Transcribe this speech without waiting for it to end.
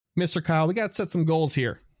Mr. Kyle, we got to set some goals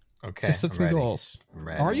here. Okay. Let's set some goals.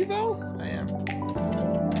 Are you, though? I am.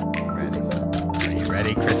 Ready. Are you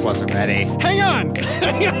ready? Chris wasn't ready. Hang on.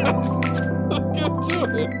 Hang on. I'll get to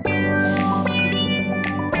it.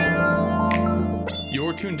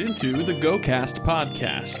 You're tuned into the GoCast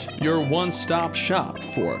podcast, your one-stop shop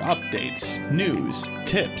for updates, news,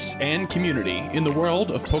 tips, and community in the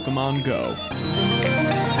world of Pokemon Go.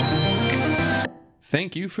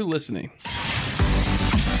 Thank you for listening.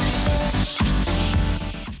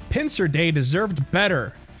 Pinsir Day deserved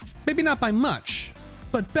better. Maybe not by much,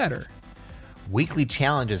 but better. Weekly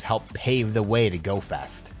challenges help pave the way to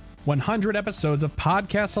GoFest. 100 episodes of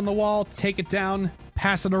podcasts on the wall, take it down,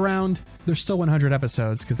 pass it around. There's still 100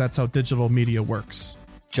 episodes because that's how digital media works.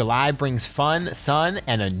 July brings fun, sun,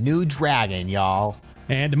 and a new dragon, y'all.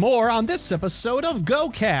 And more on this episode of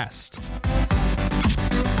GoCast.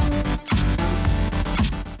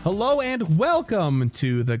 Hello and welcome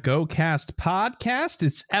to the GoCast podcast.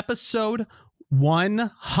 It's episode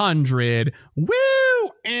 100. Woo!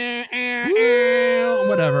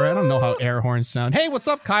 Whatever. I don't know how air horns sound. Hey, what's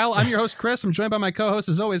up, Kyle? I'm your host, Chris. I'm joined by my co-host,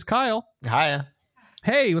 as always, Kyle. Hiya.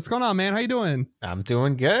 Hey, what's going on, man? How you doing? I'm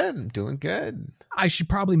doing good. I should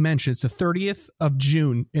probably mention it's the 30th of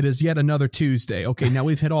June. It is yet another Tuesday. Okay, now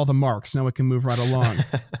we've hit all the marks. Now we can move right along.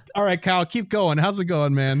 All right, Kyle, keep going. How's it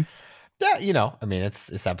going, man? Yeah,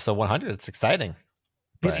 it's episode 100. It's exciting.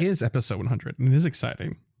 It is episode 100, and it is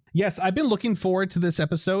exciting. Yes, I've been looking forward to this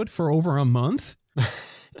episode for over a month.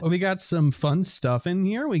 We got some fun stuff in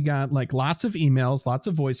here. We got lots of emails, lots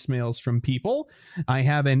of voicemails from people. I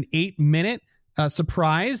have an 8-minute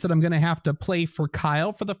surprise that I'm going to have to play for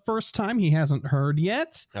Kyle for the first time. He hasn't heard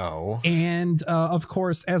yet. Oh. And of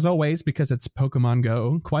course, as always, because it's Pokemon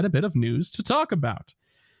Go, quite a bit of news to talk about.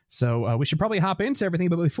 So we should probably hop into everything.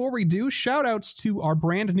 But before we do, shout outs to our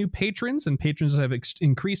brand new patrons and patrons that have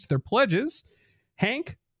increased their pledges.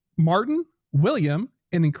 Hank, Martin, William,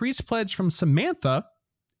 an increased pledge from Samantha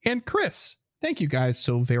and Chris. Thank you guys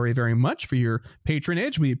so very, very much for your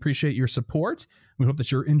patronage. We appreciate your support. We hope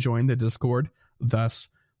that you're enjoying the Discord thus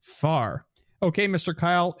far. Okay, Mr.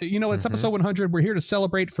 Kyle, it's episode 100. We're here to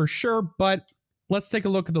celebrate for sure, but let's take a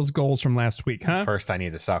look at those goals from last week, huh? First, I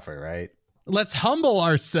need to suffer, right? Let's humble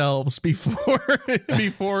ourselves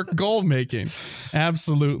before goal making.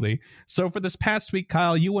 Absolutely. So for this past week,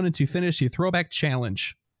 Kyle, you wanted to finish your throwback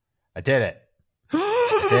challenge. I did it.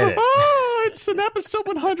 Oh, it's an episode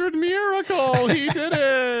 100 miracle. He did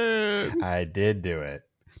it. I did do it.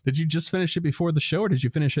 Did you just finish it before the show, or did you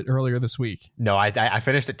finish it earlier this week? No, I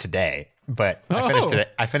finished it today, but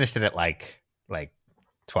I finished it at like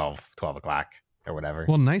 12 o'clock. Or whatever.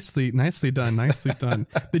 Well, nicely done. Nicely done.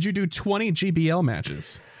 Did you do 20 GBL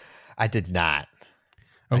matches? I did not.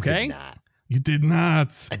 Okay. I did not. You did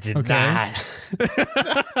not. I did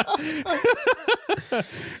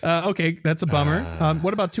not. Okay, that's a bummer.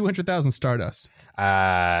 What about 200,000 Stardust?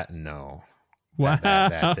 No. Wow.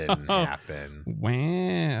 That didn't happen.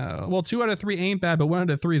 Wow. Well, 2 out of 3 ain't bad, but 1 out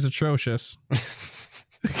of 3 is atrocious.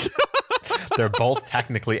 They're both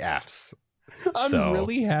technically Fs. I'm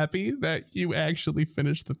really happy that you actually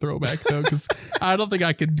finished the throwback, though, because I don't think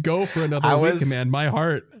I could go for another week, man. My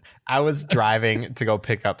heart. I was driving to go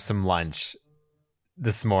pick up some lunch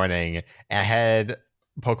this morning, and I had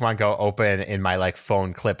Pokemon Go open in my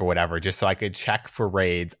phone clip or whatever, just so I could check for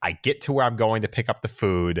raids. I get to where I'm going to pick up the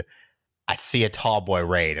food. I see a tall boy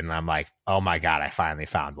raid, and I'm like, oh my God, I finally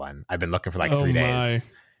found one. I've been looking for 3 days.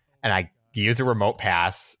 And I use a remote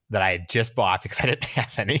pass that I had just bought because I didn't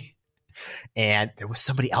have any. And there was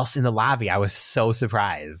somebody else in the lobby. I was so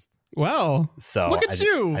surprised. Wow. So look at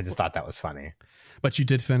you. I just thought that was funny. But you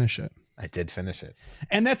did finish it. I did finish it.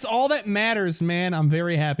 And that's all that matters, man. I'm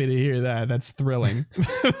very happy to hear that. That's thrilling.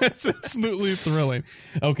 That's absolutely thrilling.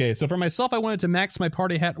 Okay, so for myself, I wanted to max my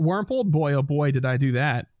party hat Wurmple. Boy, oh boy, did I do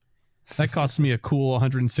that. That cost me a cool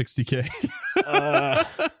 160K.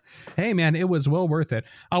 Hey, man, it was well worth it.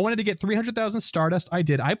 I wanted to get 300,000 Stardust. I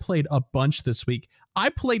did. I played a bunch this week. I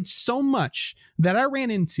played so much that I ran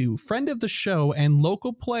into friend of the show and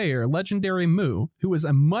local player, Legendary Moo, who is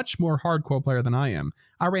a much more hardcore player than I am.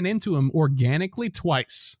 I ran into him organically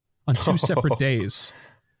twice on 2 separate days.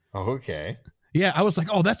 Okay. Yeah, I was like,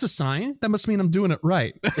 oh, that's a sign. That must mean I'm doing it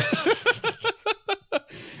right.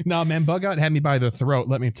 No, man, Bug Out had me by the throat,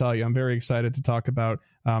 let me tell you. I'm very excited to talk about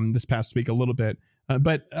this past week a little bit.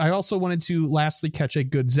 But I also wanted to lastly catch a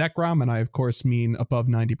good Zekrom, and I, of course, mean above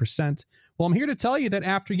 90%. Well, I'm here to tell you that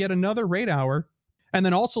after yet another raid hour, and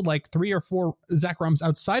then also 3 or 4 Zekroms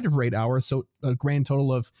outside of raid hour, so a grand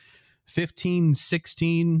total of 15,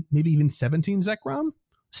 16, maybe even 17 Zekrom,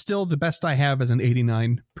 still the best I have is an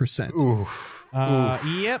 89%. Oof.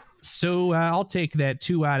 Yep. So I'll take that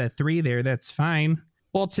 2 out of 3 there. That's fine.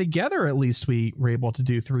 Well, together, at least we were able to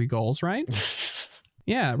do 3 goals, right?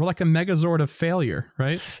 Yeah, we're like a megazord of failure,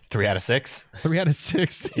 right? 3 out of 6. 3 out of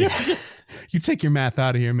 6. Yeah. You take your math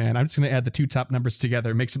out of here, man. I'm just going to add the 2 top numbers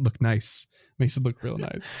together. It makes it look nice. Makes it look real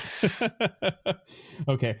nice.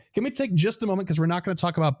 Okay. Can we take just a moment because we're not going to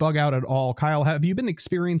talk about Bug Out at all. Kyle, have you been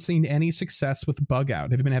experiencing any success with Bug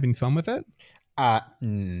Out? Have you been having fun with it?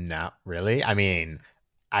 Not really. I mean,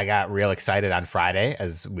 I got real excited on Friday,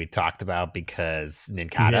 as we talked about, because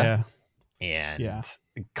Nincada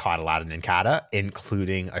caught a lot of Nincada,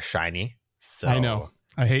 including a shiny. So I know.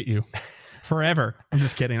 I hate you forever. I'm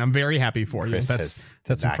just kidding. I'm very happy for you. That's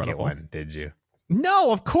incredible. One, did you?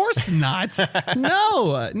 No, of course not.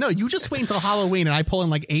 No, you just wait until Halloween and I pull in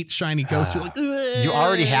like 8 shiny ghosts. You're like, ugh. You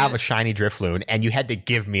already have a shiny Drifloon and you had to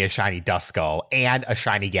give me a shiny Duskull and a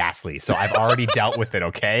shiny Ghastly. So I've already dealt with it.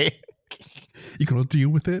 Okay. You gonna deal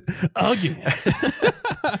with it? Oh yeah.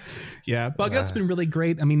 Yeah, Bug Out's been really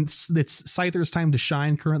great. I mean, it's Scyther's time to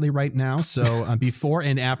shine currently right now. So before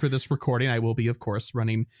and after this recording, I will be, of course,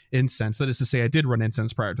 running Incense. That is to say, I did run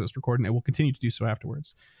Incense prior to this recording. I will continue to do so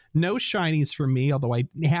afterwards. No shinies for me, although I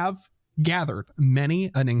have gathered many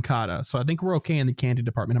a Nincada. So I think we're okay in the candy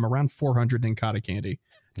department. I'm around 400 Nincada candy.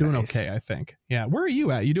 Doing okay, I think. Yeah, where are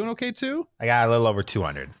you at? You doing okay too? I got a little over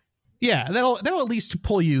 200. Yeah, that'll at least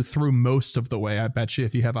pull you through most of the way. I bet you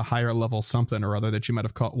if you have a higher level something or other that you might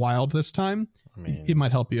have caught wild this time, it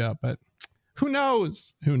might help you out. But who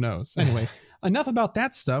knows? Who knows? Anyway, enough about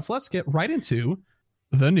that stuff. Let's get right into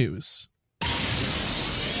the news.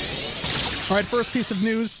 All right, first piece of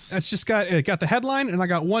news. That's just got the headline, and I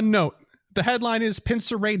got one note. The headline is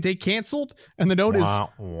Pinsir Raid Day canceled, and the note is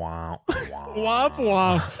womp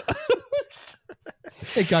womp.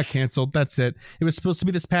 It got canceled. That's it. It was supposed to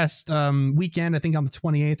be this past weekend, I think on the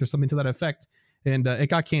 28th or something to that effect, and it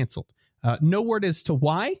got canceled. No word as to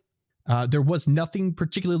why. There was nothing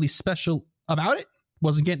particularly special about it.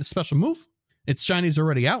 Wasn't getting a special move. Its shinies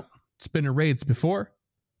already out. It's been in raids before.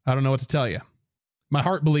 I don't know what to tell you. My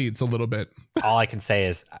heart bleeds a little bit. All I can say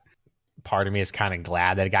is part of me is kind of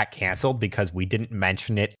glad that it got canceled because we didn't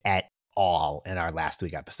mention it at all in our last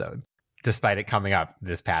week episode, despite it coming up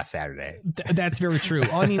this past Saturday. That's very true.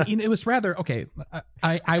 I mean, it was rather, okay,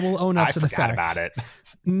 I will own up to the fact. I forgot about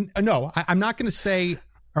it. No, I'm not going to say,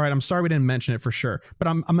 all right, I'm sorry we didn't mention it for sure, but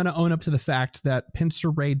I'm going to own up to the fact that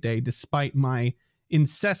Pinsir Raid Day, despite my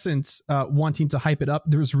incessant wanting to hype it up,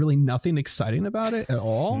 there's really nothing exciting about it at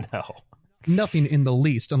all. No. Nothing in the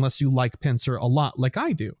least, unless you like Pinsir a lot like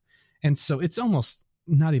I do. And so it's almost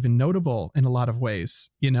not even notable in a lot of ways,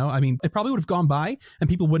 you know? I mean, it probably would have gone by and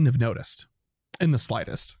people wouldn't have noticed in the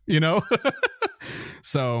slightest, you know?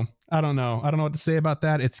 So I don't know. I don't know what to say about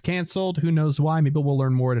that. It's canceled. Who knows why? Maybe we'll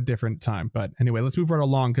learn more at a different time. But anyway, let's move right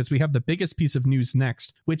along because we have the biggest piece of news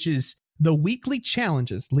next, which is the weekly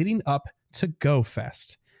challenges leading up to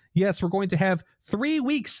GoFest. Yes, we're going to have 3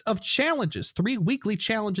 weeks of challenges, 3 weekly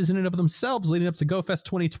challenges in and of themselves leading up to GoFest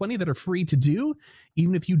 2020 that are free to do,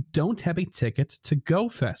 even if you don't have a ticket to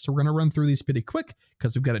GoFest. So we're going to run through these pretty quick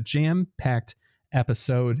because we've got a jam-packed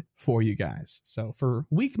episode for you guys. So for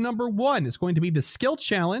week number 1, it's going to be the Skill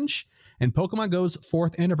Challenge and Pokemon Go's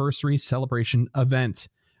 4th anniversary celebration event.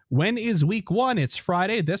 When is week 1? It's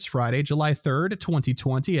Friday, this Friday, July 3rd,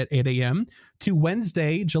 2020 at 8 a.m. to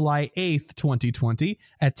Wednesday, July 8th, 2020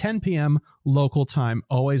 at 10 p.m. local time.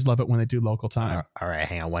 Always love it when they do local time. All right,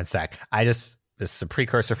 hang on one sec. This is a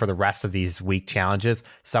precursor for the rest of these week challenges.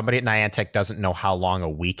 Somebody at Niantic doesn't know how long a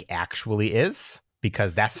week actually is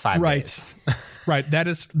because that's 5 days. Right.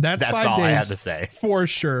 That's 5 days. That's all I had to say. For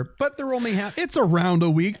sure. But they're only it's around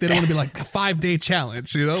a week. They don't want to be like a 5-day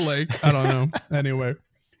challenge, you know? Like, I don't know. Anyway.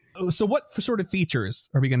 So what sort of features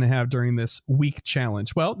are we going to have during this week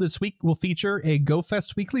challenge? Well, this week will feature a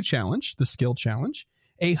GoFest weekly challenge, the Skill Challenge,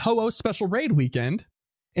 a Ho-Oh special raid weekend,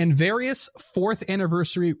 and various 4th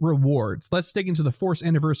anniversary rewards. Let's dig into the 4th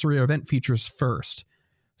anniversary event features first.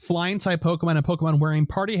 Flying type Pokemon and Pokemon wearing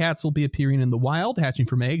party hats will be appearing in the wild, hatching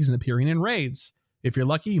from eggs, and appearing in raids. If you're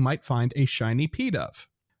lucky, you might find a shiny Pidove.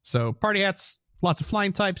 So party hats, lots of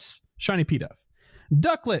flying types, shiny Pidove.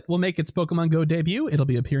 Ducklet will make its Pokemon Go debut. It'll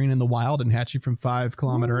be appearing in the wild and hatching from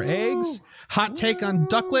 5-kilometer eggs. Hot take on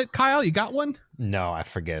Ducklet. Kyle, you got one? No, I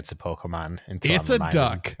forget it's a Pokemon. It's a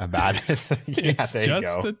duck. About it. It's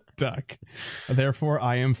just a duck. Therefore,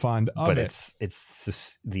 I am fond of it. But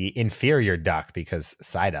it's the inferior duck because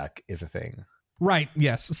Psyduck is a thing. Right.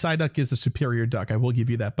 Yes. Psyduck is the superior duck. I will give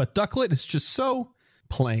you that. But Ducklet is just so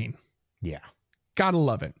plain. Yeah. Gotta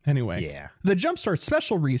love it. Anyway, Yeah. the Jumpstart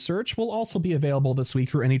special research will also be available this week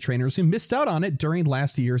for any trainers who missed out on it during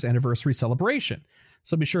last year's anniversary celebration.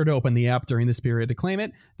 So be sure to open the app during this period to claim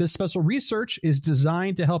it. This special research is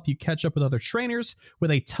designed to help you catch up with other trainers with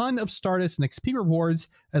a ton of Stardust and XP rewards,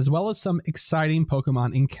 as well as some exciting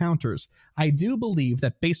Pokemon encounters. I do believe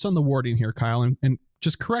that based on the wording here, Kyle, and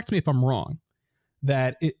just correct me if I'm wrong,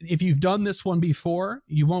 that if you've done this one before,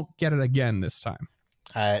 you won't get it again this time.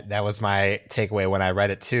 That was my takeaway when I read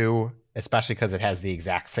it too, especially because it has the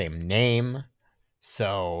exact same name.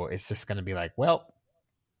 So it's just going to be like, well,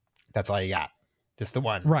 that's all you got. Just the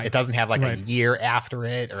one. Right. It doesn't have like Right. a year after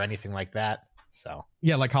it or anything like that. So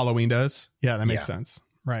Yeah, like Halloween does. Yeah, that makes Yeah. sense.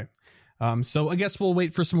 Right. So I guess we'll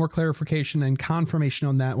wait for some more clarification and confirmation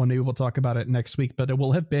on that one. Maybe we'll talk about it next week, but it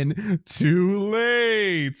will have been too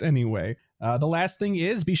late. Anyway, the last thing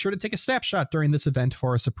is be sure to take a snapshot during this event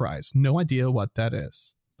for a surprise. No idea what that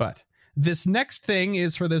is. But this next thing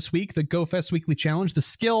is for this week, the GoFest Weekly Challenge, the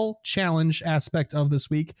skill challenge aspect of this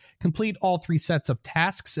week. Complete all 3 sets of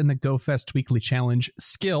tasks in the GoFest Weekly Challenge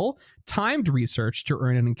skill, timed research to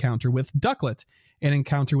earn an encounter with Ducklet, an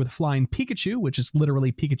encounter with Flying Pikachu, which is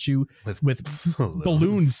literally Pikachu with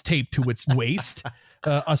balloons taped to its waist,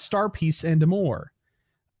 a star piece, and more.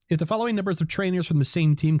 If the following numbers of trainers from the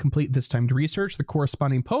same team complete this timed research, the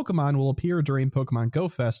corresponding Pokemon will appear during Pokemon Go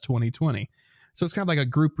Fest 2020. So it's kind of like a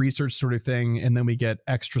group research sort of thing, and then we get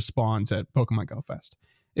extra spawns at Pokemon Go Fest.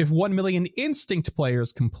 If 1 million Instinct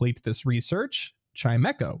players complete this research,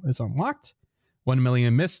 Chimecho is unlocked. 1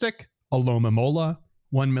 million Mystic, Alomomola.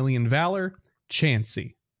 1 million Valor,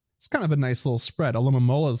 Chansey. It's kind of a nice little spread.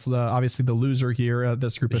 Alomomola is obviously the loser here,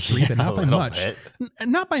 this group of 3, but not by much.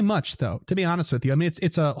 Not by much, though, to be honest with you. I mean,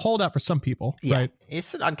 it's a holdout for some people, right?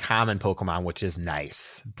 It's an uncommon Pokemon, which is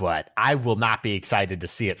nice, but I will not be excited to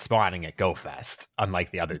see it spawning at GoFest,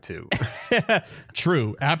 unlike the other 2.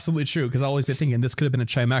 True, absolutely true, because I've always been thinking this could have been a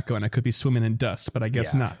Chimecho and I could be swimming in dust, but I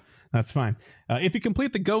guess not. That's fine. If you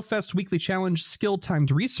complete the GoFest Weekly Challenge skill timed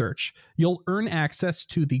research, you'll earn access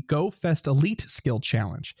to the GoFest Elite Skill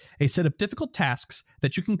Challenge, a set of difficult tasks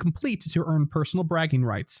that you can complete to earn personal bragging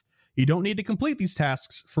rights. You don't need to complete these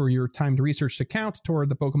tasks for your timed research to count toward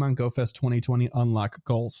the Pokemon Go Fest 2020 unlock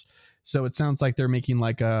goals. So it sounds like they're making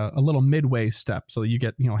like a little midway step. So you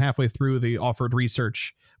get, halfway through the offered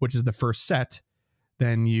research, which is the first set,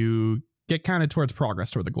 then you get kind of towards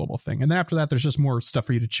progress toward the global thing. And then after that, there's just more stuff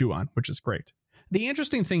for you to chew on, which is great. The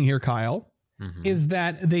interesting thing here, Kyle, is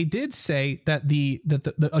that they did say that the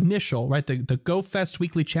initial, right, the GoFest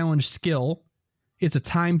Weekly Challenge skill is a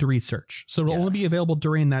timed research. So it'll only be available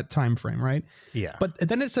during that time frame, right? Yeah. But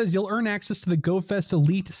then it says you'll earn access to the GoFest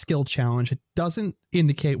Elite Skill Challenge. It doesn't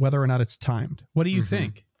indicate whether or not it's timed. What do you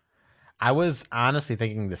think? I was honestly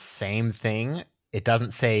thinking the same thing. It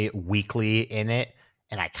doesn't say weekly in it,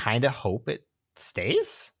 and I kind of hope it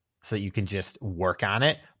stays so that you can just work on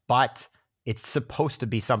it. But it's supposed to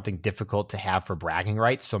be something difficult to have for bragging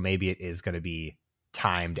rights, so maybe it is going to be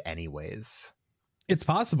timed anyways. It's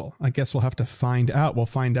possible. I guess we'll have to find out. We'll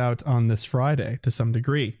find out on this Friday to some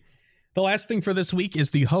degree. The last thing for this week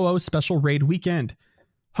is the Ho-Oh Special Raid Weekend.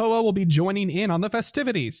 Ho-Oh will be joining in on the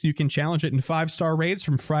festivities. You can challenge it in 5-star raids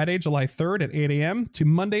from Friday, July 3rd at 8 a.m. to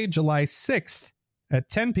Monday, July 6th at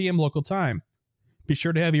 10 p.m. local time. Be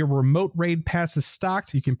sure to have your remote raid passes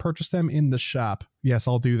stocked. You can purchase them in the shop. Yes,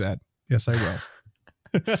 I'll do that. Yes, I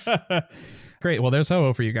will. Great. Well, there's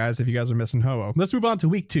Ho-Oh for you guys if you guys are missing Ho-Oh. Let's move on to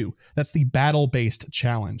week 2. That's the battle-based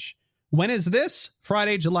challenge. When is this?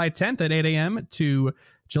 Friday, July 10th at 8 a.m. to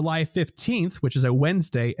July 15th, which is a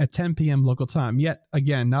Wednesday at 10 p.m. local time. Yet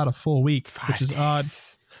again, not a full week, which is odd.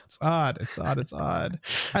 It's odd.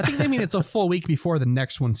 I think they mean it's a full week before the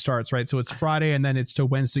next one starts, right? So it's Friday and then it's to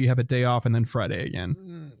Wednesday. You have a day off and then Friday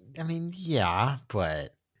again. I mean, yeah,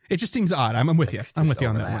 but it just seems odd. I'm with you. I'm with you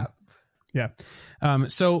on that one. Yeah.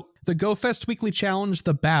 So the GoFest Weekly Challenge,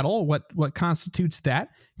 the battle, what constitutes that?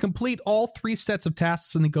 Complete all 3 sets of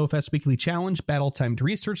tasks in the GoFest Weekly Challenge, battle timed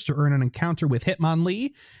research to earn an encounter with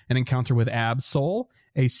Hitmonlee, an encounter with Absol,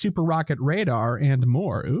 a Super Rocket Radar, and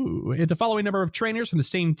more. Ooh. If the following number of trainers from the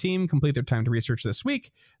same team complete their timed research this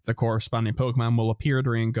week, the corresponding Pokemon will appear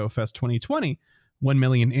during GoFest 2020. 1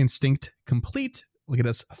 million Instinct complete. Look at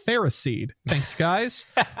us, Ferroseed. Thanks, guys.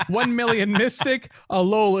 1 million Mystic,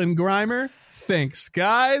 Alolan Grimer. Thanks,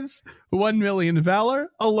 guys. 1 million Valor,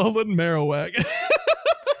 Alolan Marowak.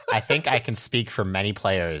 I think I can speak for many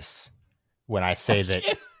players when I say that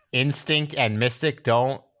Instinct and Mystic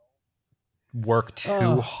don't work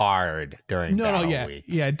too hard during battle week.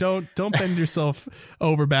 Yeah, don't bend yourself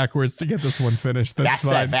over backwards to get this one finished. That's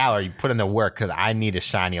fine. That Valor, you put in the work because I need a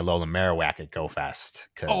shiny Alolan Marowak at GoFest.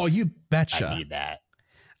 Oh, you betcha. I need that.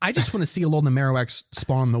 I just want to see Alolan Marowak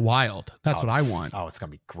spawn in the wild. That's what I want. Oh, it's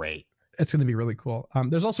going to be great. It's going to be really cool.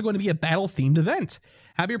 There's also going to be a battle-themed event.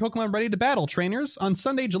 Have your Pokemon ready to battle, trainers. On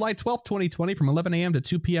Sunday, July 12th, 2020, from 11 a.m. to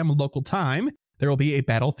 2 p.m. local time, there will be a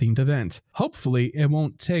battle-themed event. Hopefully, it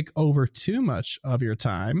won't take over too much of your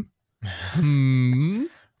time. Thinking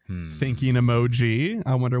emoji.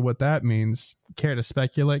 I wonder what that means. Care to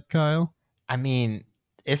speculate, Kyle? I mean,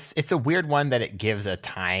 it's a weird one that it gives a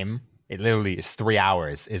time. It literally is 3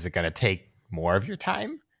 hours. Is it going to take more of your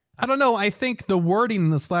time? I don't know. I think the wording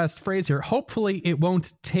in this last phrase here, hopefully it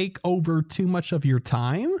won't take over too much of your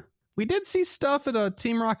time. We did see stuff at a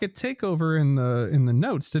Team Rocket takeover in the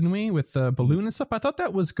notes, didn't we? With the balloon and stuff. I thought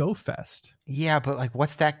that was GoFest. Yeah, but like,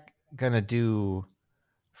 what's that going to do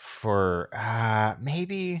for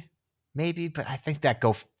maybe, but I think that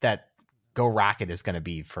Go Rocket is going to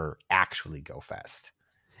be for actually GoFest.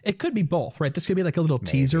 It could be both, right? This could be like a little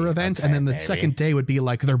teaser event, and then the second day would be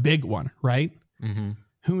like their big one, right? Mm-hmm.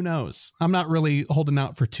 Who knows? I'm not really holding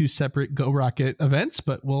out for two separate Go Rocket events,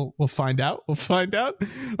 but we'll find out. We'll find out.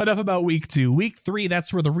 Enough about week 2. Week 3,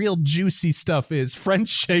 that's where the real juicy stuff is.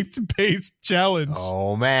 Friend-shaped base challenge.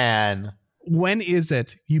 Oh, man. When is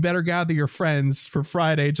it? You better gather your friends for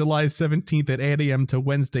Friday, July 17th at 8 a.m. to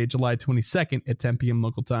Wednesday, July 22nd at 10 p.m.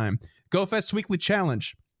 local time. GoFest Weekly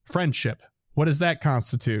Challenge. Friendship. What does that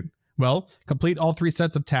constitute? Well, complete all 3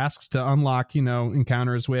 sets of tasks to unlock,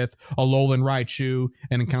 encounters with Alolan Raichu,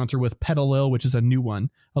 an encounter with Petalil, which is a new one,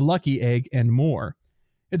 a Lucky Egg, and more.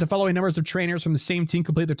 If the following numbers of trainers from the same team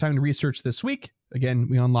complete their timed research this week, again,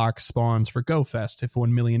 we unlock spawns for GoFest. If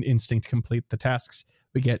 1 million Instinct complete the tasks,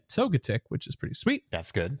 we get Togetic, which is pretty sweet.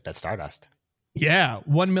 That's good. That's Stardust. Yeah.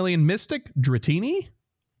 1 million Mystic, Dratini.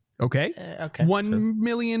 Okay. Okay. 1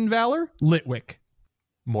 million Valor, Litwick.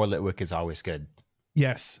 More Litwick is always good.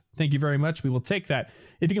 Yes. Thank you very much. We will take that.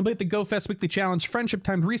 If you complete the GoFest Weekly Challenge Friendship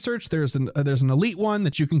Timed Research, there's an elite one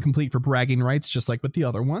that you can complete for bragging rights, just like with the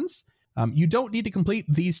other ones. You don't need to complete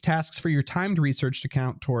these tasks for your timed research to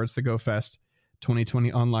count towards the GoFest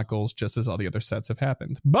 2020 unlock goals, just as all the other sets have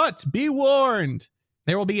happened. But be warned,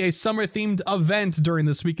 there will be a summer-themed event during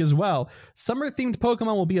this week as well. Summer-themed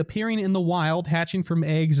Pokemon will be appearing in the wild, hatching from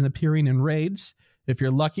eggs and appearing in raids. If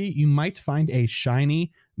you're lucky, you might find a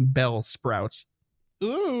shiny Bellsprout.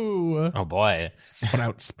 Ooh. Oh, boy.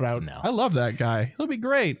 Sprout. No. I love that guy. He'll be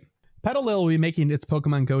great. Petalil will be making its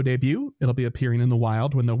Pokemon Go debut. It'll be appearing in the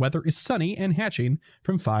wild when the weather is sunny and hatching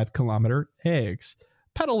from 5-kilometer eggs.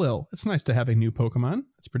 Petalil. It's nice to have a new Pokemon.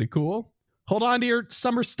 It's pretty cool. Hold on to your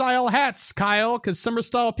summer-style hats, Kyle, because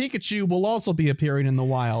summer-style Pikachu will also be appearing in the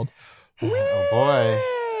wild. Oh,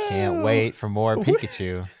 boy. Can't wait for more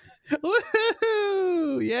Pikachu.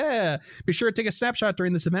 Woohoo! Yeah. Be sure to take a snapshot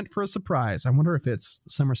during this event for a surprise. I wonder if it's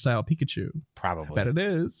summer-style Pikachu. Probably. I bet it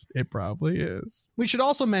is. It probably is. We should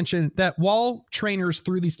also mention that while trainers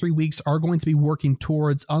through these 3 weeks are going to be working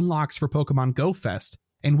towards unlocks for Pokemon Go Fest,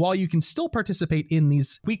 and while you can still participate in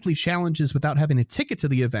these weekly challenges without having a ticket to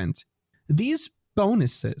the event, these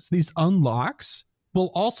bonuses, these unlocks, will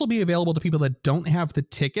also be available to people that don't have the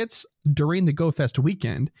tickets during the GoFest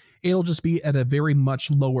weekend. It'll just be at a very much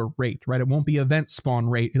lower rate, right? It won't be event spawn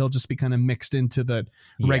rate. It'll just be kind of mixed into the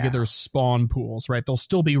regular spawn pools, right? They'll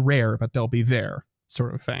still be rare, but they'll be there,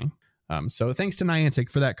 sort of thing. So thanks to Niantic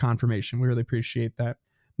for that confirmation. We really appreciate that.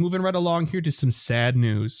 Moving right along here to some sad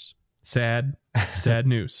news. Sad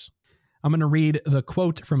news. I'm going to read the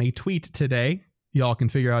quote from a tweet today. Y'all can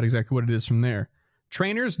figure out exactly what it is from there.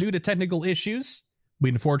 Trainers, due to technical issues, we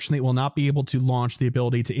unfortunately will not be able to launch the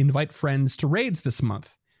ability to invite friends to raids this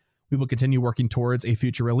month. We will continue working towards a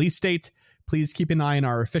future release date. Please keep an eye on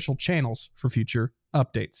our official channels for future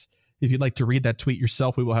updates. If you'd like to read that tweet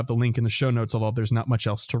yourself, we will have the link in the show notes, although there's not much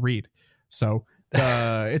else to read. So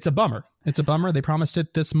it's a bummer. It's a bummer. They promised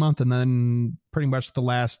it this month, and then pretty much the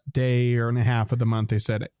last day or and a half of the month, they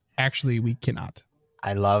said, actually, we cannot.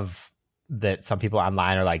 I love that some people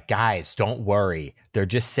online are like, guys, don't worry. They're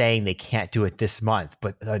just saying they can't do it this month,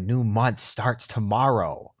 but the new month starts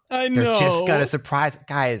tomorrow. I know. They're just going to surprise.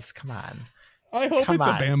 Guys, come on. I hope it's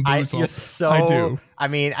a bamboozle. I do. I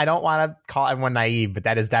mean, I don't want to call everyone naive, but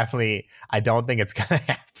that is definitely, I don't think it's going to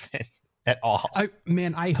happen at all.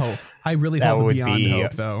 I hope. I really hope beyond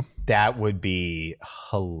hope, though. That would be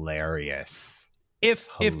hilarious.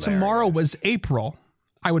 If tomorrow was April,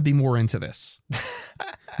 I would be more into this.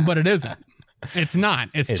 But it isn't. It's not.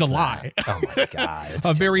 It's July. Not. Oh my God.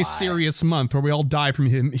 A very serious month where we all die from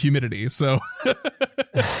humidity. So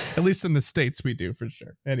at least in the States we do for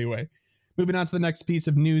sure. Anyway, moving on to the next piece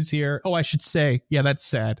of news here. Oh, I should say, yeah, that's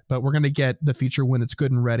sad, but we're going to get the feature when it's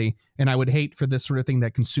good and ready. And I would hate for this sort of thing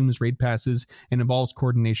that consumes raid passes and involves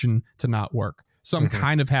coordination to not work. So I'm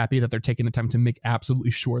kind of happy that they're taking the time to make absolutely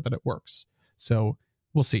sure that it works. So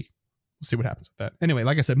we'll see. We'll see what happens with that. Anyway,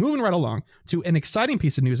 like I said, moving right along to an exciting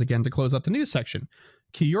piece of news again to close out the news section.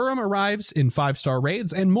 Kyurem arrives in 5-star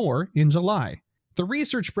raids and more in July. The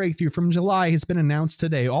research breakthrough from July has been announced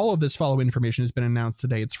today. All of this follow-up information has been announced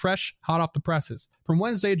today. It's fresh, hot off the presses. From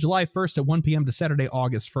Wednesday, July 1st at 1 p.m. to Saturday,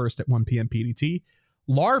 August 1st at 1 p.m. PDT,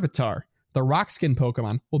 Larvitar, the rock skin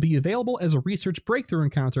Pokemon, will be available as a research breakthrough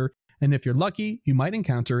encounter, and if you're lucky, you might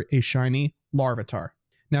encounter a shiny Larvitar.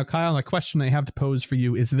 Now, Kyle, a question I have to pose for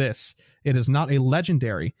you is this. It is not a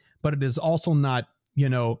legendary, but it is also not,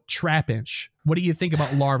 Trapinch. What do you think about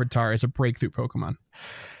Larvitar as a breakthrough Pokemon?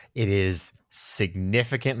 It is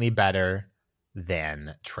significantly better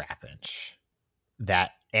than Trapinch.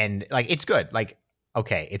 It's good.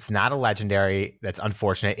 Okay, it's not a legendary. That's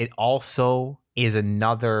unfortunate. It also is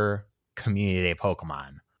another community day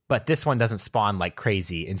Pokemon. But this one doesn't spawn like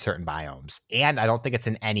crazy in certain biomes. And I don't think it's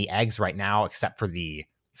in any eggs right now except for the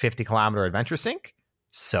 50-kilometer adventure sync.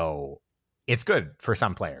 So it's good for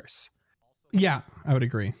some players. Yeah, I would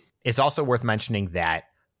agree. It's also worth mentioning that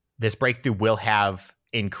this breakthrough will have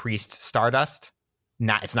increased Stardust.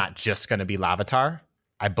 It's not just going to be Larvitar.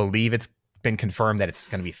 I believe it's been confirmed that it's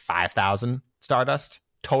going to be 5,000 Stardust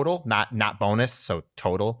total, not bonus, so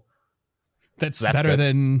total. That's better good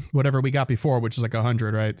than whatever we got before, which is like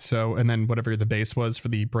 100, right? So, and then whatever the base was for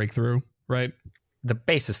the breakthrough, right? The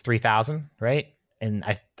base is 3,000, right? And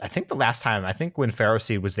I think the last time, when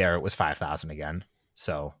Ferroseed was there, it was 5,000 again.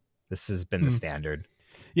 So this has been the standard.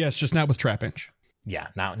 Yeah, it's just not with Trapinch. Yeah,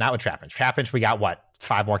 not with Trapinch. Trapinch, we got what?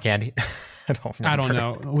 5 more candy? I don't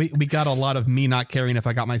know. We got a lot of me not caring if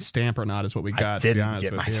I got my stamp or not is what we got. I didn't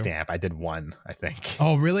get my stamp. I did 1, I think.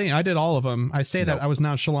 Oh, really? I did all of them. I say that I was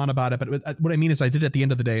nonchalant about it, but what I mean is I did it at the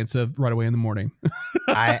end of the day instead of right away in the morning.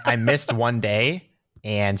 I missed 1 day,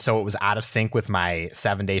 and so it was out of sync with my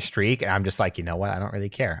 7-day streak, and I'm just like, you know what? I don't really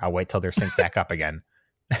care. I'll wait till they're synced back up again.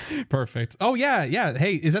 Perfect. Oh, yeah.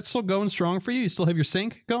 Hey, is that still going strong for you? You still have your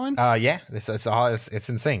sync going? Yeah, it's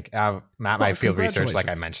in sync. Not my field research, like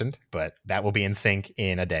I mentioned, but that will be in sync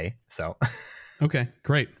in a day. So, okay,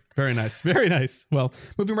 great. Very nice. Very nice. Well,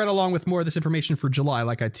 moving right along with more of this information for July,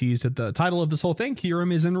 like I teased at the title of this whole thing,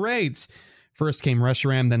 Kyurem is in raids. First came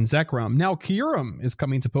Reshiram, then Zekrom. Now Kyurem is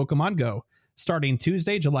coming to Pokemon Go. Starting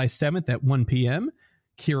Tuesday, July 7th at 1 p.m.,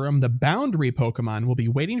 Kyurem, the boundary Pokemon, will be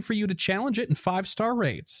waiting for you to challenge it in 5-star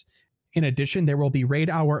raids. In addition, there will be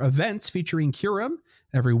raid hour events featuring Kyurem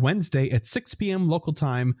every Wednesday at 6 p.m. local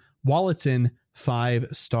time while it's in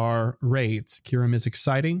 5-star raids. Kyurem is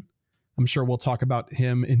exciting. I'm sure we'll talk about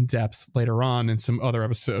him in depth later on in some other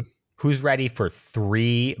episode. Who's ready for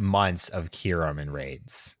 3 months of Kyurem in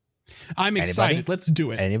raids? I'm excited. Let's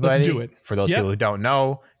do it. Anybody? Let's do it. For those people who don't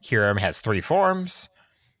know, Kyurem has 3 forms.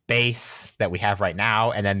 Base that we have right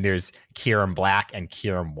now, and then there's Kyurem Black and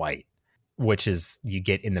Kyurem White, which is you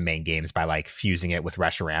get in the main games by fusing it with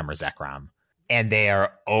Reshiram or Zekrom, and they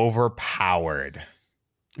are overpowered.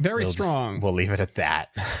 Very strong. We'll leave it at that.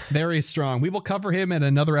 Very strong. We will cover him in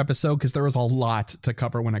another episode because there is a lot to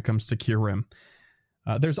cover when it comes to Kyurem.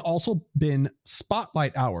 There's also been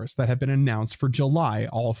spotlight hours that have been announced for July,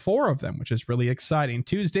 all 4 of them, which is really exciting.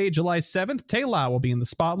 Tuesday, July 7th, Taillow will be in the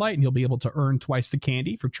spotlight, and you'll be able to earn twice the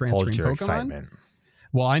candy for transferring Pokemon. Excitement.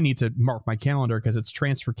 Well, I need to mark my calendar because it's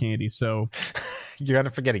transfer candy, so... You're going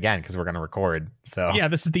to forget again because we're going to record. So yeah,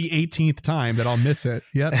 this is the 18th time that I'll miss it.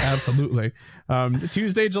 Yep, absolutely.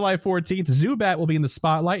 Tuesday, July 14th, Zubat will be in the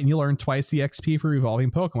spotlight, and you'll earn twice the XP for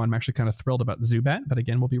evolving Pokemon. I'm actually kind of thrilled about Zubat, but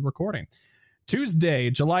again, we'll be recording.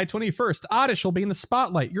 Tuesday, July 21st, Oddish will be in the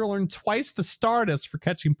spotlight. You'll earn twice the Stardust for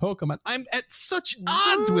catching Pokemon. I'm at such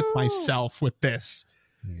odds with myself with this.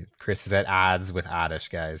 Chris is at odds with Oddish,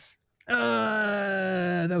 guys.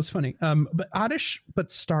 That was funny. But Oddish,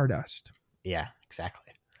 but Stardust. Yeah,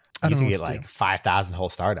 exactly. I don't know get 5,000 whole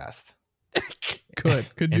Stardust.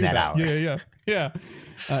 Could do that hour. Yeah.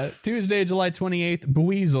 Tuesday, July 28th,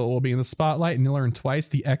 Buizel will be in the spotlight, and you'll earn twice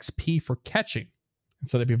the XP for catching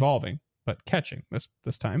instead of evolving. But catching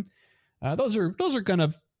this time. Those are kind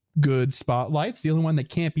of good spotlights. The only one that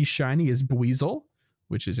can't be shiny is Buizel,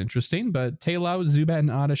 which is interesting, but Taillow, Zubat,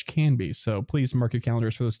 and Oddish can be. So please mark your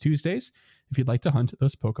calendars for those Tuesdays if you'd like to hunt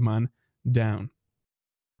those Pokemon down.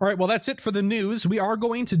 All right, well, that's it for the news. We are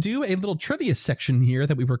going to do a little trivia section here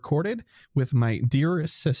that we recorded with my dear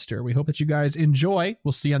sister. We hope that you guys enjoy.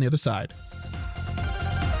 We'll see you on the other side.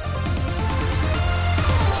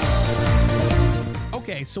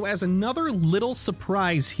 Okay, so as another little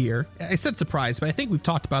surprise here, I said surprise, but I think we've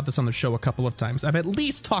talked about this on the show a couple of times. I've at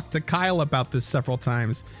least talked to Kyle about this several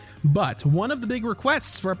times, but one of the big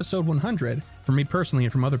requests for episode 100, from me personally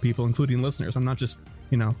and from other people, including listeners, I'm not just,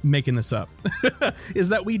 making this up, is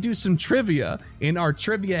that we do some trivia in our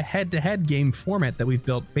trivia head-to-head game format that we've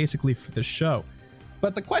built basically for the show.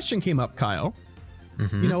 But the question came up, Kyle,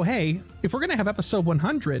 hey, if we're going to have episode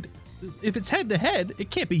 100, if it's head-to-head,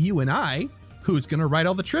 it can't be you and I. Who's going to write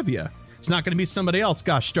all the trivia? It's not going to be somebody else.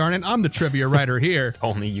 Gosh darn it. I'm the trivia writer here.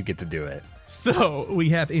 Only you get to do it. So we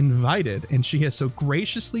have invited, and she has so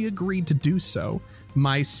graciously agreed to do so,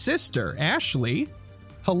 my sister, Ashley.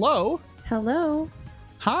 Hello. Hello.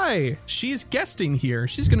 Hi. She's guesting here.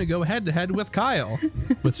 She's going to go head to head with Kyle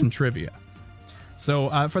with some trivia. So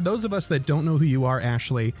for those of us that don't know who you are,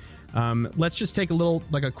 Ashley, let's just take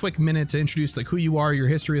a quick minute to introduce who you are, your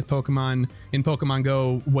history with Pokemon in Pokemon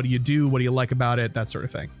Go. What do you do? What do you like about it? That sort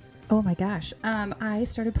of thing. Oh my gosh. I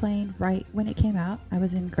started playing right when it came out. I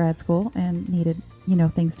was in grad school and needed,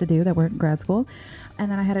 things to do that weren't grad school. And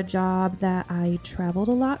then I had a job that I traveled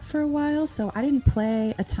a lot for a while. So I didn't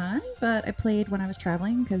play a ton, but I played when I was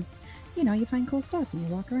traveling because, you find cool stuff and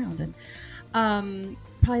you walk around. And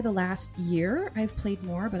probably the last year I've played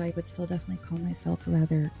more, but I would still definitely call myself a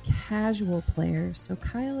rather casual player. So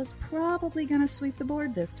Kyle is probably going to sweep the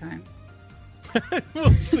board this time. We'll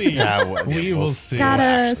see. Yeah, we will see.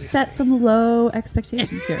 Gotta set some low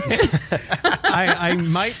expectations here. I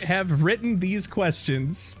might have written these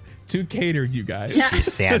questions to cater you guys. Yeah.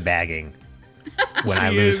 She's sandbagging. When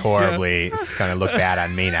I lose horribly, it's going to look bad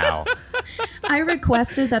on me now. I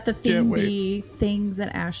requested that the theme be things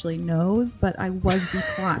that Ashley knows, but I was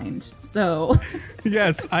declined. So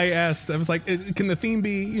yes, I asked. I was like, can the theme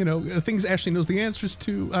be, things Ashley knows the answers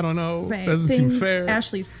to? I don't know. Right. Doesn't things seem fair.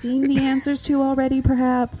 Ashley's seen the answers to already,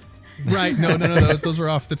 perhaps. Right. No. Those are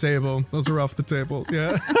off the table. Those are off the table.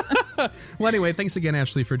 Yeah. Well, anyway, thanks again,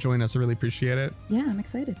 Ashley, for joining us. I really appreciate it. Yeah, I'm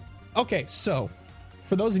excited. Okay, so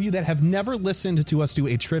for those of you that have never listened to us do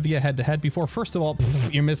a trivia head-to-head before, first of all,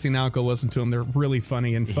 you're missing out. Go listen to them. They're really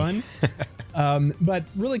funny and fun. But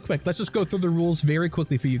really quick, let's just go through the rules very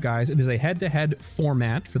quickly for you guys. It is a head-to-head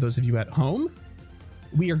format for those of you at home.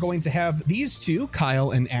 We are going to have these two,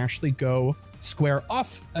 Kyle and Ashley, go square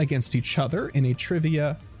off against each other in a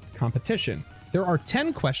trivia competition. There are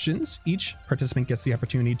 10 questions. Each participant gets the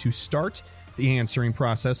opportunity to start the answering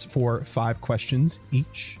process for 5 questions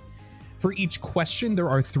each. For each question, there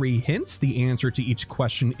are 3 hints. The answer to each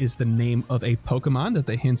question is the name of a Pokemon that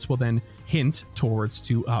the hints will then hint towards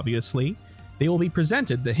to, obviously. They will be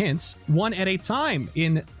presented, the hints, one at a time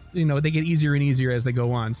they get easier and easier as they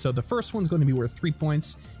go on. So the first one's going to be worth 3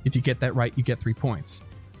 points. If you get that right, you get 3 points.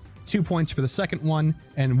 2 points for the second one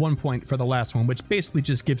and 1 point for the last one, which basically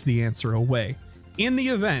just gives the answer away. In the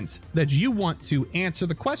event that you want to answer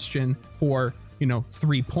the question for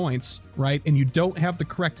 3 points, right? And you don't have the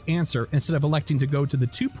correct answer, instead of electing to go to the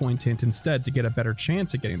 2-point hint instead to get a better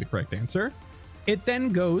chance at getting the correct answer, it then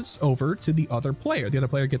goes over to the other player. The other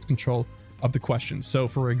player gets control of the question. So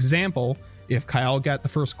for example, if Kyle got the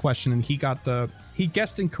first question and he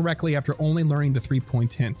guessed incorrectly after only learning the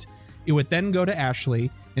 3-point hint, it would then go to Ashley,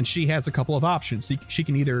 and she has a couple of options. She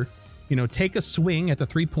can either, take a swing at the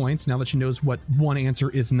 3 points now that she knows what one answer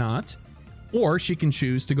is not, or she can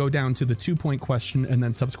choose to go down to the 2-point question and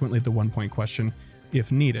then subsequently the 1-point question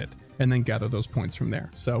if needed, and then gather those points from there.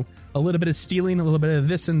 So a little bit of stealing, a little bit of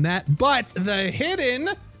this and that, but the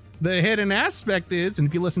hidden aspect is, and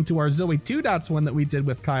if you listen to our Zoe 2 Dots one that we did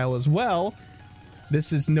with Kyle as well,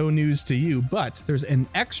 this is no news to you, but there's an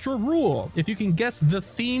extra rule. If you can guess the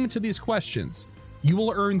theme to these questions, you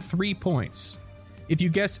will earn 3 points. If you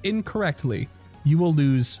guess incorrectly, you will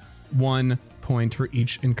lose 1 point for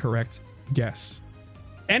each incorrect guess.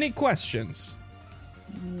 Any questions?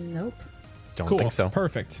 Nope. Don't Cool. think so.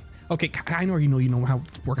 Perfect. Okay, I know you know how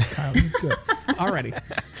it works, Kyle. Good. Alrighty.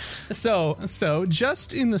 So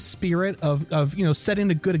just in the spirit of setting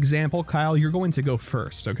a good example, Kyle, you're going to go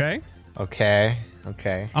first, okay? Okay.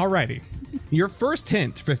 Alrighty. Your first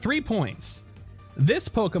hint for 3 points. This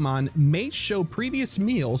Pokemon may show previous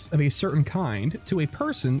meals of a certain kind to a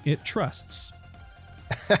person it trusts.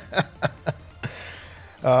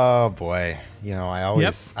 Oh boy. I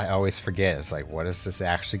always forget. It's like, what is this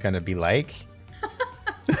actually going to be like?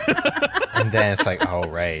 And then it's like, oh,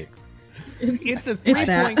 right. It's a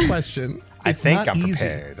 3-point question. I think I'm easy.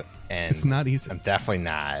 prepared. And it's not easy. I'm definitely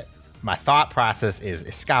not. my thought process is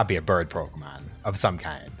it's got to be a bird Pokemon of some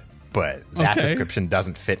kind. But that description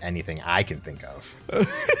doesn't fit anything I can think of.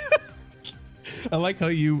 I like how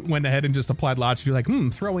you went ahead and just applied logic. You're like,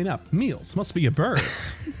 throwing up meals must be a bird.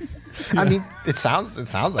 I mean, it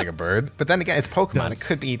sounds like a bird, but then again, it's Pokemon.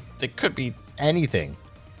 It could be anything.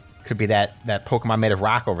 Could be that Pokemon made of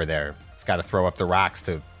rock over there. It's got to throw up the rocks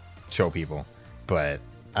to show people. But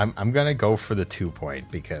I'm gonna go for the 2 point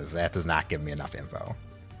because that does not give me enough info.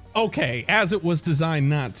 Okay, as it was designed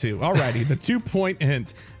not to. Alrighty, the 2 point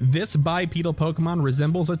hint. This bipedal Pokemon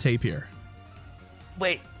resembles a tapir.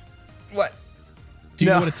 Wait, what? Do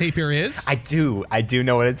you know what a tapir is? I do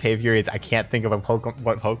know what a tapir is. I can't think of what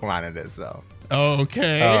Pokemon it is though.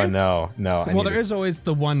 Okay. Oh no. Well, there is always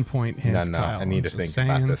the 1 point hint. No. Kyle, I need to think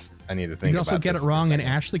about this. You could also get it wrong, and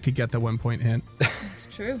Ashley could get the 1 point hint.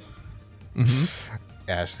 That's true.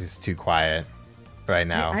 Ashley's too quiet right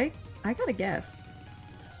now. I gotta guess.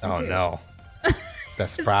 Oh no,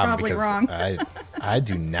 that's It's probably wrong. I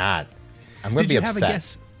do not. I'm gonna Did be you upset. have a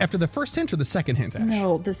guess after the first hint or the second hint, Ash?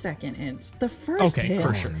 No, the second hint. The first Okay, hint.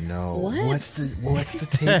 for sure. No. What? What's the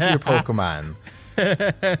tapir Pokemon?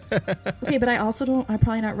 Okay, but I'm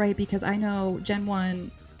probably not right because I know Gen 1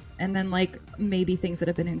 and then like maybe things that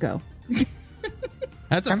have been in Go.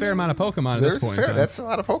 That's a fair amount of Pokemon at this point. in time. That's a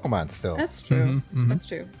lot of Pokemon still. That's true. That's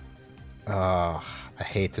true. Oh, I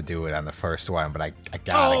hate to do it on the first one, but I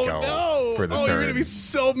gotta go for the third. You're gonna be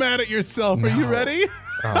so mad at yourself. Are you ready?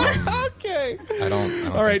 Okay. I don't.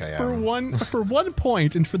 All right, think I for am. for 1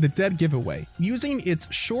 point and for the dead giveaway, using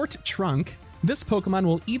its short trunk, this Pokemon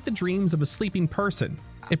will eat the dreams of a sleeping person.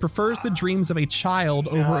 It prefers the dreams of a child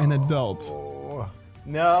over an adult.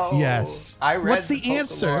 No. Yes. I read What's the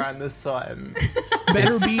answer? on this one.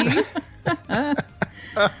 Better be.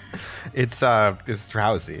 It's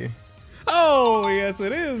Drowsy. Oh, yes,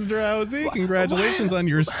 it is, Drowsy. Congratulations on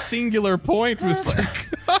your singular point, Mr.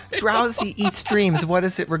 Drowsy eats dreams. What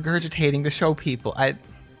is it regurgitating to show people?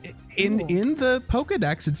 In the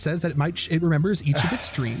Pokedex, it says that it remembers each of its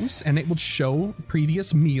dreams, and it will show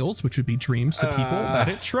previous meals, which would be dreams, to people that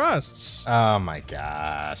it trusts. Oh my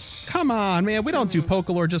gosh. Come on, man. We don't do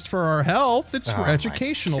Pokelore just for our health. It's for Oh my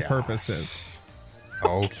educational gosh. purposes.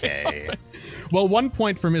 Okay. Well, 1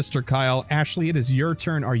 point for Mr. Kyle. Ashley, it is your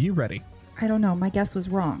turn. Are you ready? I don't know. My guess was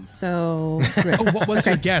wrong. So Oh, what was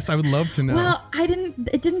your guess? I would love to know. well,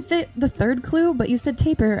 it didn't fit the third clue, but you said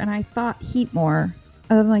tapir and I thought Heatmore.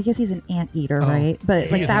 I guess he's an anteater, right? But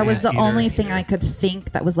he like is that an was the anteater. only thing I could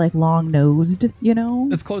think that was like long-nosed, you know?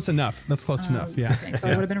 That's close enough. Yeah. Okay, so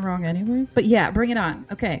I would have been wrong anyways. But yeah, bring it on.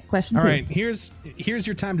 Okay, question All 2. right, here's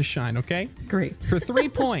your time to shine, okay? Great. For 3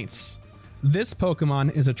 points, this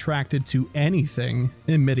Pokemon is attracted to anything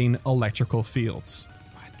emitting electrical fields.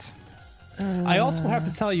 I also have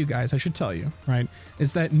to tell you guys, I should tell you, right,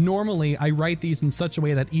 is that normally I write these in such a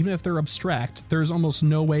way that even if they're abstract, there's almost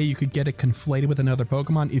no way you could get it conflated with another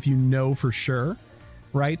Pokemon if you know for sure,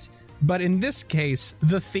 right? But in this case,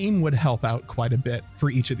 the theme would help out quite a bit for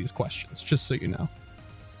each of these questions, just so you know.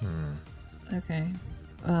 Okay.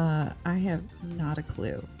 I have not a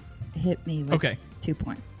clue. Hit me with 2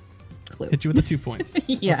 point clue. Hit you with the 2 points.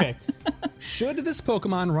 Yeah. Okay. Should this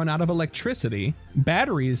Pokemon run out of electricity,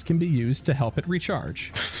 batteries can be used to help it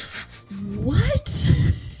recharge. What?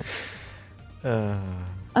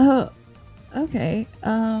 Okay.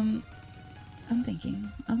 I'm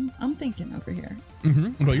thinking over here.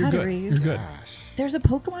 Well, you're Batteries. good. You're good. There's a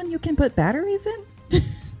Pokemon you can put batteries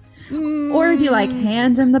in? Or do you like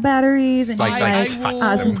hand him the batteries and Like- you like like touch them.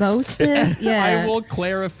 osmosis? Yeah. I will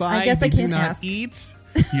clarify. I guess they I do can't not ask. eat.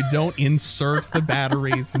 You don't insert the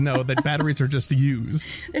batteries. No, the batteries are just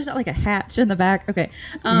used There's not like a hatch in the back. Okay.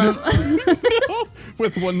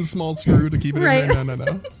 with one small screw to keep it Right. in there.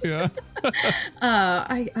 No. Yeah.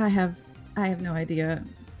 I have no idea.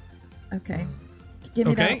 Okay. Give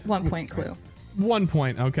me Okay. that 1 point clue. 1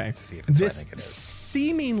 point. Okay. see if it's what I This think it is.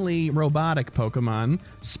 seemingly robotic Pokemon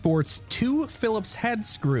sports 2 Phillips head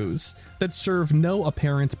screws that serve no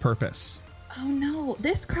apparent purpose. Oh no,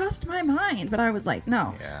 this crossed my mind, but I was like,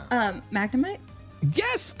 no. Yeah. Magnemite?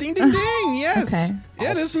 Yes, ding ding ding. Yes.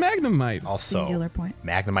 Okay. It is Magnemite. Also, Singular point.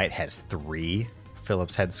 Magnemite has 3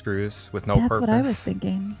 Phillips head screws with no That's purpose. what I was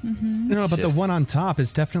thinking. No, but Just- the one on top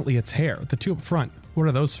is definitely its hair. The 2 up front. What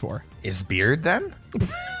are those for? Is beard then?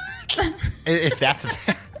 If that's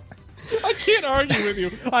I can't argue with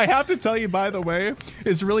you. I have to tell you, by the way,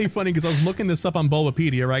 it's really funny because I was looking this up on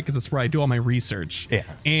Bulbapedia, right? Because that's where I do all my research. Yeah.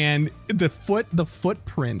 And the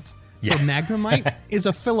footprint Yeah. for Magnemite is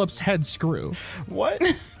a Phillips head screw. what?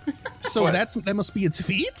 So that must be its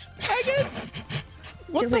feet, I guess.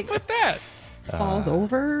 What's It's up like- with that? falls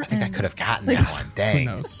over. I think I could have gotten that one. Dang.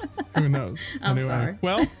 Who knows? I'm sorry.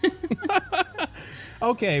 Well,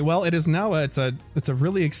 okay. Well, it is now. It's a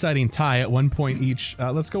really exciting tie at 1 point each.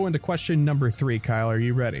 Let's go into question number 3. Kyle, are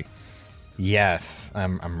you ready? Yes,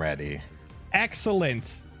 I'm ready.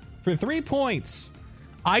 Excellent. For 3 points,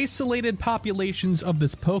 isolated populations of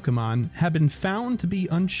this Pokemon have been found to be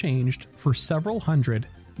unchanged for several 100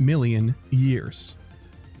 million years.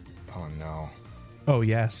 Oh no. Oh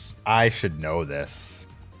yes, I should know this.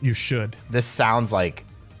 you should. This sounds like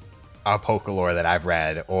a Pokelore that I've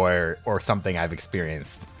read or something I've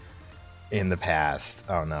experienced in the past.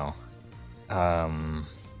 Oh no.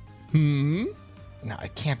 No,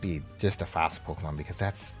 it can't be just a fossil Pokemon because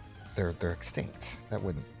they're extinct. That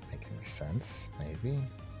wouldn't make any sense. Maybe.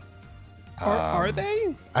 Are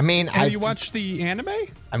they? I mean, Have you watched the anime?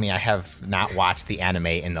 I mean, I have not watched the anime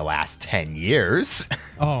in the last 10 years.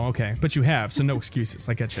 Oh, okay, but you have, so no excuses.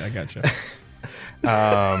 I got you.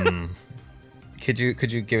 Could you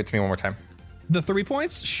give it to me one more time? The 3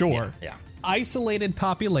 points? Sure. Yeah. Isolated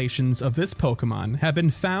populations of this Pokemon have been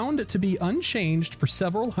found to be unchanged for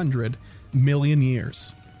several 100 million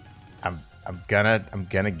years. I'm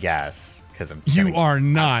gonna guess because You are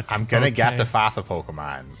not. I'm gonna Okay. guess a fossil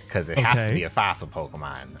Pokemon because it has to Okay. be a fossil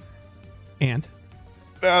Pokemon. And?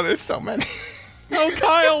 Oh, there's so many. Oh,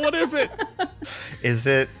 Kyle, what is it? Is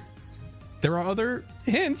it? There are other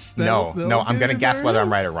hints. No. I'm gonna guess there whether I'm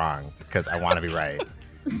is. right or wrong because I want to be right.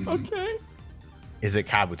 Okay. Is it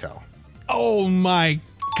Kabuto? Oh my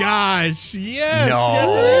gosh! Yes, No. yes,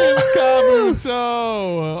 it is Kabuto.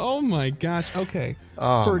 Oh my gosh! Okay,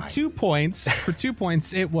 Oh for my- 2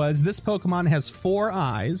 points, it was this Pokemon has 4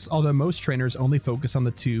 eyes, although most trainers only focus on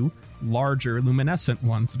the 2 larger luminescent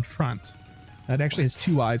ones in front. It actually has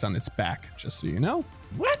 2 eyes on its back, just so you know.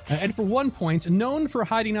 What? And for 1 point, known for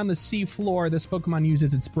hiding on the sea floor, this Pokemon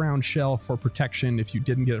uses its brown shell for protection. If you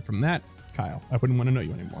didn't get it from that, Kyle, I wouldn't want to know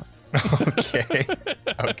you anymore. Okay.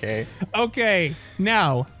 Okay. Okay,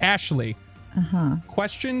 now, Ashley.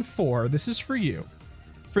 Question 4. This is for you.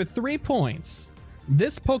 For 3 points,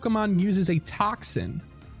 this Pokemon uses a toxin,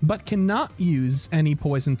 but cannot use any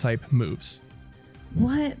poison type moves.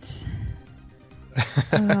 What?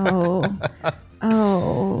 Oh,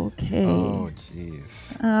 okay. Oh,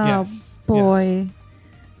 jeez. Oh, yes, boy.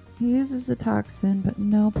 He uses a toxin, but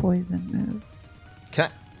no poison moves. Can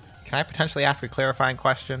I potentially ask a clarifying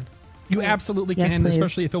question? You absolutely Yes, can, please.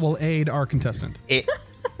 especially if it will aid our contestant. It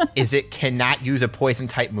cannot use a poison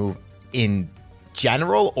type move in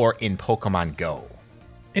general or in Pokemon Go?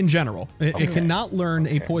 In general, it Okay. cannot learn a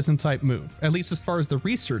Okay. poison type move, at least as far as the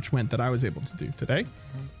research went that I was able to do today.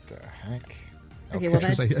 What the heck? Okay, well,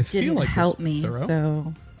 Which that is, I feel didn't like was help me, thorough.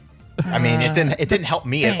 so... I mean, it didn't help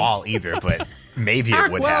me at thanks. all either, but maybe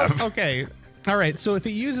it would well, have. okay. All right, so if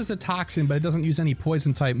it uses a toxin but it doesn't use any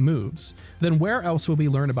poison type moves, then where else will we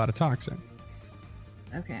learn about a toxin?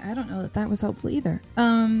 Okay, I don't know that was helpful either.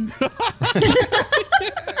 Okay.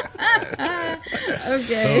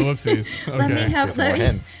 whoopsies. Let me have... There's more Let me,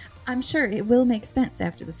 hints. I'm sure it will make sense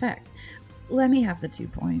after the fact. Let me have the 2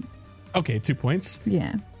 points. Okay, 2 points.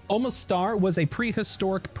 Yeah. Omastar was a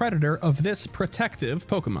prehistoric predator of this protective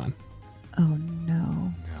Pokemon. Oh,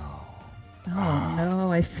 no. Oh,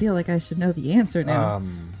 no. I feel like I should know the answer now. I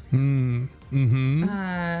think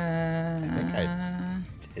I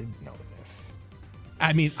did know this.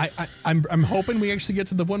 I mean, I'm hoping we actually get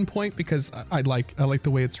to the 1 point because I like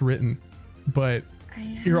the way it's written, but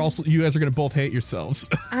you guys are gonna both hate yourselves.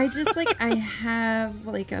 I just I have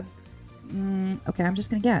like a... okay, I'm just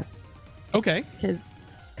going to guess. Okay. Because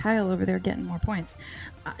Kyle over there getting more points.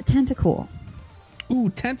 Tentacool. Ooh,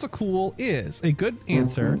 Tentacool is a good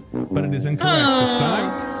answer, but it is incorrect this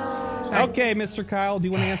time. Okay, Mr. Kyle, do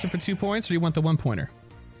you want to answer for 2 points or do you want the 1 pointer?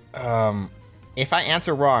 If I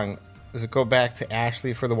answer wrong, does it go back to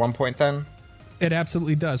Ashley for the 1 point then? It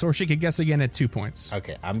absolutely does. Or she could guess again at 2 points.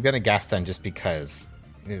 Okay, I'm gonna guess then just because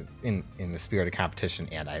in the spirit of competition,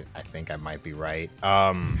 and I think I might be right.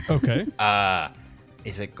 Okay.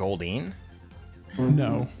 Is it Goldeen?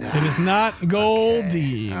 No, it is not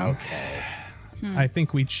Goldie. Okay. I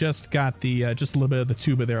think we just got the just a little bit of the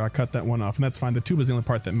tuba there. I'll cut that one off, and that's fine. The tuba is the only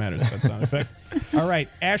part that matters. That sound effect. All right,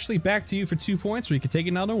 Ashley, back to you for 2 points, or you can take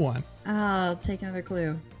another one. I'll take another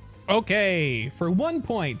clue. Okay, for 1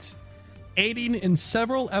 point, aiding in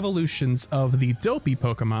several evolutions of the Dopey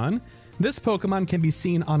Pokemon, this Pokemon can be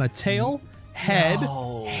seen on a tail, head,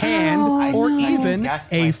 hand, I or second even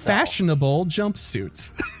guessed a myself. fashionable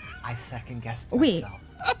jumpsuit. I second guessed Wait. myself.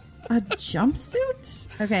 A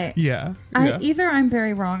jumpsuit? Okay. yeah. Either I'm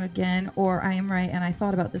very wrong again, or I am right, and I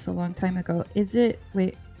thought about this a long time ago. Is it...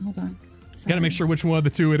 Wait, hold on. Got to make sure which one of the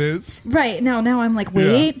two it is. Right. Now I'm like,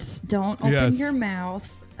 wait, don't open Yes. your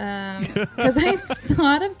mouth. Because I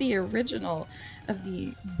thought of the original of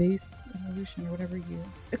the base evolution or whatever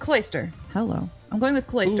Cloyster. Hello. I'm going with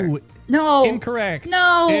Cloyster. Ooh, No. Incorrect.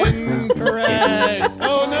 No. Incorrect.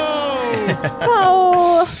 Oh, no.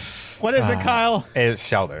 No. What is it, Kyle? It's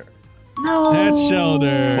Shelder. No. That's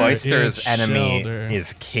Shelder. Cloyster's It's enemy Shelder.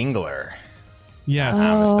 is Kingler. Yes.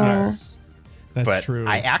 Oh. Yes. That's But true.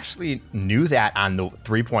 I actually knew that on the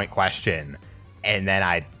 3-point question, and then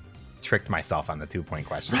I tricked myself on the 2-point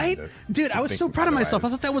question. Right? Dude, I was so proud of myself. I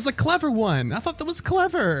thought that was a clever one. I thought that was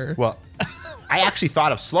clever. Well, I actually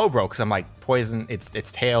thought of Slowbro because I'm like, poison, its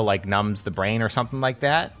tail like numbs the brain or something like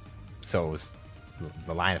that. So it was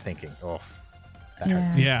the line of thinking. Oh, that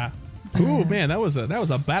hurts. Yeah. Ooh, man, that was a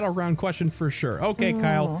battleground question for sure. Okay,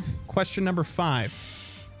 Kyle. Question number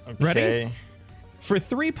 5. Ready? Okay. For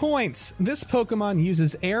 3 points, this Pokemon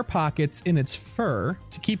uses air pockets in its fur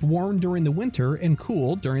to keep warm during the winter and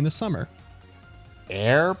cool during the summer.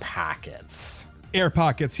 Air pockets. Air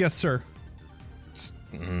pockets, yes, sir.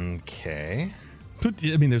 Okay.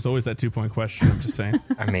 I mean, there's always that 2-point question. I'm just saying.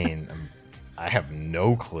 I mean, I have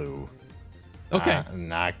no clue. Okay, I'm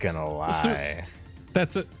not gonna lie. So-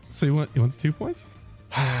 that's it. So you want the 2 points?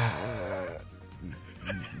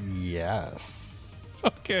 Yes.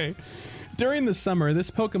 Okay. During the summer, this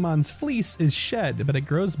Pokemon's fleece is shed, but it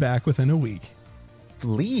grows back within a week.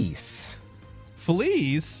 Fleece.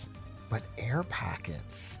 Fleece? But air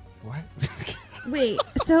pockets. What? Wait,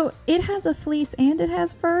 so it has a fleece and it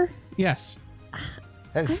has fur? Yes.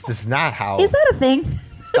 This is not how. Is that a thing?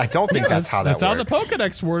 I don't think that's how that That's how the works.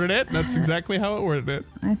 Pokedex worded it. That's exactly how it worded it.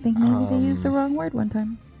 I think maybe they used the wrong word one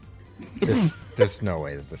time. There's no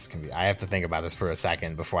way that this can be. I have to think about this for a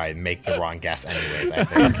second before I make the wrong guess. Anyways, I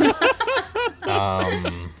think.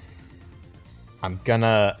 I'm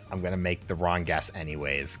gonna make the wrong guess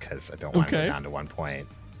anyways because I don't want to Okay. go down to 1 point.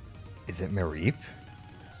 Is it Mareep?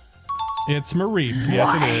 It's Mareep.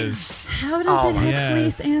 Yes, it is. How does it have yes.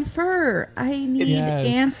 fleece and fur? I need Yes.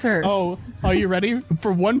 answers. Oh, are you ready?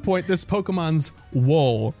 For 1 point, this Pokemon's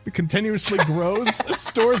wool continuously grows,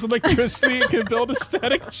 stores electricity, and can build a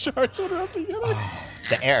static charge when they're up together.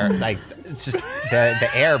 The air, like it's just the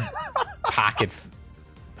air pockets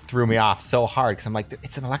threw me off so hard because I'm like,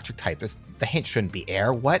 it's an electric type. The hint shouldn't be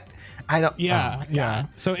air. What? I don't. Yeah, oh my yeah. God.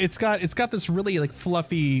 So it's got this really like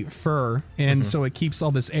fluffy fur, and so it keeps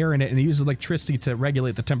all this air in it, and it uses electricity to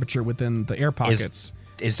regulate the temperature within the air pockets.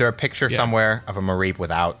 Is there a picture Yeah. somewhere of a Mareep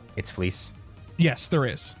without its fleece? Yes, there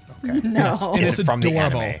is. Okay. No. Yes, and Is it's it from the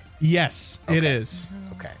adorable. anime? Yes, it is.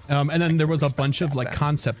 Okay. And then there was a bunch of that like then.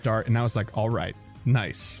 concept art, and I was like, all right,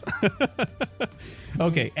 nice.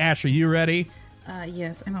 Okay, Ash, are you ready?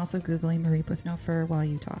 Yes, I'm also Googling Mareep with no fur while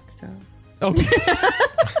you talk, so. Okay.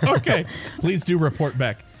 Okay. Please do report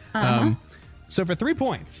back. So for 3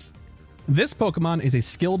 points, this Pokemon is a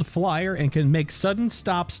skilled flyer and can make sudden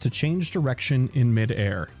stops to change direction in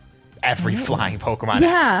midair. Every flying Pokemon.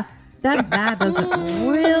 Yeah, that doesn't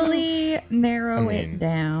really narrow I mean- it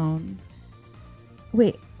down.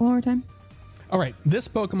 Wait, one more time. All right. This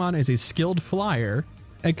Pokemon is a skilled flyer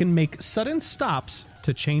and can make sudden stops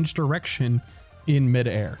to change direction in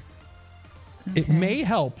midair. It Okay. may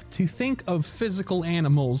help to think of physical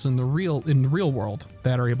animals in the real world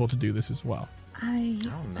that are able to do this as well. I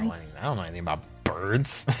I don't know anything about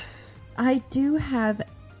birds. I do have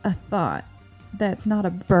a thought that's not a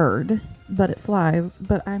bird, but it flies.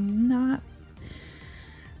 But I'm not.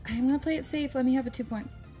 I'm gonna play it safe. Let me have a 2 point.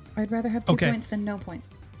 I'd rather have 2 Okay. points than no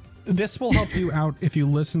points. This will help you out if you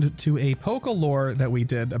listened to a Pokelore that we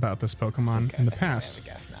did about this Pokemon in the I past.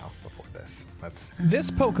 guess now before this. Let's.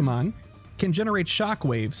 This Pokemon can generate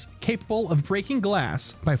shockwaves capable of breaking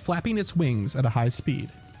glass by flapping its wings at a high speed.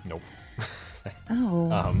 Nope. Oh,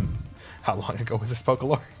 How long ago was this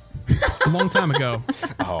Pokelore? A long time ago.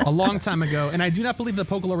 Oh. A long time ago. And I do not believe the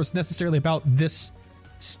Pokelore was necessarily about this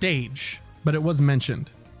stage, but it was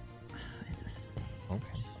mentioned. it's a stage. Okay.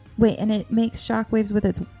 Wait, and it makes shockwaves with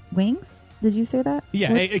its wings? Did you say that?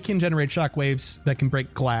 Yeah, What- it can generate shockwaves that can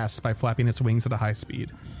break glass by flapping its wings at a high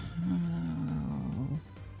speed.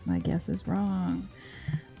 my guess is wrong.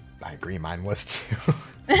 I agree. Mine was too.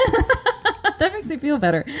 That makes me feel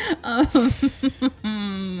better. Oh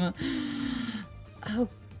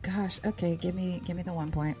gosh. Okay, give me the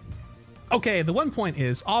 1 point. Okay, the 1 point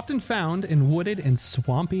is often found in wooded and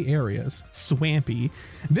swampy areas. Swampy.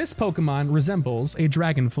 This Pokemon resembles a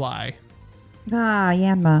dragonfly. Ah,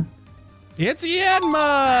 Yanma. It's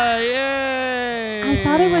Yanma! Yay! I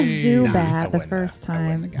thought it was I Zubat the wouldn't first have- I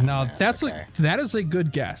wouldn't time. have gotten No, that. that is a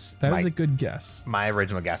good guess. That is Okay. a good guess. My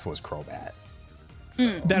original guess was Crobat. Okay. Mm-hmm.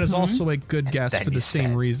 That is also a good guess Then for the you same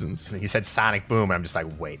said- reasons. You said Sonic Boom, and I'm just like,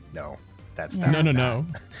 wait, no, that's Yeah. not. No.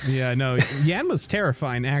 Yeah, no. Yan was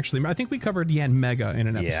terrifying, actually. I think we covered Yan Mega in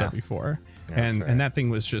an episode Yeah. before. That's And right. that thing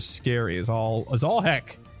was just scary as all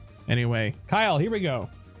heck. Anyway, Kyle, here we go.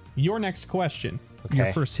 Your next question. Your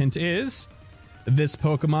Okay. first hint is this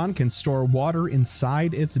Pokemon can store water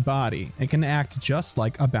inside its body and can act just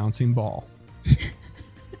like a bouncing ball.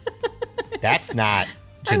 That's not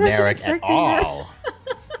I wasn't generic at expecting that. all.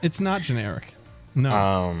 It's not generic. No.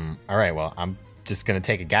 All right, well, I'm just gonna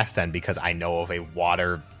take a guess then because I know of a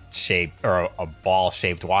water shaped or a ball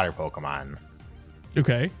shaped water Pokemon.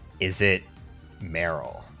 Okay. Is it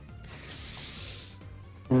Meryl?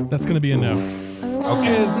 That's going to be a no. Oh. It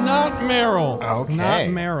is not Meryl. Okay. Not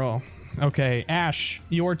Meryl. Okay, Ash,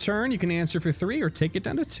 your turn. You can answer for 3 or take it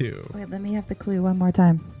down to 2. Wait, let me have the clue one more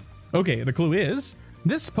time. Okay, the clue is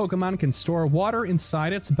this Pokemon can store water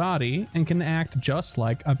inside its body and can act just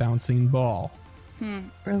like a bouncing ball.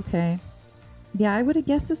 Okay. Yeah, I would have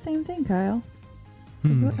guessed the same thing, Kyle. I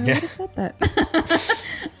would have said that.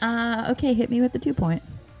 Okay, hit me with the 2 point.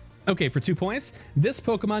 Okay, for 2 points, this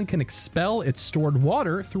Pokemon can expel its stored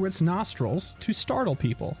water through its nostrils to startle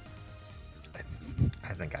people.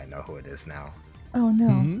 I think I know who it is now. Oh no!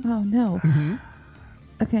 Mm-hmm. Oh no!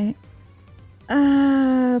 Okay.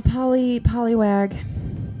 Poliwag.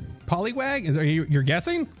 Poliwag? You're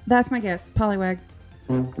guessing? That's my guess. Poliwag.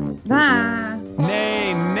 Ah.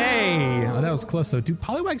 Nay. Oh, that was close though. Do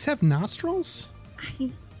Poliwags have nostrils?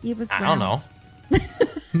 It was. I don't round.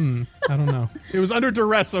 know. I don't know. It was under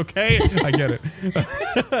duress, okay? I get it.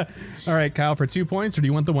 All right, Kyle, for 2 points, or do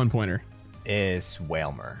you want the 1 pointer? Is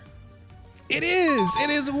Wailmer? It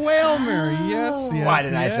is Wailmer. Yes. Why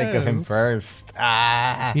didn't I think of him first?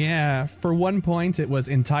 Yeah, for 1 point, it was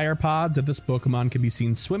entire pods of this Pokemon can be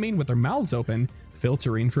seen swimming with their mouths open,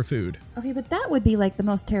 filtering for food. Okay, but that would be like the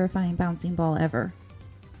most terrifying bouncing ball ever.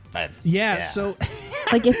 Yeah. So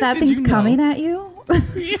Like if that Did thing's you know? coming at you.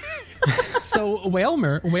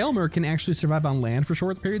 Wailmer can actually survive on land for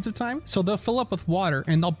short periods of time. So they'll fill up with water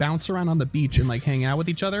and they'll bounce around on the beach and like hang out with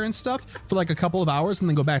each other and stuff for like a couple of hours and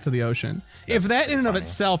then go back to the ocean. If that in and of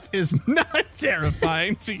itself is not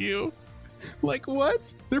terrifying to you, like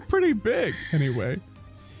what? They're pretty big anyway.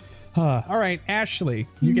 All right, Ashley,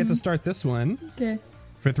 you get to start this one Okay.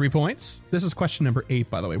 for 3 points. This is question number 8,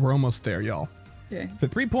 by the way. We're almost there, y'all. Okay. For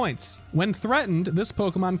 3 points, when threatened, this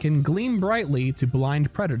Pokemon can gleam brightly to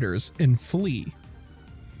blind predators and flee.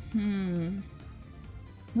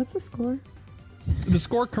 What's the score? The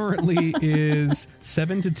score currently is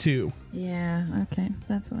 7-2. Yeah. Okay,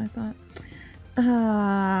 that's what I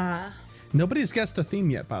thought. Nobody's guessed the theme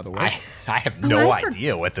yet, by the way. I have no I for-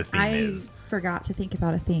 idea what the theme I is. forgot to think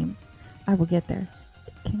about a theme. I will get there.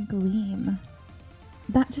 It can gleam.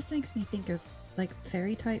 That just makes me think of like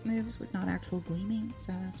fairy type moves with not actual gleaming,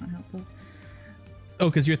 so that's not helpful. Oh,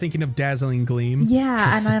 because you're thinking of Dazzling Gleam.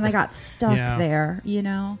 Yeah, and then I got stuck Yeah. there, you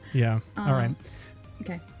know? Yeah. All right.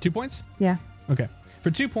 Okay. 2 points? Yeah. Okay. For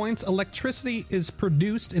 2 points, electricity is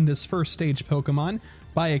produced in this first stage Pokemon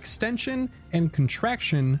by extension and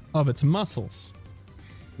contraction of its muscles.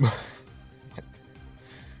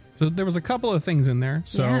 So there was a couple of things in there.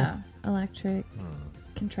 So Yeah. Electric,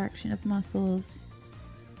 contraction of muscles,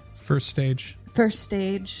 first stage. first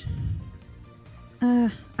stage. I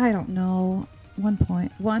don't know. 1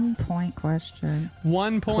 point. 1 point question.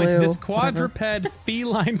 1 point. Clue, This whatever. quadruped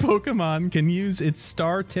feline Pokemon can use its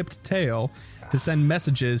star-tipped tail to send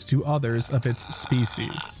messages to others of its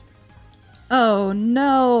species. Oh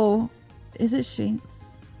no. Is it Shinx?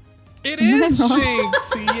 It is Am I wrong?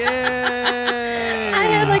 Shinx! Yay! I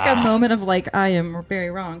had like a moment of like, I am very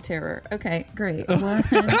wrong terror. Okay, great. 1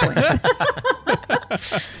 point.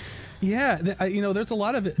 Yeah, there's a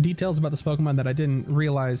lot of details about this Pokemon that I didn't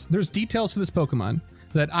realize. There's details to this Pokemon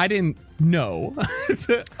that I didn't know.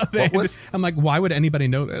 I'm like, why would anybody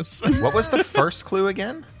know this? What was the first clue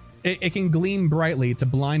again? It can gleam brightly to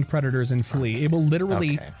blind predators and flee. It will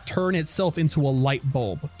literally Okay. turn itself into a light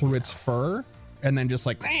bulb through its fur and then just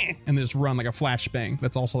like, and just run like a flashbang.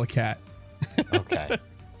 That's also a cat. Okay.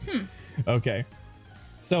 Okay.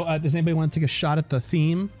 So does anybody want to take a shot at the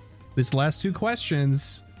theme? These last 2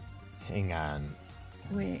 questions. Hang on.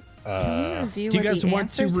 Wait, can we review Do you what guys the want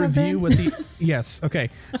to answers have review been? what the Yes, okay.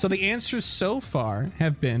 So the answers so far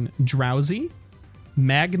have been Drowsy,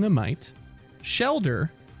 Magnemite,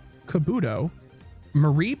 Shelder, Kabuto,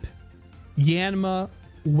 Mareep, Yanma,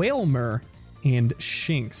 Wailmer, and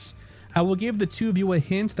Shinx. I will give the 2 of you a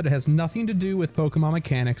hint that it has nothing to do with Pokemon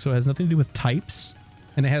mechanics, so it has nothing to do with types,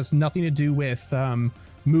 and it has nothing to do with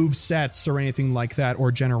move sets or anything like that,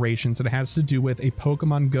 or generations. It has to do with a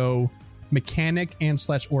Pokemon Go mechanic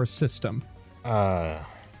and/or system?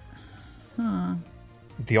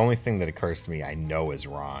 The only thing that occurs to me I know is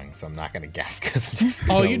wrong, so I'm not going to guess because I'm just.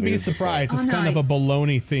 Oh, you'd be surprised. It's kind of a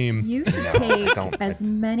baloney theme. You should take as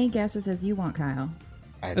many guesses as you want, Kyle.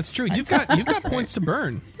 That's true. You've got points to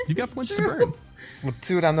burn. You've got points to burn. We'll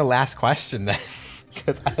do it on the last question then,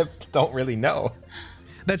 because I don't really know.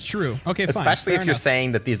 That's true. Okay, fine. Especially Fair if you're enough.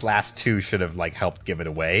 saying that these last two should have like helped give it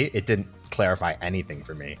away. It didn't clarify anything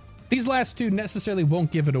for me. These last two necessarily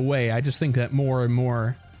won't give it away. I just think that more and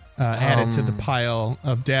more added to the pile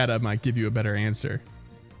of data might give you a better answer.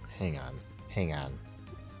 Hang on.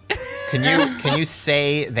 Can you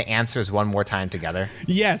say the answers one more time together?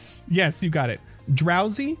 Yes, you got it.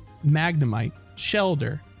 Drowsy, Magnemite,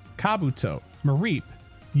 Shelder, Kabuto, Mareep,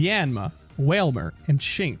 Yanma, Wailmer, and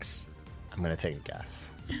Shinx. I'm gonna take a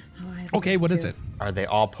guess. Oh, I have Okay, this what is too. it? Are they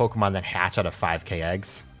all Pokemon that hatch out of 5K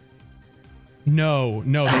eggs? No,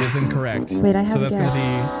 that is incorrect. Wait, I have so a that's guess.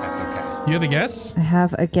 gonna That's okay. be. You have a guess? I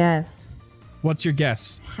have a guess. What's your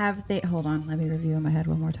guess? Have they? Hold on. Let me review in my head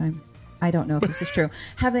one more time. I don't know if this is true.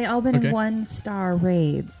 Have they all been Okay. in 1-star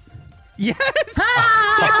raids? Yes!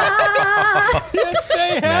 Yes,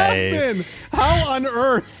 they have Nice. been. How on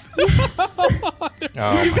earth?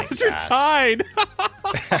 Oh You my guys are God. tied.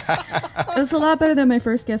 It was a lot better than my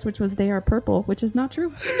first guess, which was they are purple, which is not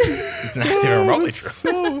true. Not even remotely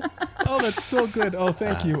true. That's so good. Oh,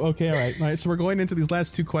 thank you. Okay, all right. So we're going into these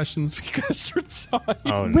last two questions because you're tied.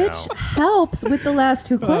 Oh no. Which helps with the last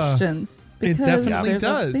two questions. It because definitely there's a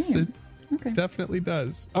does. theme. It Okay. definitely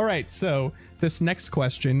does. All right. So this next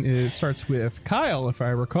question starts with Kyle, if I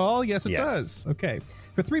recall. Yes, it Yes. does. Okay.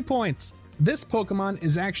 For 3 points, this Pokemon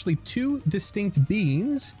is actually two distinct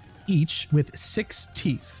beings, each with 6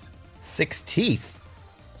 teeth. 6 teeth.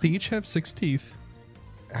 They each have 6 teeth.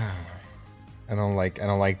 I don't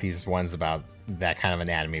like these ones about that kind of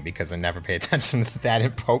anatomy because I never pay attention to that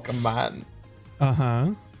in Pokemon.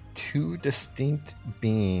 Uh-huh. 2 distinct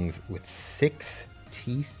beings with 6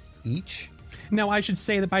 teeth each. Now, I should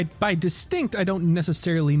say that by distinct, I don't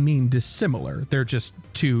necessarily mean dissimilar. They're just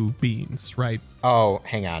two beings, right? Oh,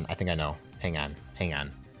 hang on. I think I know. Hang on.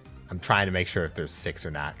 I'm trying to make sure if there's 6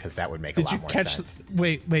 or not because that would make a Did lot you more catch? sense.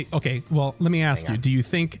 Wait. Okay. Well, let me ask Hang you. on. Do you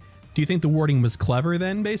think the wording was clever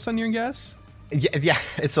then, based on your guess? Yeah,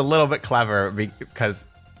 it's a little bit clever because,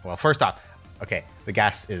 well, first off, okay, the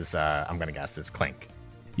guess is I'm gonna guess is Clink.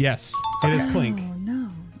 Yes, it is Clink. Oh, no.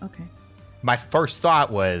 Okay. My first thought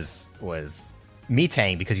was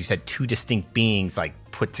Metang because you said 2 distinct beings like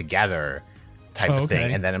put together type Oh, of thing,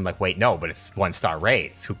 okay. and then I'm like, wait, no, but it's 1-star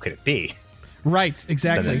raids. Who could it be? Right.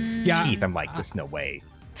 Exactly. So the Yeah. teeth. I'm like, there's no way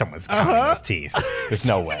someone's counting those teeth. There's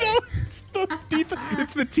no way. It's those teeth.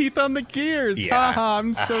 It's the teeth on the gears. Yeah. Ha ha!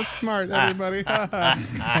 I'm so smart, everybody. Ha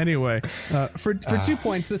ha. Anyway, for 2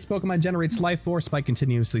 points, this Pokemon generates life force by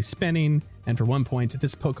continuously spinning, and for 1 point,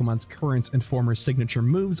 this Pokemon's current and former signature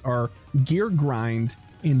moves are Gear Grind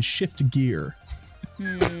and Shift Gear.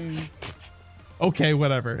 Okay,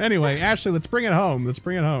 whatever. Anyway, Ashley, let's bring it home.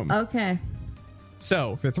 Okay.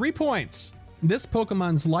 So, for 3 points, this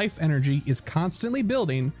Pokemon's life energy is constantly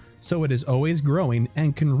building, so it is always growing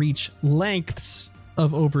and can reach lengths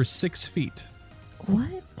of over 6 feet.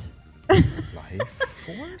 What? Life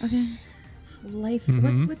force? Okay. Life.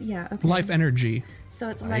 What's with? Yeah. Okay. Life energy. So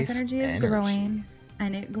its Life life energy is energy. growing,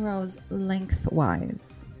 and it grows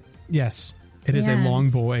lengthwise. Yes, it is a And- long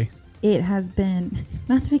boy. It has been,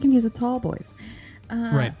 not to be confused with tall boys,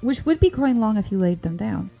 Right. which would be growing long if you laid them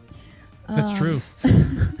down. That's true.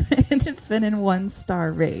 And it's been in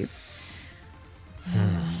 1-star raids.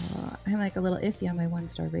 I'm like a little iffy on my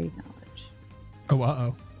 1-star raid knowledge. Oh,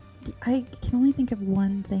 uh-oh. I can only think of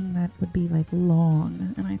one thing that would be like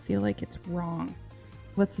long, and I feel like it's wrong.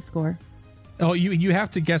 What's the score? Oh, you have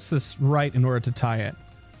to guess this right in order to tie it.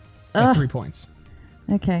 At 3 points.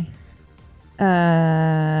 Okay. Okay,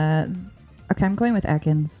 I'm going with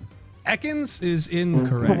Ekans. Ekans is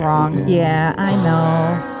incorrect. Wrong. Yeah, I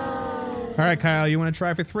know. All right, Kyle, you want to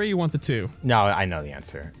try for 3? You want the 2? No, I know the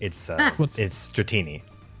answer. It's What's- it's Dratini.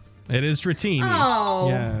 It is Dratini. Oh.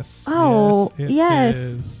 Yes. Oh, it yes.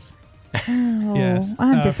 is. Oh, Yes.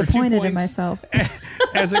 I'm For 2 disappointed in points, myself.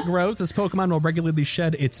 As it grows, this Pokemon will regularly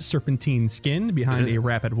shed its serpentine skin behind a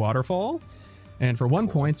rapid waterfall. And for 1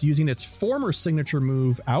 point, using its former signature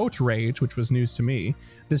move, Outrage, which was news to me,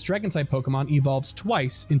 this Dragon-type Pokemon evolves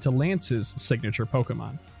twice into Lance's signature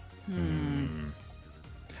Pokemon.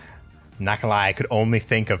 Not gonna lie, I could only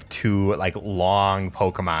think of 2 like long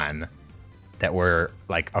Pokemon that were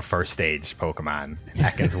like a first stage Pokemon.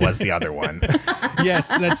 Ekans was the other one.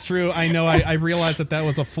 Yes, that's true. I know. I realized that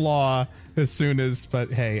was a flaw as soon as, but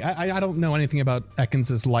hey, I don't know anything about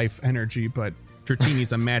Ekans' life energy, but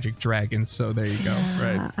Dratini's a magic dragon, so there you go.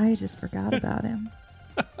 Right. I just forgot about him.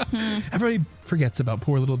 Everybody forgets about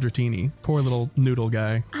poor little Dratini, poor little noodle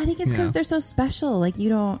guy. I think it's because they're so special. Like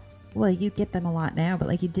you get them a lot now, but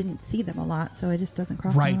like you didn't see them a lot, so it just doesn't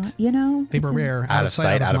cross my mind. You know, they were rare, out of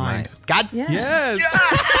sight, out of mind. God, yeah. Yes.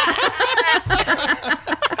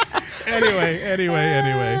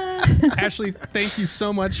 Anyway. Ashley, thank you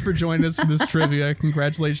so much for joining us for this trivia.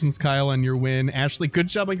 Congratulations, Kyle, on your win. Ashley, good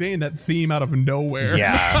job on getting that theme out of nowhere.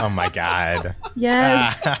 Yeah. Oh my God.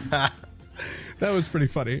 Yes. That was pretty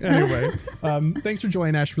funny. Anyway, thanks for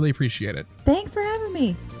joining, Ash. Really appreciate it. Thanks for having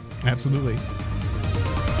me. Absolutely.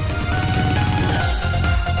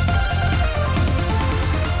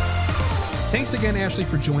 Thanks again, Ashley,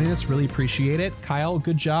 for joining us. Really appreciate it. Kyle,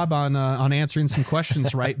 good job on answering some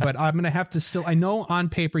questions right, but I'm going to have to still, I know on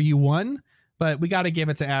paper you won, but we got to give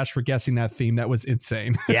it to Ash for guessing that theme. That was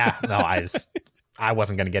insane. Yeah, no, I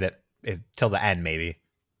wasn't going to get it till the end, maybe.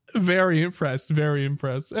 Very impressed. Very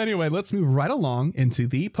impressed. Anyway, let's move right along into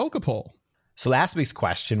the Pokepoll. So last week's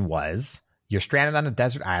question was, you're stranded on a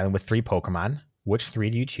desert island with 3 Pokemon. Which 3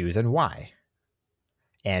 do you choose and why?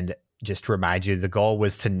 And just to remind you, the goal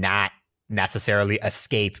was to not necessarily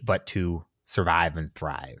escape, but to survive and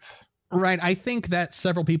thrive. Right. I think that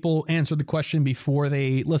several people answered the question before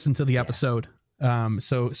they listened to the episode.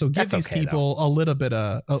 So give That's these okay, people a little bit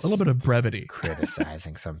of brevity.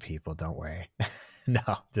 Criticizing some people, don't worry.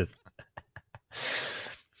 No, just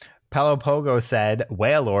Pelopogo said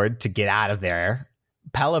Wailord to get out of there,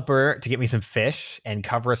 Pelipper to get me some fish and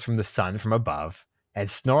cover us from the sun from above, and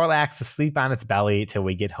Snorlax to sleep on its belly till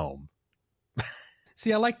we get home.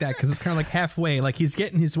 See, I like that because it's kind of like halfway, like he's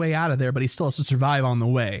getting his way out of there, but he still has to survive on the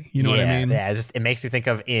way. You know what I mean? Yeah, it makes me think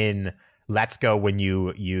of in Let's Go when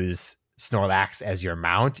you use Snorlax as your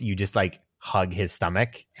mount, you just like hug his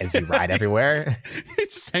stomach as you ride everywhere.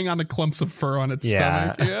 Just hang on to clumps of fur on its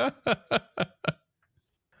stomach. Yeah.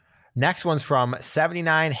 Next one's from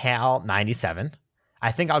 79 Hal 97.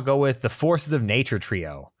 I think I'll go with the Forces of Nature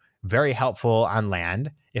trio. Very helpful on land.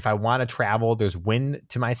 If I want to travel, there's wind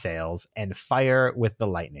to my sails and fire with the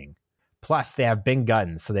lightning. Plus, they have big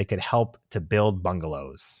guns, so they could help to build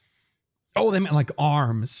bungalows. Oh, they meant like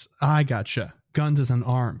arms. I gotcha. Guns as in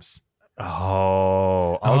arms.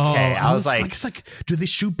 Oh, okay. I was like, it's like, do they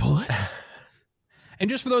shoot bullets? And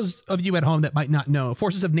just for those of you at home that might not know,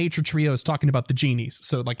 Forces of Nature trio is talking about the genies.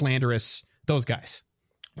 So like Landorus, those guys.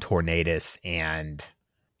 Tornadus and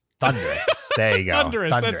Thundurus. There you go.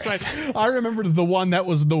 Thundurus, that's right. I remember the one that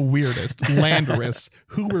was the weirdest. Landorus.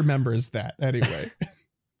 Who remembers that? Anyway.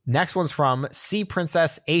 Next one's from Sea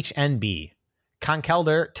Princess HNB.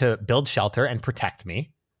 Conkeldurr to build shelter and protect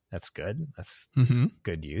me. That's good. That's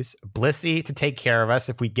good use. Blissey to take care of us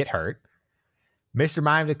if we get hurt. Mr.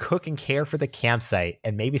 Mime to cook and care for the campsite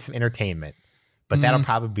and maybe some entertainment. But that'll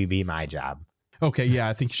probably be my job. Okay, yeah,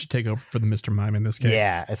 I think you should take over for the Mr. Mime in this case.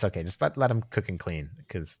 Yeah, it's okay. Just let him cook and clean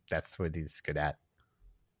because that's what he's good at.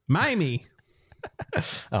 Mimey.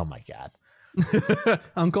 Oh, my God.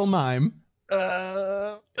 Uncle Mime.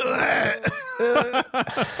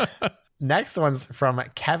 Next one's from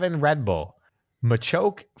Kevin Red Bull.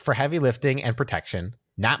 Machoke for heavy lifting and protection.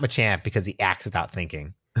 Not Machamp because he acts without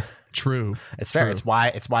thinking. True. It's fair. True. It's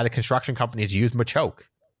why the construction companies use Machoke.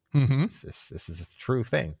 Mm-hmm. This is a true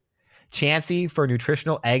thing. Chansey for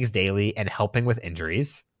nutritional eggs daily and helping with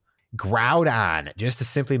injuries. Groudon just to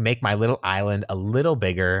simply make my little island a little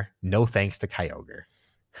bigger. No thanks to Kyogre.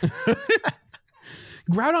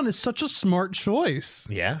 Groudon is such a smart choice.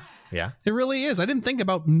 Yeah. It really is. I didn't think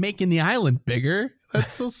about making the island bigger.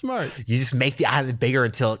 That's so smart. You just make the island bigger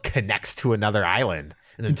until it connects to another island.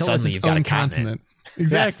 And then until suddenly it's you've its got own a continent.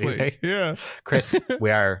 Exactly. Yeah. Chris, we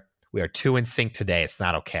are 2 in sync today. It's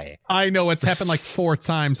not okay. I know it's happened like 4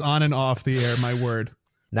 times on and off the air. My word.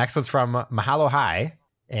 Next one's from Mahalo High.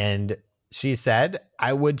 And she said,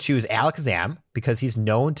 I would choose Alakazam because he's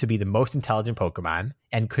known to be the most intelligent Pokemon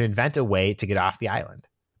and could invent a way to get off the island.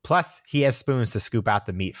 Plus, he has spoons to scoop out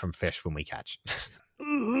the meat from fish when we catch.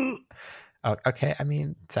 Okay, I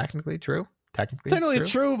mean, technically true. Technically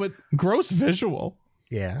true, but gross visual.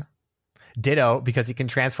 Yeah. Ditto, because he can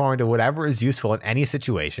transform into whatever is useful in any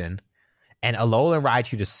situation. And Alolan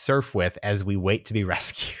Raichu to surf with as we wait to be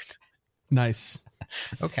rescued. Nice.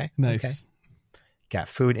 Okay. Nice. Okay. Got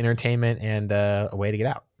food, entertainment, and a way to get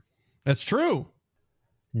out. That's true.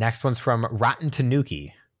 Next one's from Rotten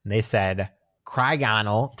Tanuki. They said,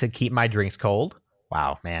 Crygonal to keep my drinks cold.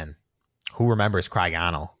 Wow, man. Who remembers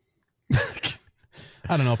Crygonal?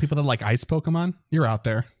 I don't know. People that like ice Pokemon, you're out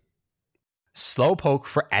there. Slowpoke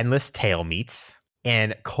for endless tail meets,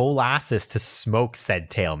 and Colossus to smoke said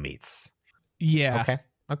tail meets. Yeah.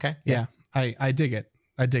 Okay. Yeah. I dig it.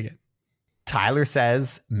 I dig it. Tyler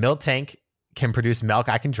says Miltank can produce milk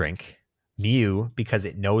I can drink. Mew because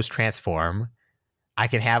it knows transform. I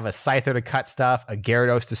can have a Scyther to cut stuff, a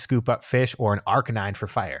Gyarados to scoop up fish, or an Arcanine for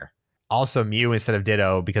fire. Also Mew instead of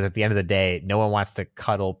Ditto because at the end of the day, no one wants to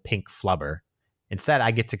cuddle pink Flubber. Instead,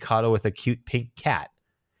 I get to cuddle with a cute pink cat.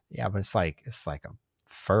 Yeah, but it's like a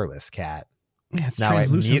furless cat. Yeah, it's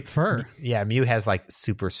translucent fur. Yeah, Mew has like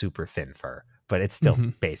super, super thin fur, but it's still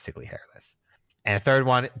basically hairless. And a third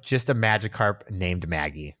one, just a Magikarp named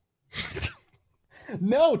Maggie.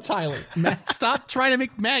 No, Tyler. Stop trying to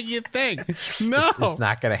make Maggie a thing. No. It's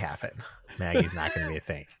not going to happen. Maggie's not going to be a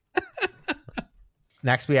thing.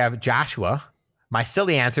 Next, we have Joshua. My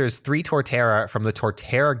silly answer is 3 Torterra from the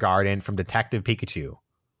Torterra Garden from Detective Pikachu.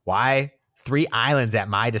 Why? 3 islands at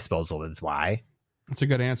my disposal is why. That's a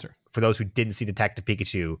good answer. For those who didn't see Detective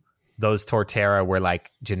Pikachu, those Torterra were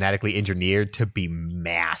like genetically engineered to be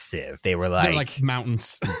massive. They're like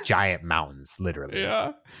mountains. Giant mountains, literally. Yeah.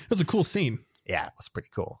 It was a cool scene. Yeah, it was pretty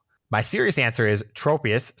cool. My serious answer is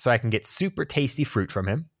Tropius, so I can get super tasty fruit from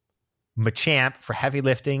him. Machamp for heavy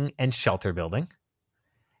lifting and shelter building.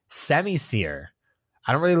 Semi-Seer.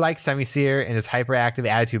 I don't really like Semi-Seer, and his hyperactive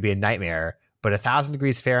attitude would be a nightmare, but 1,000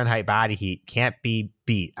 degrees Fahrenheit body heat can't be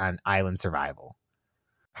beat on island survival.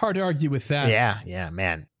 Hard to argue with that. Yeah,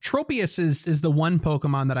 man. Tropius is the one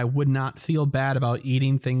Pokemon that I would not feel bad about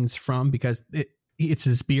eating things from because it's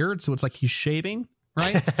his beard, so it's like he's shaving,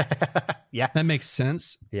 right? Yeah. That makes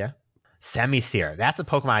sense. Yeah. Semi-Seer. That's a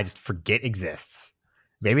Pokemon I just forget exists.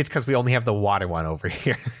 Maybe it's because we only have the water one over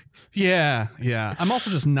here. Yeah. I'm also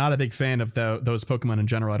just not a big fan of those Pokemon in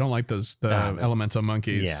general. I don't like the elemental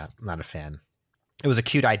monkeys. Yeah, I'm not a fan. It was a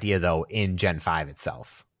cute idea, though, in Gen 5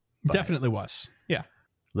 itself. But definitely was. Yeah.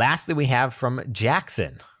 Lastly, we have from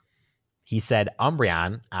Jackson. He said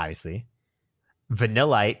Umbreon, obviously.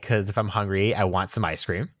 Vanillite, because if I'm hungry, I want some ice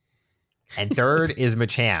cream. And third is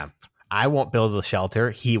Machamp. I won't build a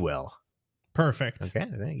shelter. He will. Perfect.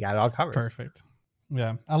 Okay, you got it all covered. Perfect.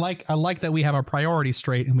 Yeah, I like that we have our priorities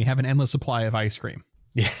straight and we have an endless supply of ice cream.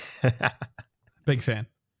 Yeah. Big fan.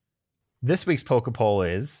 This week's Pokepoll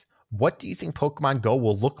is, what do you think Pokemon Go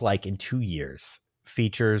will look like in 2 years?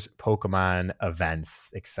 Features, Pokemon,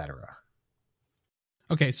 events, etc.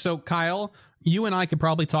 Okay, so Kyle, you and I could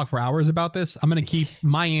probably talk for hours about this. I'm going to keep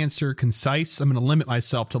my answer concise. I'm going to limit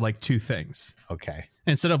myself to like 2 things. Okay.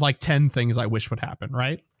 Instead of like 10 things I wish would happen,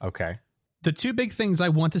 right? Okay. The 2 big things I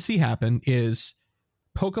want to see happen is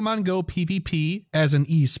Pokemon Go PvP as an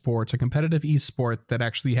esport, a competitive esport that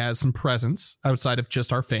actually has some presence outside of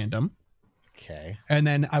just our fandom. Okay. And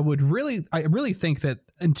then I really think that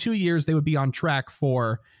in 2 years they would be on track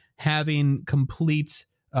for having complete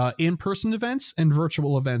in-person events and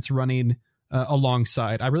virtual events running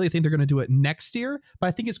alongside. I really think they're going to do it next year, but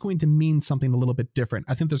I think it's going to mean something a little bit different.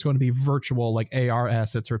 I think there's going to be virtual like AR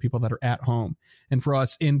assets for people that are at home. And for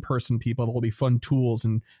us in-person people, there will be fun tools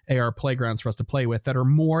and AR playgrounds for us to play with that are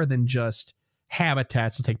more than just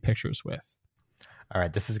habitats to take pictures with. All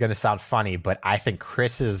right. This is going to sound funny, but I think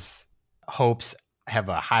Chris's hopes have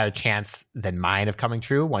a higher chance than mine of coming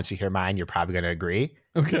true. Once you hear mine, you're probably going to agree.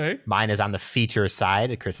 Okay. Mine is on the feature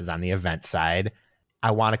side. Chris is on the event side.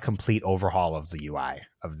 I want a complete overhaul of the UI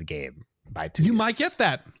of the game by 2 years. You might get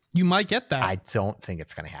that. I don't think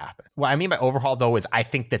it's going to happen. What I mean by overhaul, though, is I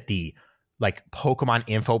think that the like Pokemon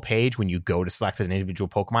info page, when you go to select an individual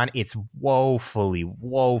Pokemon, it's woefully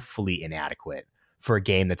inadequate for a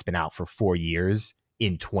game that's been out for 4 years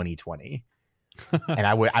in 2020. And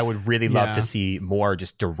I would really love to see more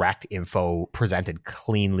just direct info presented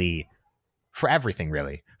cleanly for everything,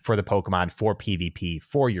 really, for the Pokemon, for PvP,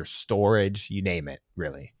 for your storage, you name it,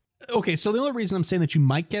 really. Okay, so the only reason I'm saying that you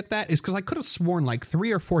might get that is because I could have sworn like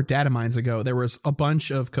 3 or 4 data mines ago, there was a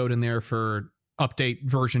bunch of code in there for update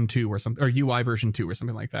version 2 or something, or UI version 2 or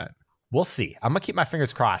something like that. We'll see. I'm going to keep my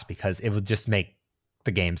fingers crossed because it will just make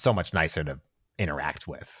the game so much nicer to interact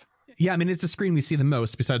with. Yeah, I mean, it's the screen we see the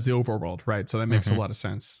most besides the overworld, right? So that makes a lot of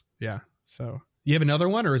sense. Yeah, so... You have another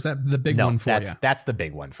one, or is that the big one for you? That's the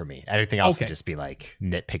big one for me. Everything else would just be like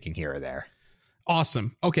nitpicking here or there.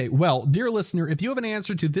 Awesome. Okay, well, dear listener, if you have an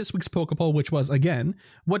answer to this week's Pokepoll, which was, again,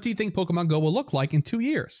 what do you think Pokemon Go will look like in 2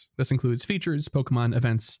 years? This includes features, Pokemon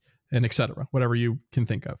events, and etc., whatever you can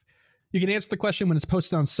think of. You can answer the question when it's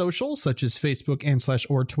posted on social, such as Facebook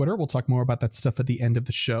and/or Twitter. We'll talk more about that stuff at the end of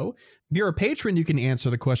the show. If you're a patron, you can answer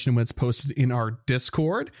the question when it's posted in our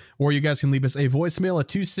Discord, or you guys can leave us a voicemail at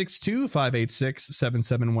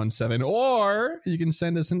 262-586-7717, or you can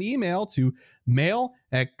send us an email to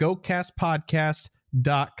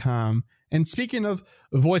mail@gocastpodcast.com. And speaking of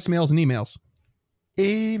voicemails and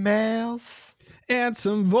emails, and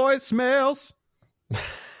some voicemails.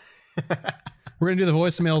 We're going to do the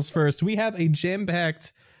voicemails first. We have a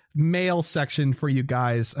jam-packed mail section for you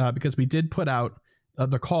guys because we did put out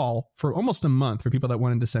the call for almost a month for people that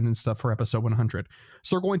wanted to send in stuff for episode 100.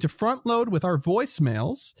 So we're going to front load with our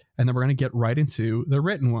voicemails, and then we're going to get right into the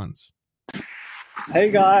written ones. Hey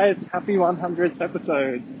guys, happy 100th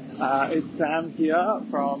episode. It's Sam here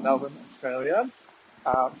from Melbourne, Australia.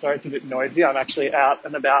 Sorry it's a bit noisy. I'm actually out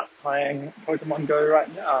and about playing Pokemon Go right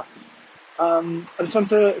now. I just want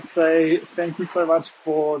to say thank you so much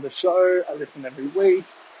for the show. I listen every week.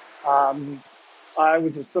 I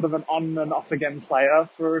was a sort of an on and off again player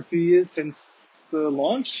for a few years since the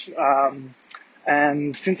launch.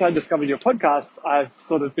 And since I discovered your podcast, I've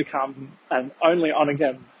sort of become an only on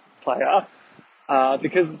again player.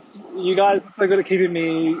 Because you guys are so good at keeping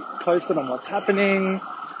me posted on what's happening.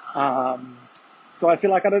 So I feel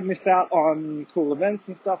like I don't miss out on cool events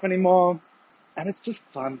and stuff anymore. And it's just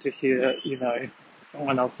fun to hear,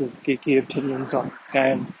 someone else's geeky opinions on the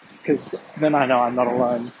game. Because then I know I'm not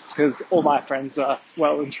alone. Because all my friends are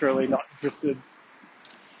well and truly not interested.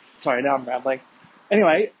 Sorry, now I'm rambling.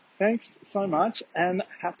 Anyway, thanks so much and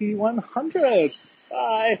happy 100.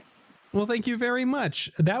 Bye. Well, thank you very much.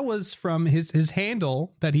 That was from his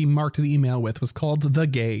handle that he marked the email with was called The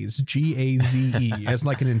Gaze, Gaze, as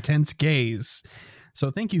like an intense gaze. So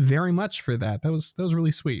thank you very much for that. That was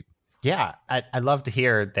really sweet. Yeah, I love to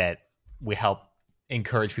hear that we help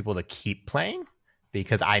encourage people to keep playing,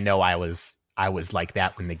 because I know I was like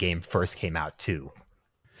that when the game first came out too.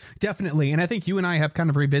 Definitely. And I think you and I have kind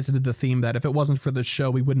of revisited the theme that if it wasn't for the show,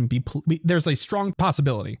 we wouldn't be. There's a strong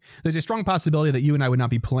possibility. There's a strong possibility that you and I would not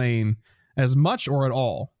be playing as much or at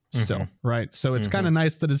all still. Mm-hmm. Right. So it's kind of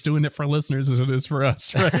nice that it's doing it for listeners as it is for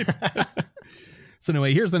us. Right. So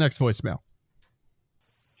anyway, here's the next voicemail.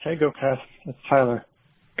 Hey, GoCast. It's Tyler.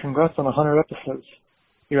 Congrats on 100 episodes.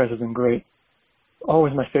 You guys have been great.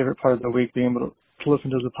 Always my favorite part of the week, being able to listen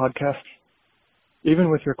to the podcast. Even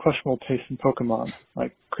with your questionable taste in Pokemon,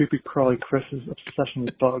 like Creepy Crawly Chris's obsession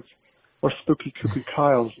with bugs, or Spooky Kooky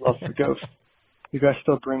Kyle's love for ghosts, you guys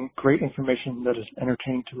still bring great information that is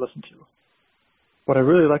entertaining to listen to. What I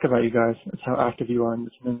really like about you guys is how active you are in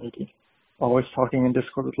the community, always talking in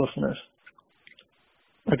Discord with listeners.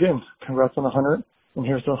 Again, congrats on 100, and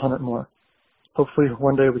here's to 100 more. Hopefully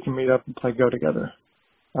one day we can meet up and play Go together.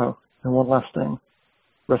 Oh, and one last thing.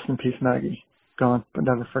 Rest in peace, Maggie. Gone, but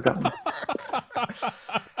never forgotten.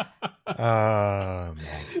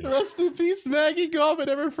 Maggie. Rest in peace, Maggie. Gone, but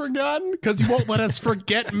never forgotten. Because he won't let us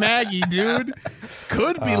forget Maggie, dude.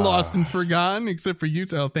 Could be lost and forgotten, except for you.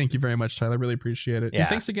 Oh, thank you very much, Tyler. Really appreciate it. Yeah. And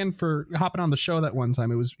thanks again for hopping on the show that one time.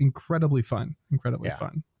 It was incredibly fun.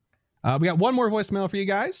 Fun. We got one more voicemail for you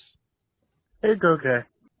guys. Hey, GoCast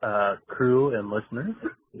crew and listeners.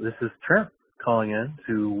 This is Trent calling in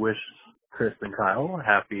to wish Chris and Kyle a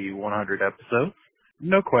happy 100 episodes.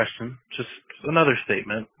 No question, just another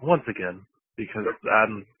statement, once again, because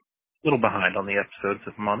I'm a little behind on the episodes,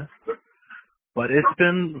 if I'm honest. But it's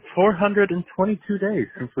been 422 days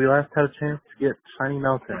since we last had a chance to get Shiny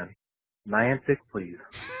Meltan. Niantic, please.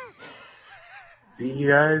 See you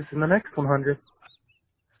guys in the next 100.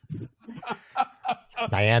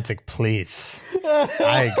 Niantic, please.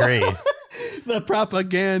 I agree. The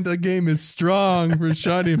propaganda game is strong for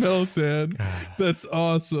Shiny Meltan. That's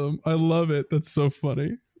awesome. I love it. That's so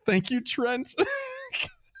funny. Thank you, Trent.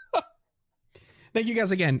 Thank you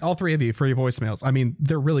guys again, all three of you, for your voicemails. I mean,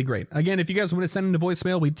 they're really great. Again, if you guys want to send in a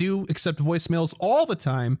voicemail, we do accept voicemails all the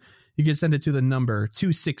time. You can send it to the number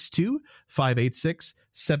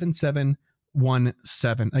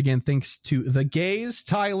 262-586-7717. Again, thanks to The Gaze,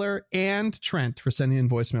 Tyler, and Trent for sending in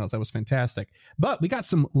voicemails. That was fantastic. But we got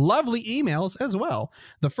some lovely emails as well.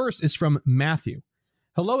 The first is from Matthew.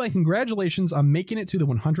 Hello and congratulations on making it to the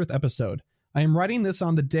 100th episode. I am writing this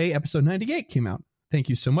on the day episode 98 came out. Thank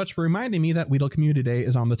you so much for reminding me that Weedle Community Day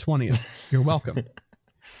is on the 20th. You're welcome.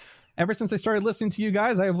 Ever since I started listening to you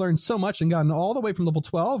guys, I have learned so much and gotten all the way from level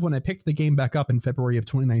 12 when I picked the game back up in February of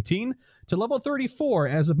 2019 to level 34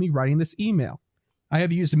 as of me writing this email. I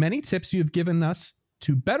have used many tips you have given us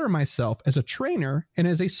to better myself as a trainer and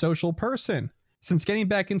as a social person. Since getting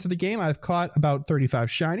back into the game, I've caught about 35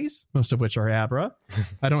 shinies, most of which are Abra.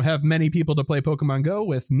 I don't have many people to play Pokemon Go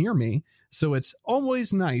with near me, so it's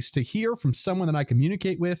always nice to hear from someone that I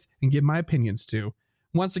communicate with and give my opinions to.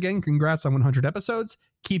 Once again, congrats on 100 episodes.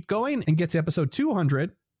 Keep going and get to episode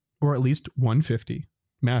 200, or at least 150.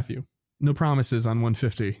 Matthew, no promises on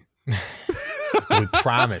 150. We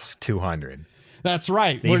promise 200. That's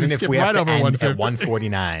right. Even We're going to if skip we have right to over end 150. at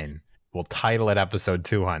 149, we'll title it episode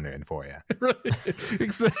 200 for you. Right.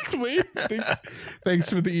 Exactly. Thanks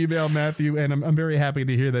for the email, Matthew. And I'm very happy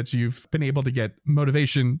to hear that you've been able to get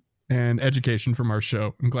motivation and education from our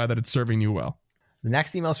show. I'm glad that it's serving you well. The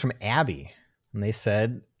next email is from Abby. And they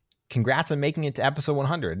said, congrats on making it to episode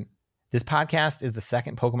 100. This podcast is the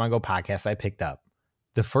second Pokemon Go podcast I picked up.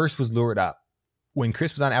 The first was Lured Up. When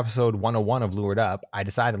Chris was on episode 101 of Lured Up, I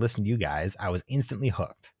decided to listen to you guys. I was instantly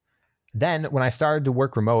hooked. Then, when I started to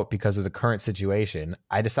work remote because of the current situation,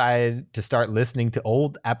 I decided to start listening to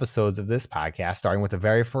old episodes of this podcast, starting with the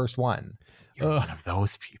very first one. You're one of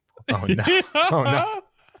those people. Oh, no. Oh, no.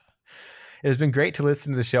 It has been great to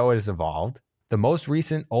listen to the show. It has evolved. The most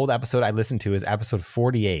recent old episode I listened to is episode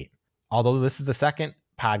 48. Although this is the second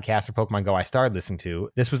podcast for Pokemon Go I started listening to,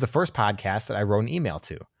 this was the first podcast that I wrote an email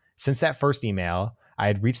to. Since that first email, I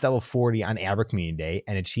had reached level 40 on Abra Community Day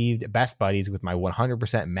and achieved best buddies with my 100%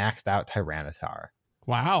 maxed out Tyranitar.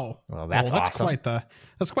 Wow. Well, that's awesome.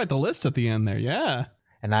 That's quite the list at the end there. Yeah.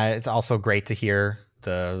 And it's also great to hear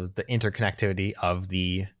the interconnectivity of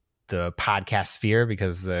the podcast sphere,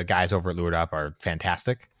 because the guys over at Lured Up are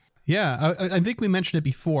fantastic. Yeah, I think we mentioned it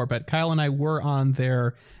before, but Kyle and I were on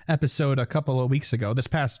their episode a couple of weeks ago. This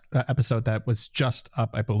past episode that was just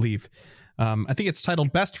up, I believe. I think it's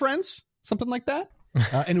titled Best Friends, something like that.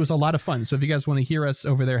 And it was a lot of fun. So if you guys want to hear us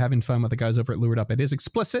over there having fun with the guys over at Lured Up, it is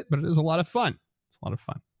explicit, but it is a lot of fun. It's a lot of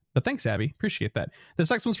fun. But thanks, Abby. Appreciate that.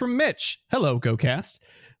 This next one's from Mitch. Hello, GoCast.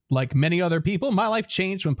 Like many other people, my life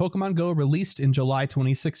changed when Pokemon Go released in July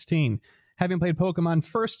 2016. Having played Pokemon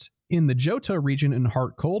first in the Johto region in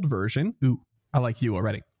Heart Cold version. Ooh, I like you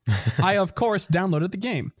already. I, of course, downloaded the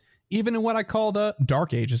game. Even in what I call the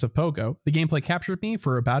dark ages of Pogo, the gameplay captured me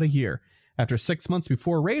for about a year. After 6 months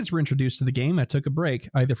before raids were introduced to the game, I took a break,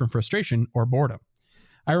 either from frustration or boredom.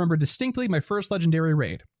 I remember distinctly my first legendary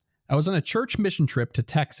raid. I was on a church mission trip to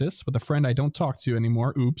Texas with a friend I don't talk to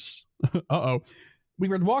anymore. Oops. Uh-oh. We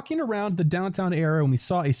were walking around the downtown area when we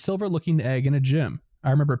saw a silver-looking egg in a gym. I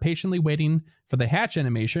remember patiently waiting for the hatch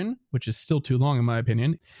animation, which is still too long in my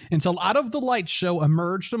opinion, until out of the light show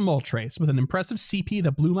emerged a Moltres with an impressive CP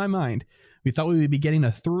that blew my mind. We thought we would be getting a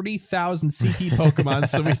 30,000 CP Pokemon,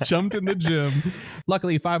 so we jumped in the gym.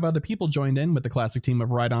 Luckily, 5 other people joined in with the classic team of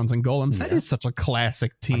Rhydons and Golems. That is such a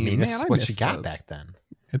classic team. I mean, Man, this is I what miss you got those. back then.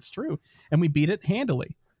 It's true. And we beat it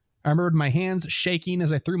handily. I remembered my hands shaking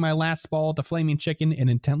as I threw my last ball at the flaming chicken and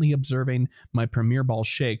intently observing my premier ball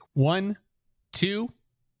shake. 1, 2,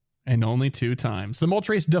 and only 2 times. The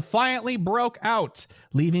Moltres defiantly broke out,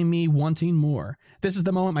 leaving me wanting more. This is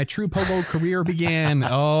the moment my true Pogo career began.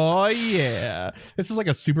 Oh, yeah. This is like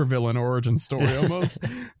a supervillain origin story almost.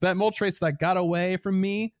 That Moltres that got away from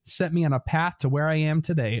me set me on a path to where I am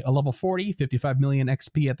today. A level 40, 55 million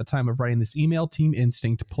XP at the time of writing this email, Team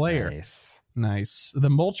Instinct player. Nice. The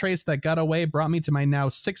Moltres that got away brought me to my now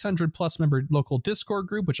 600 plus member local Discord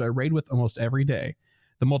group, which I raid with almost every day.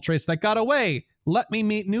 The Moltres that got away let me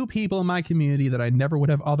meet new people in my community that I never would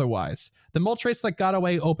have otherwise. The Moltres that got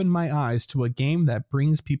away opened my eyes to a game that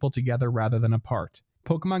brings people together rather than apart.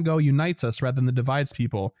 Pokemon Go unites us rather than divides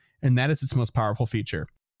people, and that is its most powerful feature.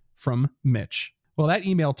 From Mitch. Well, that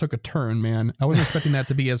email took a turn, man. I wasn't expecting that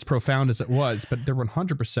to be as profound as it was, but they're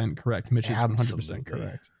 100% correct. Mitch is 100%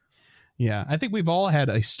 correct. Yeah, I think we've all had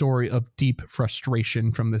a story of deep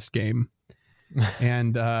frustration from this game.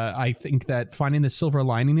 And I think that finding the silver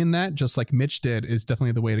lining in that, just like Mitch did, is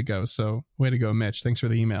definitely the way to go. So way to go, Mitch. Thanks for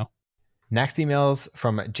the email. Next email's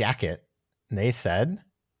from Jacket. They said,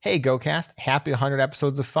 hey, GoCast, happy 100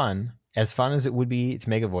 episodes of fun. As fun as it would be to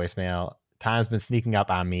make a voicemail, time's been sneaking up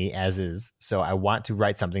on me as is, so I want to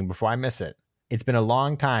write something before I miss it. It's been a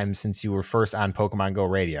long time since you were first on Pokemon Go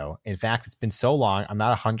Radio. In fact, it's been so long, I'm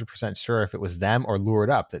not 100% sure if it was them or Lured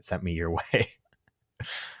Up that sent me your way.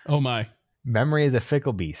 Oh, my. Memory is a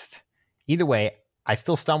fickle beast. Either way, I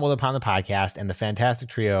still stumbled upon the podcast and the fantastic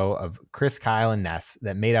trio of Chris, Kyle, and Ness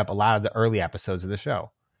that made up a lot of the early episodes of the show.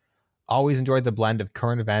 Always enjoyed the blend of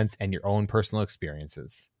current events and your own personal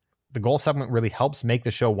experiences. The goal segment really helps make the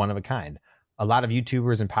show one of a kind. A lot of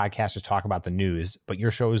YouTubers and podcasters talk about the news, but your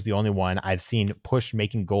show is the only one I've seen push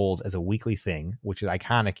making goals as a weekly thing, which is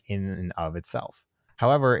iconic in and of itself.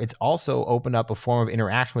 However, it's also opened up a form of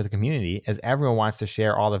interaction with the community as everyone wants to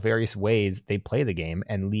share all the various ways they play the game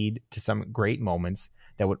and lead to some great moments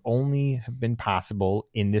that would only have been possible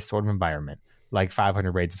in this sort of environment, like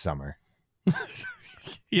 500 Raids of Summer.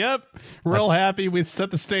 Yep. Real happy we set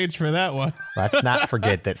the stage for that one. Let's not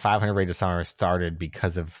forget that 500 Raids of Summer started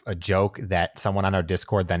because of a joke that someone on our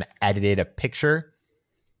Discord then edited a picture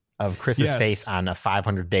of Chris's face on a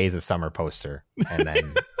 500 Days of Summer poster. And then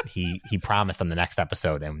he promised on the next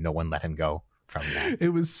episode, and no one let him go from that. It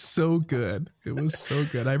was so good. It was so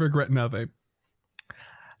good. I regret nothing.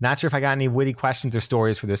 Not sure if I got any witty questions or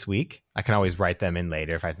stories for this week. I can always write them in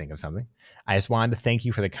later if I think of something. I just wanted to thank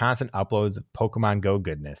you for the constant uploads of Pokemon Go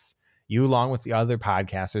goodness. You, along with the other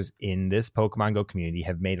podcasters in this Pokemon Go community,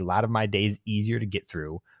 have made a lot of my days easier to get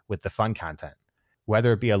through with the fun content.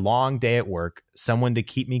 Whether it be a long day at work, someone to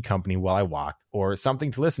keep me company while I walk, or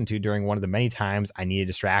something to listen to during one of the many times I need a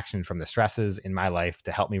distraction from the stresses in my life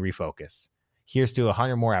to help me refocus. Here's to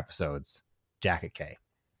 100 more episodes. Jacket K.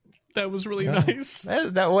 That was really nice.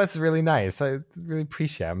 That was really nice. I really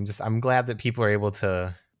appreciate it. I'm glad that people are able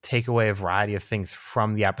to take away a variety of things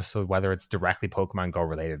from the episode, whether it's directly Pokemon Go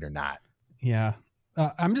related or not. Yeah.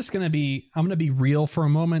 I'm going to be real for a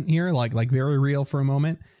moment here, like very real for a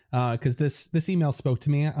moment. Because this email spoke to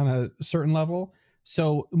me on a certain level.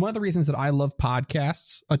 So one of the reasons that I love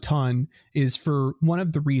podcasts a ton is for one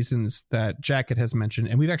of the reasons that Jacket has mentioned,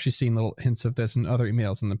 and we've actually seen little hints of this in other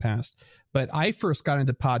emails in the past. But I first got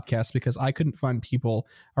into podcasts because I couldn't find people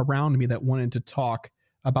around me that wanted to talk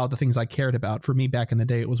about the things I cared about. For me back in the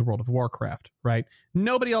day, it was World of Warcraft, right?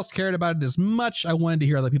 Nobody else cared about it as much. I wanted to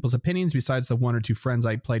hear other people's opinions besides the one or two friends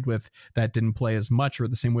I played with that didn't play as much or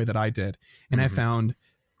the same way that I did. And I found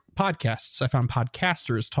podcasts. I found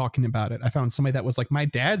podcasters talking about it. I found somebody that was like my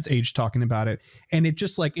dad's age talking about it. And it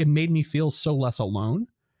just it made me feel so less alone.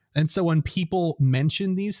 And so when people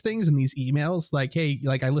mention these things in these emails, like, hey,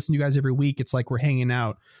 like I listen to you guys every week, it's like we're hanging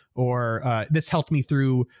out, or this helped me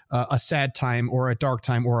through a sad time or a dark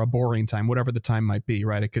time or a boring time, whatever the time might be,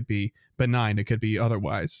 right? It could be benign. It could be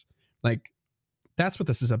otherwise. Like, that's what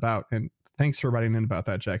this is about. And thanks for writing in about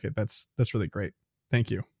that, Jacket. That's really great.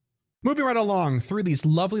 Thank you. Moving right along through these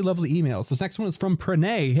lovely, lovely emails. This next one is from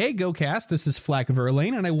Pranay. Hey, GoCast, this is Flack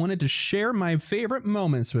Verlaine, and I wanted to share my favorite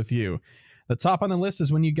moments with you. The top on the list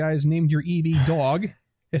is when you guys named your Eevee dog.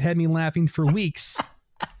 It had me laughing for weeks.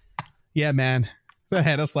 Yeah, man, that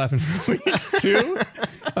had us laughing for weeks too.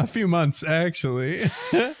 A few months, actually.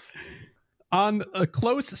 On a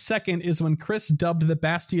close second is when Chris dubbed the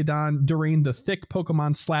Bastiodon during the Thick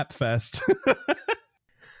Pokemon Slapfest.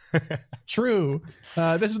 True.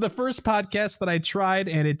 This is the first podcast that I tried,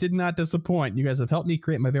 and it did not disappoint. You guys have helped me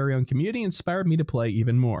create my very own community, inspired me to play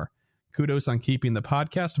even more. Kudos on keeping the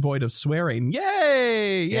podcast void of swearing.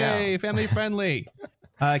 Yay! Yay! Family friendly.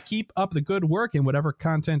 Keep up the good work and whatever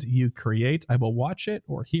content you create. I will watch it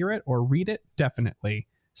or hear it or read it. Definitely.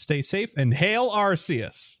 Stay safe and hail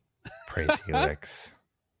Arceus. Praise Helix.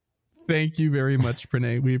 Thank you very much,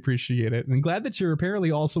 Pranay. We appreciate it. And I'm glad that you're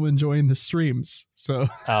apparently also enjoying the streams. So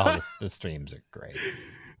the streams are great.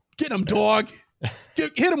 Get him, dog.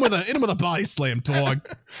 Hit him with a body slam, dog.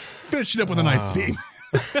 Finish it up with a nice beam.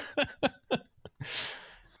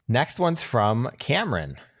 Next one's from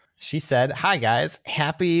Cameron. She said, "Hi guys,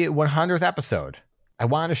 happy 100th episode. I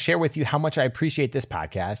wanted to share with you how much I appreciate this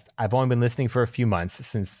podcast. I've only been listening for a few months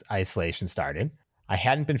since isolation started. I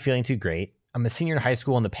hadn't been feeling too great. I'm a senior in high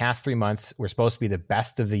school, and the past 3 months were supposed to be the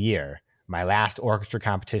best of the year. My last orchestra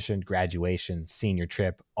competition, graduation, senior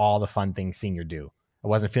trip, all the fun things senior do. I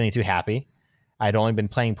wasn't feeling too happy. I'd only been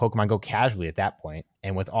playing Pokemon Go casually at that point,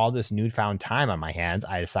 and with all this newfound time on my hands,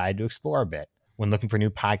 I decided to explore a bit. When looking for new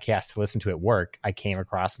podcasts to listen to at work, I came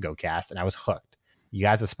across GoCast, and I was hooked. You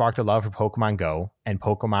guys have sparked a love for Pokemon Go and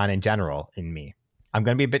Pokemon in general in me. I'm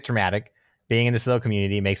going to be a bit dramatic. Being in this little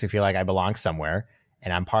community makes me feel like I belong somewhere,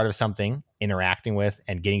 and I'm part of something. Interacting with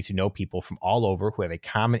and getting to know people from all over who have a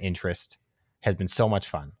common interest has been so much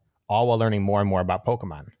fun, all while learning more and more about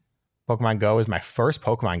Pokemon. Pokemon Go is my first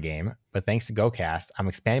Pokemon game, but thanks to GoCast, I'm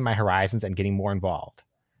expanding my horizons and getting more involved.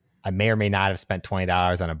 I may or may not have spent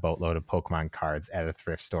 $20 on a boatload of Pokemon cards at a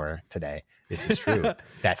thrift store today. This is true.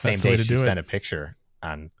 That same day she sent a picture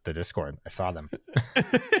on the Discord. I saw them.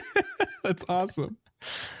 That's awesome.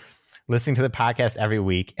 Listening to the podcast every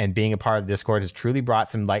week and being a part of the Discord has truly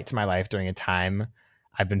brought some light to my life during a time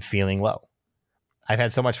I've been feeling low. I've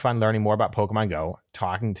had so much fun learning more about Pokemon Go,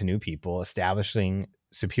 talking to new people, establishing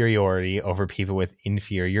superiority over people with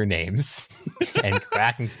inferior names, and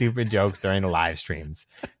cracking stupid jokes during the live streams.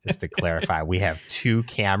 Just to clarify, we have 2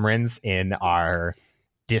 Camerons in our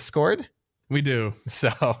Discord. We do.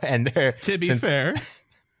 So, and they're To be fair,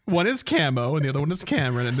 one is Camo and the other one is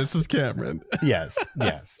Cameron, and this is Cameron. yes.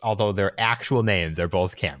 Although their actual names are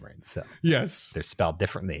both Cameron, so Yes. they're spelled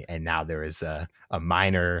differently, and now there is a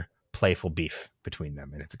minor playful beef between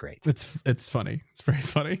them, and it's great. It's funny. It's very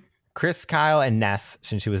funny. Chris, Kyle, and Ness,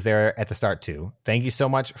 since she was there at the start too, thank you so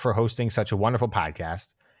much for hosting such a wonderful podcast.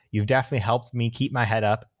 You've definitely helped me keep my head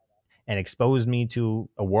up and exposed me to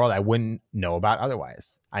a world I wouldn't know about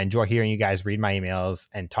otherwise. I enjoy hearing you guys read my emails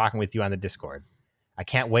and talking with you on the Discord. I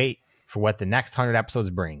can't wait for what the next 100 episodes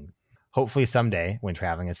bring. Hopefully someday, when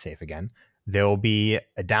traveling is safe again, there will be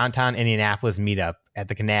a downtown Indianapolis meetup at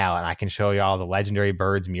the canal, and I can show you all the legendary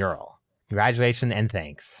birds mural. Congratulations and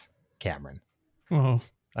thanks, Cameron. Oh,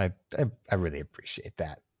 I really appreciate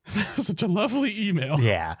that. that was such a lovely email.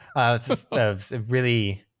 Yeah. It's just, it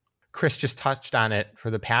really, Chris just touched on it for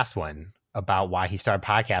the past one about why he started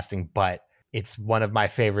podcasting, but it's one of my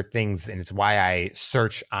favorite things, and it's why I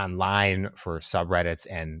search online for subreddits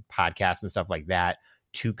and podcasts and stuff like that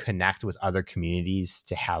to connect with other communities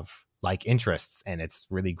to have like interests. And it's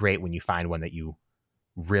really great when you find one that you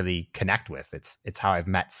really connect with. It's how I've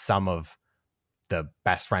met some of the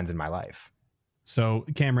best friends in my life. So,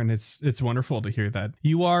 Cameron, it's wonderful to hear that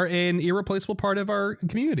you are an irreplaceable part of our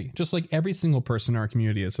community, just like every single person in our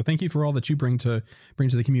community is. So thank you for all that you bring to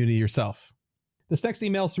the community yourself. This next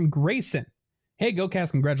email is from Grayson. Hey,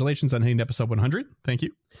 GoCast, congratulations on hitting episode 100. Thank you.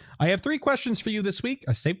 I have 3 questions for you this week.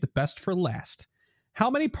 I saved the best for last. How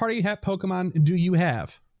many party hat Pokemon do you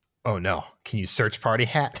have? Oh, no. Can you search party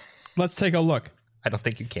hat? Let's take a look. I don't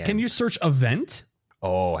think you can. Can you search event?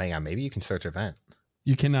 Oh, hang on. Maybe you can search event.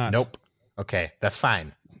 You cannot. Nope. Okay, that's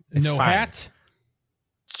fine. It's no fine. Hat?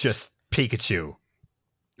 Just Pikachu.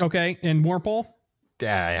 Okay, and Wurmple?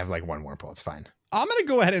 Yeah, I have like one Wurmple. It's fine. I'm going to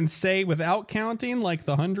go ahead and say, without counting like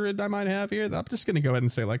the 100 I might have here, I'm just going to go ahead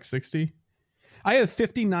and say like 60. I have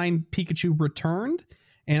 59 Pikachu returned,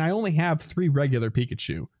 and I only have 3 regular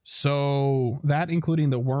Pikachu. So that, including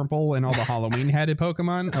the Wurmple and all the Halloween-headed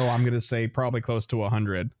Pokemon, I'm going to say probably close to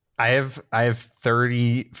 100. I have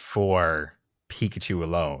 34 Pikachu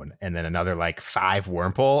alone, and then another like 5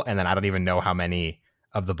 Wurmple, and then I don't even know how many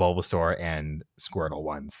of the Bulbasaur and Squirtle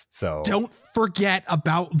ones. So don't forget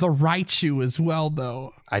about the Raichu as well,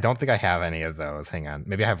 though. I don't think I have any of those. Hang on,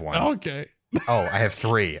 maybe I have 1. Okay. Oh, I have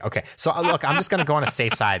 3. Okay, so look, I'm just gonna go on a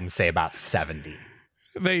safe side and say about 70.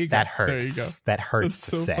 There you go. That hurts. There you go. That hurts That's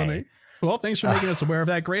to so say. Funny. Well, thanks for making us aware of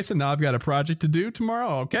that, Grayson. Now I've got a project to do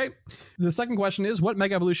tomorrow. Okay. The second question is, what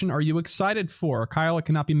Mega Evolution are you excited for? Kyle, it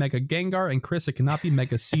cannot be Mega Gengar, and Chris, it cannot be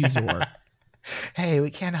Mega Caesar. Hey,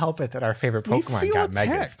 we can't help it that our favorite Pokemon got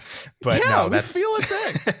Megas. But yeah, no, we feel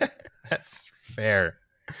attacked. That's fair.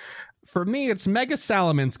 For me, it's Mega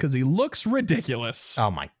Salamence because he looks ridiculous.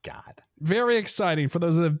 Oh my God. Very exciting. For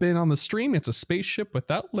those that have been on the stream, it's a spaceship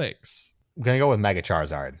without legs. I'm going to go with Mega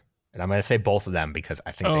Charizard. And I'm going to say both of them because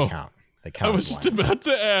I think they count. They count. I was just about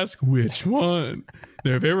to ask which one.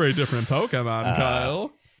 They're very different Pokemon,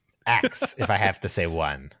 Kyle. X, if I have to say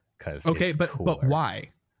one. Okay, but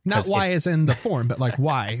why? Not why as in the form, but like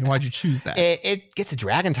why? Why'd you choose that? It gets a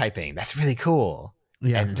dragon typing. That's really cool.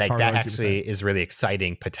 Yeah, and like that actually is really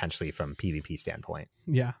exciting potentially from PvP standpoint.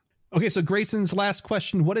 Yeah. Okay, so Grayson's last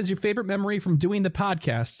question. What is your favorite memory from doing the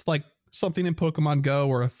podcast? Like something in Pokemon Go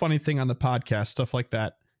or a funny thing on the podcast, stuff like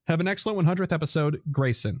that. Have an excellent 100th episode,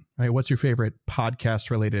 Grayson. All right, what's your favorite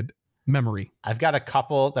podcast-related memory? I've got a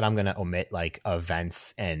couple that I'm going to omit, like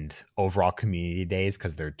events and overall community days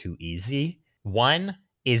because they're too easy. One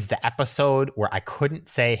is the episode where I couldn't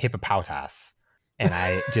say hippopotas, and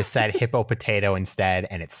I just said hippo potato instead,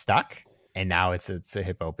 and it stuck. And now it's a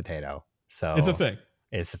hippo potato. So it's a thing.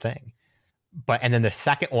 It's a thing. And then the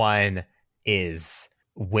second one is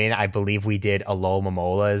when I believe we did Alola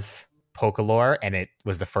Momola's Pokelore, and it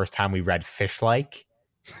was the first time we read fish-like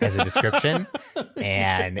as a description.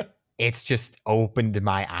 And it's just opened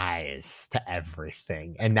my eyes to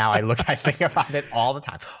everything. And now I think about it all the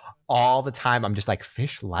time. All the time, I'm just like,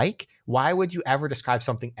 fish-like? Why would you ever describe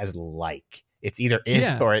something as like? It's either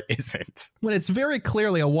or it isn't. When it's very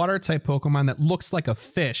clearly a water-type Pokemon that looks like a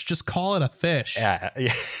fish, just call it a fish.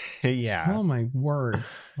 Yeah. Oh, my word.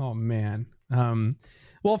 Oh, man.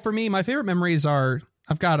 Well, for me, my favorite memories are,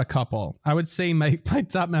 I've got a couple. I would say my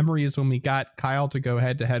top memory is when we got Kyle to go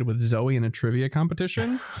head-to-head with Zoe in a trivia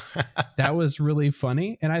competition. That was really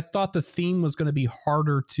funny. And I thought the theme was going to be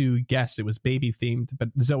harder to guess. It was baby-themed, but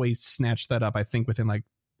Zoe snatched that up, I think, within like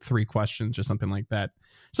 3 questions or something like that.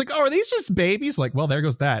 It's like, oh, are these just babies? Like, well, there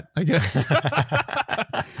goes that, I guess.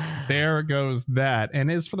 There goes that.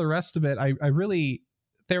 And as for the rest of it,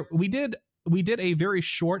 we did a very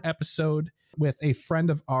short episode with a friend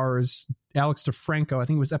of ours Alex DeFranco. I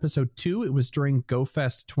think it was episode 2. It was during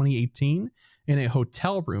GoFest 2018 in a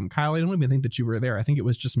hotel room. Kyle, I don't even think that you were there. I think it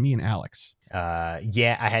was just me and Alex.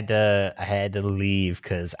 Yeah, I had to leave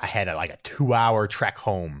because I had a 2-hour trek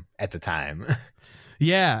home at the time.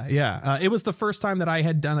 Yeah. It was the first time that I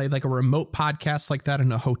had done a remote podcast like that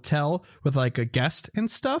in a hotel with a guest and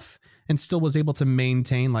stuff, and still was able to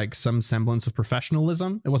maintain some semblance of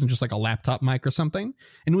professionalism. It wasn't just a laptop mic or something.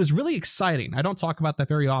 And it was really exciting. I don't talk about that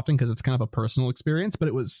very often because it's kind of a personal experience, but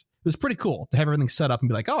it was pretty cool to have everything set up and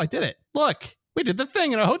be like, oh, I did it. Look, we did the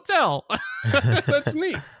thing in a hotel. That's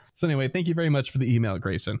neat. So anyway, thank you very much for the email,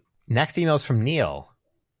 Grayson. Next email is from Neil.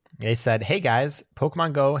 They said, hey guys,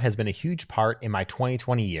 Pokemon Go has been a huge part in my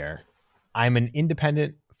 2020 year. I'm an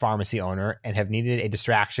independent pharmacy owner and have needed a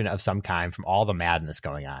distraction of some kind from all the madness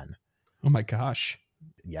going on. Oh my gosh.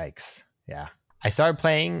 Yikes. Yeah. I started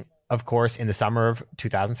playing, of course, in the summer of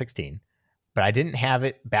 2016, but I didn't have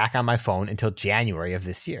it back on my phone until January of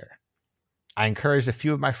this year. I encouraged a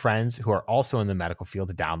few of my friends who are also in the medical field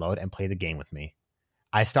to download and play the game with me.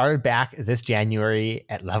 I started back this January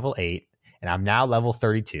at level 8, and I'm now level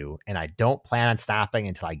 32, and I don't plan on stopping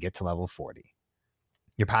until I get to level 40.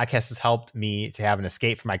 Your podcast has helped me to have an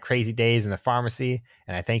escape from my crazy days in the pharmacy,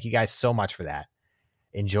 and I thank you guys so much for that.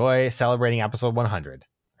 Enjoy celebrating episode 100.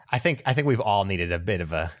 I think we've all needed a bit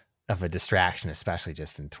of a distraction, especially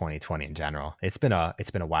just in 2020 in general. It's been a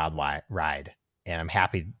wild ride, and I'm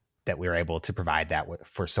happy that we were able to provide that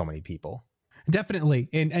for so many people. Definitely.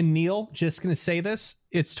 And Neil, just going to say this,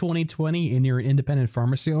 it's 2020 and you're an independent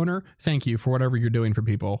pharmacy owner. Thank you for whatever you're doing for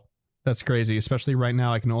people. That's crazy, especially right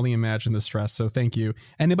now. I can only imagine the stress. So thank you.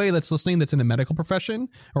 Anybody that's listening that's in a medical profession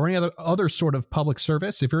or any other sort of public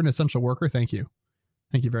service, if you're an essential worker, thank you.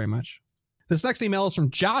 Thank you very much. This next email is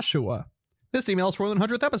from Joshua. This email is for the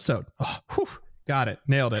 100th episode. Oh, whew, got it.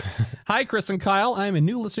 Nailed it. Hi, Chris and Kyle. I am a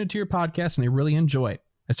new listener to your podcast and I really enjoy it.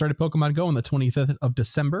 I started Pokemon Go on the 25th of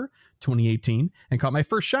December, 2018, and caught my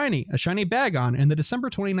first shiny, a shiny Bagon, in the December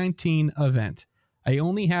 2019 event. I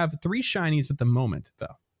only have 3 shinies at the moment,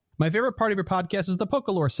 though. My favorite part of your podcast is the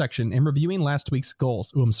Pokelore section and reviewing last week's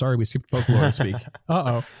goals. Oh, I'm sorry, we skipped Pokelore this week.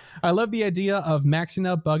 Uh-oh. I love the idea of maxing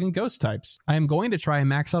out bug and ghost types. I am going to try and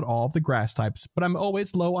max out all of the grass types, but I'm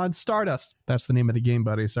always low on Stardust. That's the name of the game,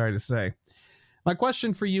 buddy. Sorry to say. My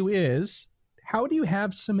question for you is, how do you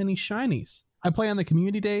have so many shinies? I play on the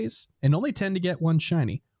community days and only tend to get 1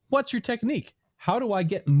 shiny. What's your technique? How do I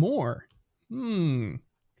get more?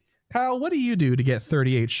 Kyle, what do you do to get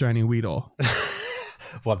 38 shiny Weedle?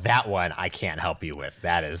 Well, that one I can't help you with.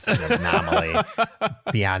 That is an anomaly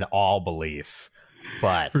beyond all belief.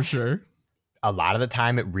 But for sure, a lot of the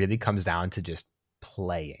time it really comes down to just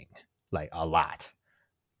playing, a lot.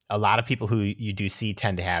 A lot of people who you do see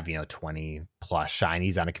tend to have, 20 plus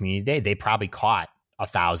shinies on a community day. They probably caught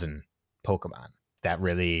 1,000 Pokemon. That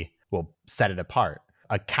really will set it apart.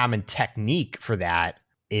 A common technique for that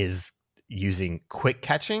is using quick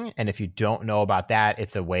catching. And if you don't know about that,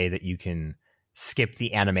 it's a way that you can skip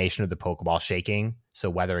the animation of the Pokeball shaking. So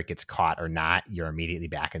whether it gets caught or not, you're immediately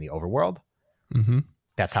back in the overworld. Mm-hmm.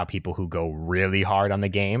 That's how people who go really hard on the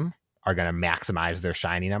game are going to maximize their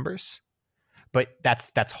shiny numbers. But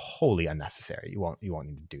that's wholly unnecessary. You won't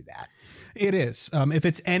need to do that. It is. If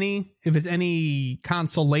it's any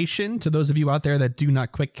consolation to those of you out there that do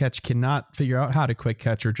not quick catch, cannot figure out how to quick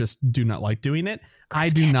catch, or just do not like doing it, I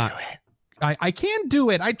do not. I can do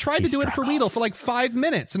it. I tried to do it for Weedle for 5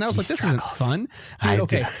 minutes, and I was like, "This isn't fun, dude."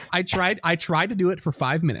 Okay, I tried to do it for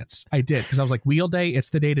 5 minutes. I did, because I was like, "Wheel day, it's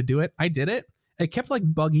the day to do it." I did it. It kept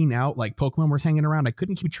bugging out, Pokemon were hanging around. I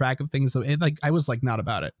couldn't keep track of things. I was not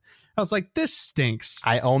about it. I was like, "This stinks."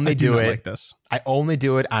 I only do it like this. I only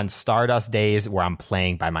do it on Stardust days where I'm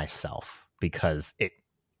playing by myself, because it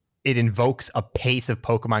invokes a pace of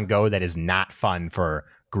Pokemon Go that is not fun for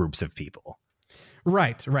groups of people.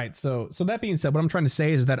 Right. So that being said, what I'm trying to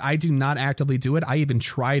say is that I do not actively do it. I even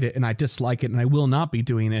tried it and I dislike it, and I will not be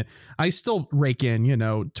doing it. I still rake in,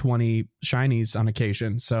 20 shinies on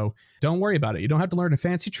occasion. So don't worry about it. You don't have to learn a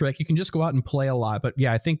fancy trick. You can just go out and play a lot. But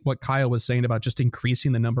yeah, I think what Kyle was saying about just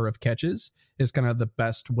increasing the number of catches is kind of the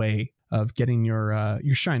best way of getting your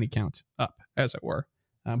shiny count up, as it were.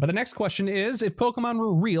 But the next question is, if Pokemon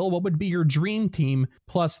were real, what would be your dream team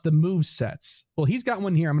plus the move sets? Well, he's got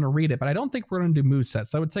one here. I'm going to read it, but I don't think we're going to do move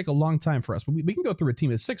sets. That would take a long time for us, but we can go through a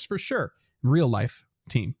team of 6 for sure. Real life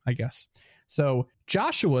team, I guess. So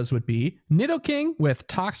Joshua's would be Nidoking with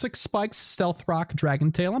Toxic Spikes, Stealth Rock,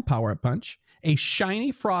 Dragon Tail, and Power Up Punch. A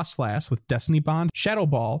shiny Frostlass with Destiny Bond, Shadow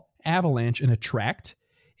Ball, Avalanche, and Attract.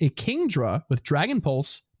 A Kingdra with Dragon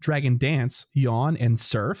Pulse, Dragon Dance, Yawn, and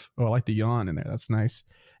Surf. Oh, I like the Yawn in there. That's nice.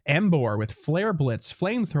 Emboar with Flare Blitz,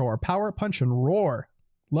 Flamethrower, Power Punch, and Roar.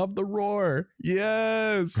 Love the Roar.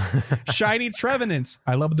 Yes. Shiny Trevenant.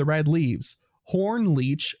 I love the red leaves. Horn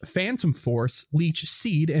Leech, Phantom Force, Leech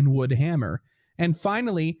Seed, and Wood Hammer. And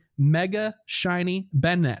finally, Mega Shiny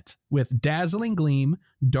Bennett with Dazzling Gleam,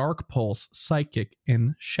 Dark Pulse, Psychic,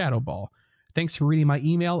 and Shadow Ball. Thanks for reading my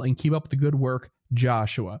email and keep up the good work,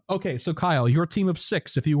 Joshua. Okay, so Kyle, your team of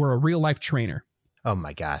 6 if you were a real life trainer. Oh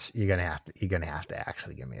my gosh, you're gonna have to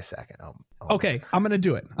actually give me a second. Okay, I'm gonna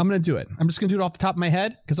do it. I'm just gonna do it off the top of my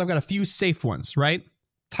head because I've got a few safe ones, right?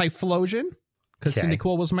 Typhlosion, because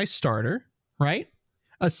Cyndaquil was my starter, right?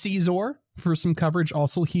 A Caesar for some coverage.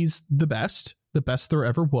 Also, he's the best there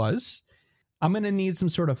ever was. I'm gonna need some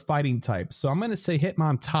sort of fighting type, so I'm gonna say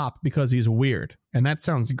Hitmontop because he's weird, and that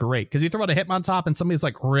sounds great. Because you throw out a Hitmontop and somebody's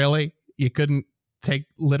like, "Really? You couldn't take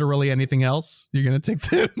literally anything else? You're gonna take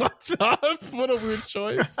the Hitmontop? What a weird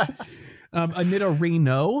choice." A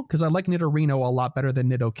Nidorino, because I like Nidorino a lot better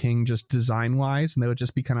than Nidoking just design wise, and they would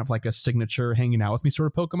just be kind of like a signature hanging out with me sort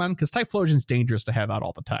of Pokemon, because Typhlosion's dangerous to have out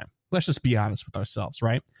all the time. Let's just be honest with ourselves,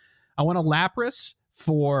 right? I want a Lapras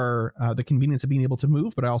for the convenience of being able to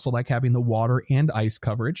move, but I also like having the water and ice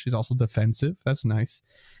coverage. He's also defensive. That's nice.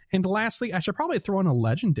 And lastly, I should probably throw in a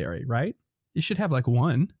legendary, right? You should have like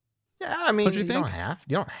one. Yeah, I mean, you don't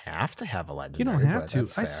have to have a legendary. You don't have to.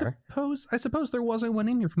 I suppose there wasn't one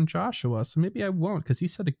in here from Joshua, so maybe I won't because he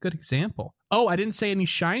said a good example. Oh, I didn't say any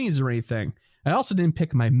shinies or anything. I also didn't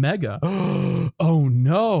pick my Mega. Oh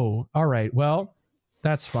no. All right, well,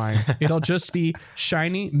 that's fine. It'll just be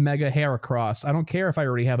shiny Mega Heracross. I don't care if I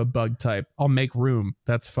already have a bug type. I'll make room.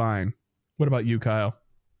 That's fine. What about you, Kyle?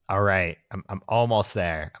 All right, I'm almost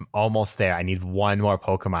there. I need one more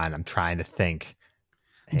Pokemon. I'm trying to think.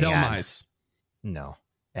 Delmise. No,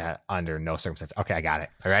 under no circumstances. Okay, I got it.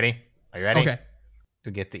 Are you ready? Okay.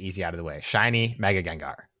 To get the easy out of the way. Shiny Mega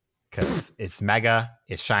Gengar. Because it's Mega,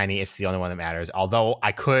 it's shiny, it's the only one that matters. Although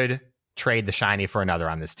I could trade the shiny for another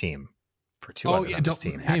on this team. For two others on this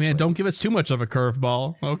team. Hey, man, don't give us too much of a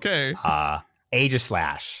curveball. Okay.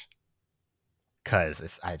 Aegislash.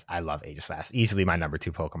 Because I love Aegislash. Easily my number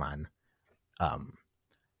 2 Pokemon.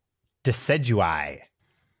 Decidueye.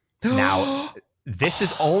 Now... This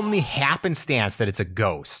is only happenstance that it's a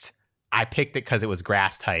ghost. I picked it because it was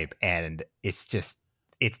grass type, and it's just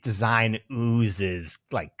its design oozes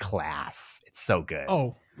like class. It's so good.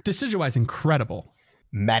 Oh, Decidueye is incredible.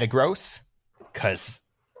 Metagross, because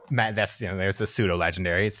that's there's a pseudo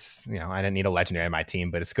legendary. It's I didn't need a legendary on my team,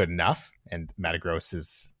 but it's good enough. And Metagross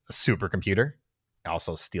is a supercomputer.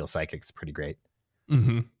 Also, Steel Psychic's pretty great.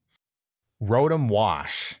 Mm-hmm. Rotom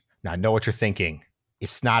Wash. Now I know what you're thinking.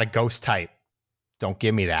 It's not a ghost type. Don't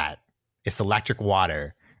give me that. It's electric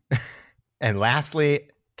water. And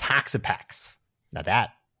lastly, Toxapex. Now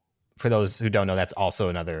that, for those who don't know, that's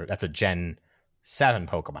a Gen 7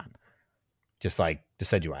 Pokemon. Just like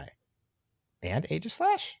Decidueye. And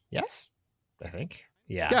Aegislash? Yes? I think.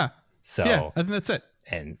 Yeah. Yeah. So yeah, I think that's it.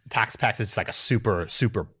 And Toxapex is just like a super,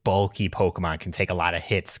 super bulky Pokemon. Can take a lot of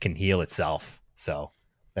hits, can heal itself. So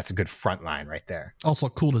that's a good front line right there. Also,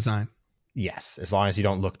 cool design. Yes, as long as you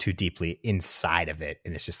don't look too deeply inside of it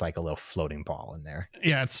and it's just like a little floating ball in there.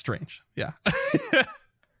 Yeah, it's strange. Yeah.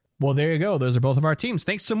 Well, there you go. Those are both of our teams.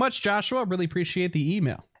 Thanks so much, Joshua. Really appreciate the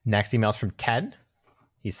email. Next email's from Ted.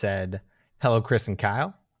 He said, "Hello, Chris and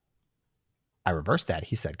Kyle." I reversed that.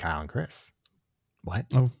 He said Kyle and Chris. What?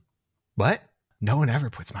 Oh. What? No one ever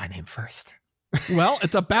puts my name first. Well,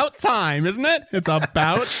 it's about time, isn't it? It's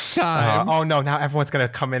about time. Oh no! Now everyone's gonna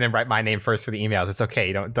come in and write my name first for the emails. It's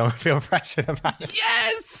okay. Don't feel pressured about it.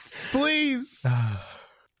 Yes, please.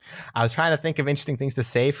 I was trying to think of interesting things to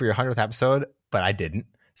say for your 100th episode, but I didn't.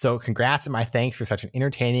 So congrats and my thanks for such an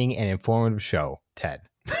entertaining and informative show, Ted.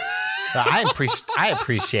 I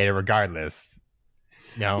appreciate it regardless.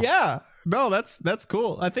 No. Yeah. No, that's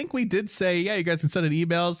cool. I think we did say, yeah, you guys can send in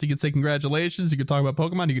emails. You can say congratulations. You can talk about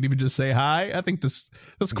Pokemon. You can even just say hi. I think this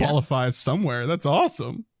qualifies somewhere. That's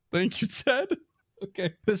awesome. Thank you, Ted.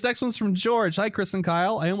 Okay. This next one's from George. Hi, Chris and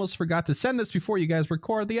Kyle. I almost forgot to send this before you guys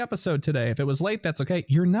record the episode today. If it was late, that's okay.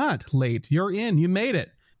 You're not late. You're in. You made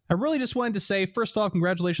it. I really just wanted to say, first of all,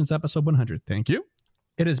 congratulations, episode 100. Thank you.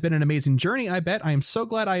 It has been an amazing journey, I bet. I am so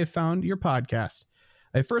glad I have found your podcast.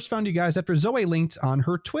 I first found you guys after Zoe linked on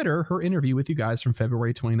her Twitter her interview with you guys from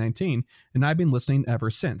February 2019, and I've been listening ever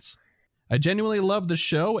since. I genuinely love the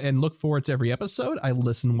show and look forward to every episode. I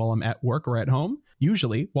listen while I'm at work or at home,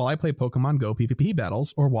 usually while I play Pokemon Go PvP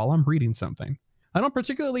battles or while I'm reading something. I don't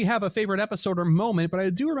particularly have a favorite episode or moment, but I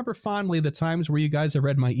do remember fondly the times where you guys have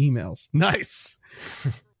read my emails. Nice!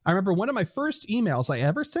 I remember one of my first emails I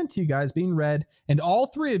ever sent to you guys being read, and all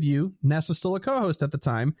three of you, Ness was still a co-host at the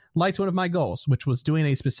time, liked one of my goals, which was doing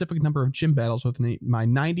a specific number of gym battles with my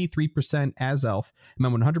 93% as elf and my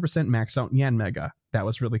 100% max out Yanmega. That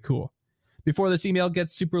was really cool. Before this email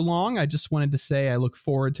gets super long, I just wanted to say I look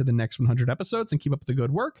forward to the next 100 episodes and keep up the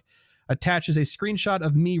good work. Attaches a screenshot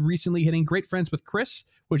of me recently hitting Great Friends with Chris,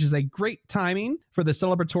 which is a great timing for the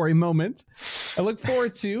celebratory moment. I look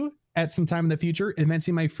forward to, at some time in the future,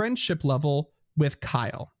 advancing my friendship level with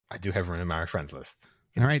Kyle. I do have room in my friends list.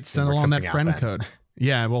 All right, send along that friend code.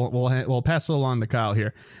 Yeah, we'll pass it along to Kyle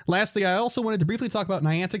here. Lastly, I also wanted to briefly talk about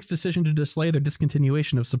Niantic's decision to delay their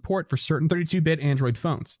discontinuation of support for certain 32-bit Android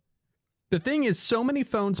phones. The thing is, so many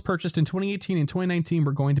phones purchased in 2018 and 2019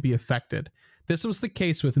 were going to be affected. This was the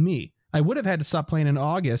case with me. I would have had to stop playing in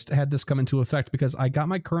August had this come into effect because I got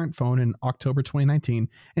my current phone in October 2019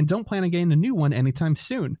 and don't plan on getting a new one anytime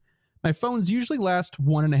soon. My phones usually last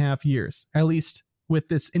 1.5 years. At least with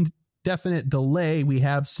this indefinite delay, we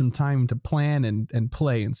have some time to plan and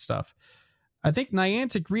play and stuff. I think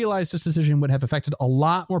Niantic realized this decision would have affected a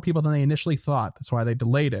lot more people than they initially thought. That's why they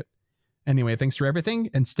delayed it. Anyway, thanks for everything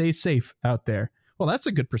and stay safe out there. Well, that's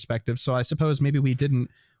a good perspective. So I suppose maybe we didn't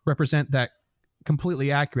represent that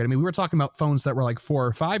completely accurate. I mean, we were talking about phones that were like 4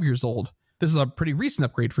 or 5 years old. This is a pretty recent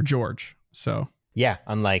upgrade for George. So yeah,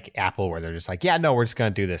 unlike Apple, where they're just like, yeah, no, we're just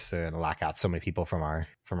going to do this and lock out so many people from our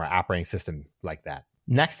operating system like that.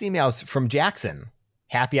 Next email is from Jackson.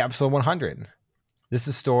 Happy episode 100. This is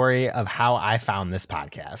a story of how I found this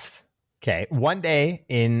podcast. Okay, one day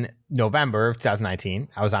in November of 2019,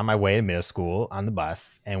 I was on my way to middle school on the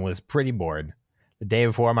bus and was pretty bored. The day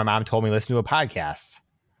before, my mom told me to listen to a podcast.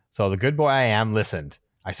 So the good boy I am listened.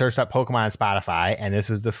 I searched up Pokemon on Spotify, and this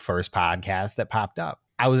was the first podcast that popped up.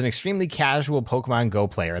 I was an extremely casual Pokemon Go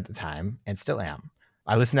player at the time, and still am.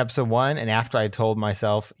 I listened to episode 1, and after I told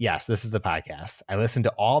myself, yes, this is the podcast, I listened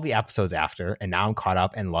to all the episodes after, and now I'm caught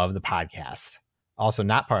up and love the podcast. Also,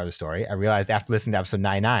 not part of the story, I realized after listening to episode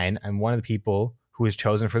 99, I'm one of the people who was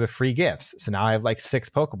chosen for the free gifts. So now I have like 6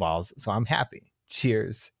 Pokeballs, so I'm happy.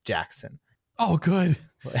 Cheers, Jackson. Oh, good.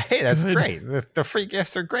 Hey, that's good. Great. The free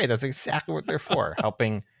gifts are great. That's exactly what they're for,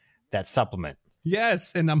 helping that supplement.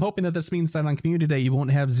 Yes, and I'm hoping that this means that on Community Day you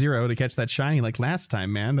won't have 0 to catch that shiny like last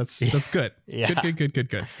time, man. That's good. Yeah.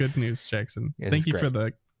 Good news, Jackson. Thank you great. for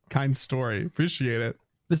the kind story. Appreciate it.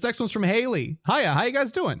 This next one's from Haley. Hiya, how you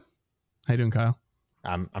guys doing? How you doing, Kyle?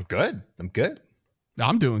 I'm good.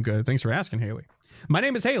 I'm doing good. Thanks for asking, Haley. My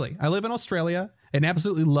name is Haley. I live in Australia and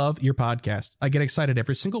absolutely love your podcast. I get excited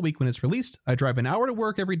every single week when it's released. I drive an hour to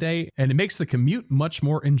work every day, and it makes the commute much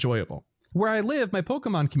more enjoyable. Where I live, my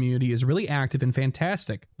Pokemon community is really active and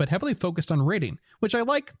fantastic, but heavily focused on raiding, which I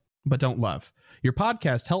like, but don't love. Your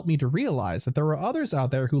podcast helped me to realize that there are others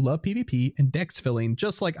out there who love PvP and dex filling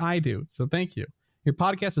just like I do, so thank you. Your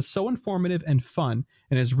podcast is so informative and fun,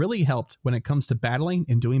 and has really helped when it comes to battling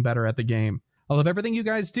and doing better at the game. I love everything you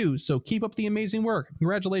guys do, so keep up the amazing work.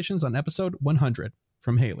 Congratulations on episode 100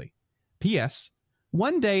 from Haley. P.S.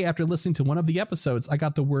 One day after listening to one of the episodes, I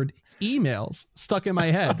got the word emails stuck in my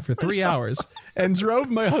head for 3 hours and drove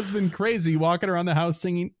my husband crazy walking around the house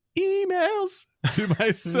singing emails to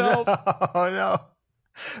myself. No.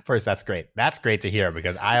 First, that's great. That's great to hear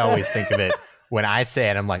because I always think of it when I say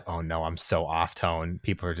it, I'm like, oh no, I'm so off tone.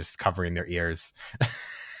 People are just covering their ears.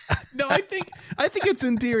 No, I think it's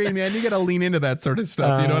endearing, man. You got to lean into that sort of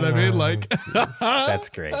stuff. You know what I mean? Like, that's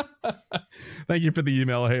great. Thank you for the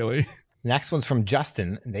email, Haley. Next one's from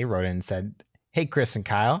Justin. They wrote in and said, hey, Chris and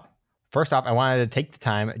Kyle. First off, I wanted to take the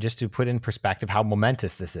time just to put in perspective how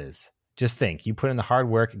momentous this is. Just think, you put in the hard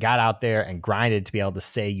work, got out there and grinded to be able to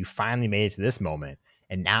say you finally made it to this moment.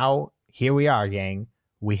 And now here we are, gang.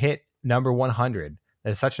 We hit number 100. That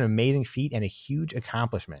is such an amazing feat and a huge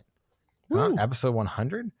accomplishment. Huh? Episode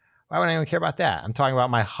 100? Why would I even care about that? I'm talking about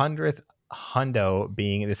my 100th hundo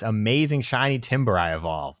being this amazing shiny timber I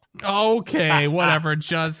evolved. Okay, whatever,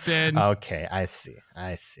 Justin. Okay, I see.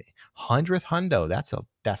 100th hundo. That's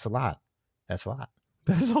a lot.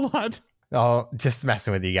 That is a lot. Oh, just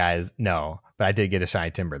messing with you guys. No, but I did get a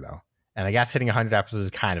shiny timber though. And I guess hitting 100 episodes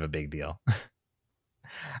is kind of a big deal.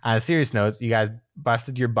 On a serious note, you guys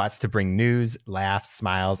busted your butts to bring news, laughs,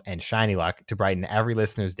 smiles, and shiny luck to brighten every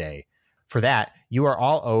listener's day. For that, you are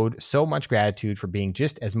all owed so much gratitude for being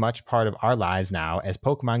just as much part of our lives now as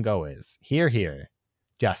Pokemon Go is. Hear, hear.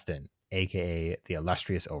 Justin, a.k.a. the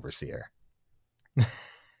illustrious overseer.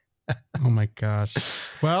 Oh my gosh.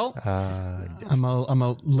 Well, I'm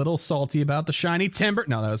a little salty about the shiny timber.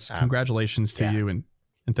 No, that was congratulations to you and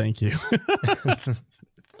thank you.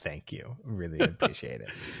 thank you. Really appreciate it.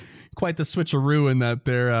 Quite the switcheroo in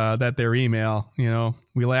that their email. You know,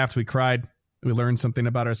 we laughed, we cried, we learned something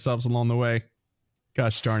about ourselves along the way.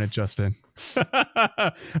 Gosh darn it, Justin.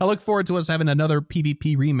 I look forward to us having another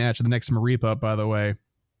PvP rematch of the next Maripa, by the way.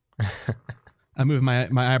 I move my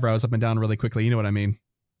eyebrows up and down really quickly. You know what I mean?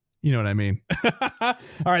 All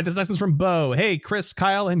right, this next one's from Bo. Hey, Chris,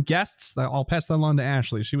 Kyle, and guests. I'll pass that along to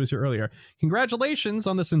Ashley. She was here earlier. Congratulations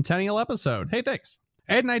on the centennial episode. Hey, thanks.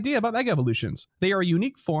 I had an idea about Mega Evolutions. They are a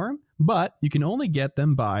unique form, but you can only get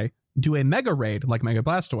them by do a Mega Raid like Mega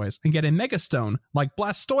Blastoise and get a Mega Stone like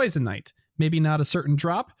Blastoisanite. Maybe not a certain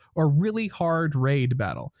drop or really hard raid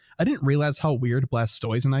battle. I didn't realize how weird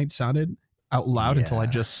Blastoisanite sounded out loud until I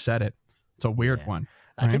just said it. It's a weird one.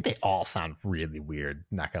 I think they all sound really weird,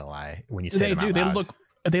 not gonna lie, when you say they them do. out loud.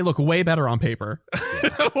 They look way better on paper.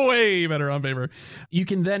 Way better on paper. You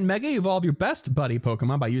can then Mega Evolve your best buddy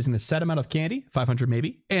Pokemon by using a set amount of candy, 500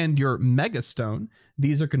 maybe, and your Mega Stone.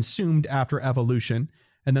 These are consumed after evolution.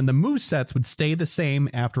 And then the movesets would stay the same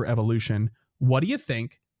after evolution. What do you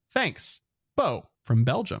think? Thanks. Bo from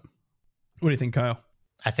Belgium. What do you think, Kyle?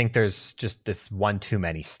 I think there's just this one too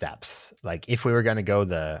many steps. Like if we were going to go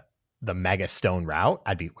the Mega Stone route,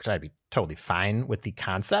 I'd be totally fine with the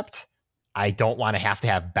concept. I don't want to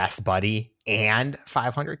have Best Buddy and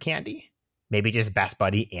 500 candy. Maybe just Best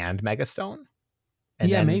Buddy and Mega Stone. And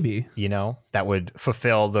then, maybe. You know, that would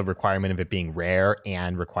fulfill the requirement of it being rare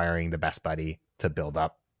and requiring the Best Buddy to build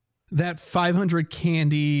up. That 500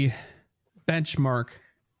 candy benchmark,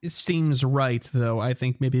 it seems right, though. I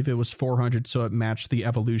think maybe if it was 400, so it matched the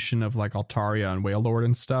evolution of like Altaria and Wailord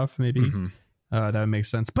and stuff, maybe that would make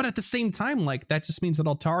sense. But at the same time, like that just means that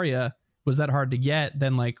Altaria was that hard to get.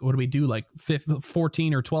 Then like, what do we do? Like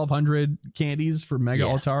 14 or 1200 candies for Mega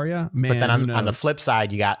Altaria? Man, but then on the flip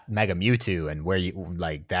side, you got Mega Mewtwo, and where you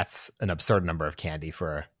like that's an absurd number of candy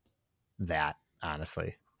for that,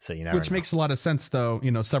 honestly. So you never Which makes a lot of sense, though. You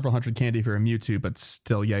know, several hundred candy for a Mewtwo, but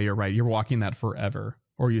still, yeah, you're right. You're walking that forever.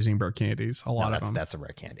 Or using rare candies, a lot of them. That's a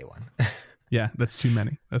rare candy one. Yeah, that's too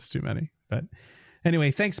many. But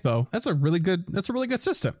anyway, thanks, Bo. That's a really good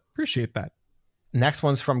system. Appreciate that. Next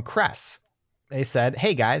one's from Cress. They said,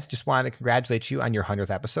 "Hey guys, just wanted to congratulate you on your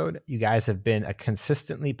 100th episode. You guys have been a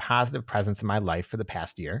consistently positive presence in my life for the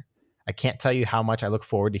past year. I can't tell you how much I look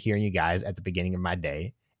forward to hearing you guys at the beginning of my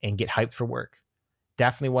day and get hyped for work.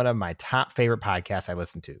 Definitely one of my top favorite podcasts I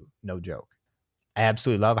listen to. No joke. I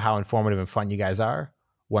absolutely love how informative and fun you guys are.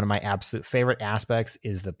 One of my absolute favorite aspects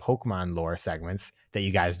is the Pokemon lore segments that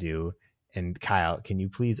you guys do. And Kyle, can you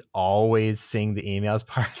please always sing the emails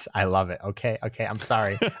parts? I love it. Okay. I'm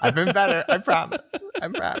sorry. I've been better. I promise.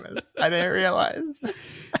 I didn't realize.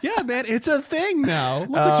 Yeah, man, it's a thing now.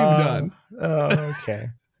 Look what you've done. Okay.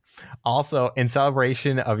 Also, in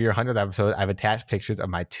celebration of your 100th episode, I've attached pictures of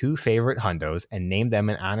my two favorite hundos and named them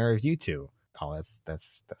in honor of you two. Oh,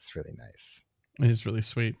 that's really nice. It is really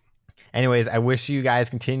sweet. Anyways, I wish you guys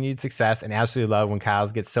continued success and absolutely love when Kyle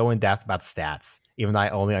gets so in depth about the stats. Even though I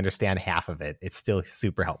only understand half of it, it's still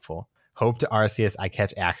super helpful. Hope to Arceus I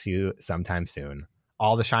catch Axew sometime soon.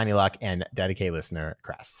 All the shiny luck and dedicated listener,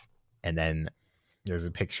 Cress. And then there's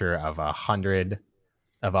a picture of a hundo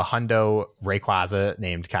Rayquaza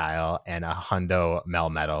named Kyle and a hundo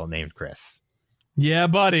Melmetal named Chris. Yeah,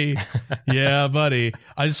 buddy.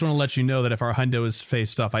 I just want to let you know that if our hundo is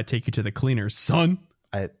faced off, I take you to the cleaners, son.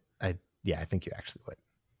 I think you actually would.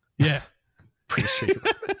 Yeah. Pretty sure you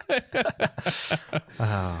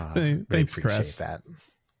would. Thanks, Chris. That.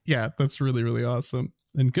 Yeah, that's really, really awesome.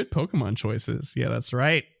 And good Pokemon choices. Yeah, that's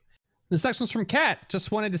right. This next one's from Kat.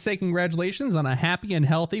 Just wanted to say congratulations on a happy and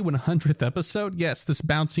healthy 100th episode. Yes, this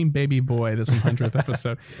bouncing baby boy, this 100th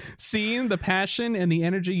episode. Seeing the passion and the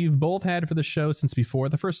energy you've both had for the show since before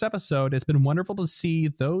the first episode, it's been wonderful to see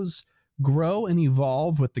those grow and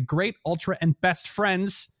evolve with the great ultra and best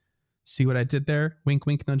friends. See what I did there? Wink,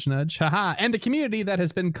 wink, nudge, nudge. Haha. And the community that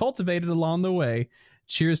has been cultivated along the way.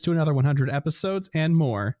 Cheers to another 100 episodes and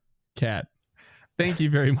more. Kat. Thank you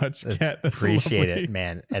very much, Kat. Appreciate it,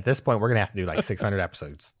 man. At this point, we're going to have to do like 600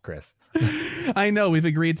 episodes, Chris. I know. We've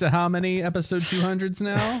agreed to how many episode 200s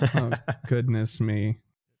now? Oh, goodness me.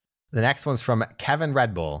 The next one's from Kevin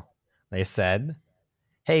Red Bull. They said,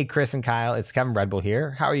 "Hey, Chris and Kyle, it's Kevin Red Bull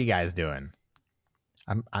here. How are you guys doing?"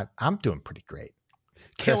 I'm doing pretty great.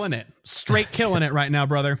 Killing it. Straight killing it right now,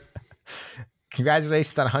 brother.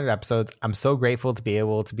 Congratulations on 100 episodes. I'm so grateful to be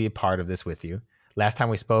able to be a part of this with you. Last time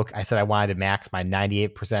we spoke, I said I wanted to max my 98%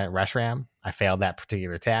 Reshiram. I failed that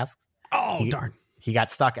particular task. Oh, darn. He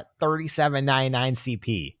got stuck at 3799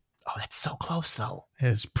 CP. Oh, that's so close, though.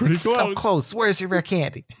 It's pretty close. So close. Where's your rare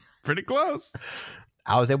candy? Pretty close.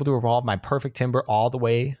 I was able to evolve my perfect timber all the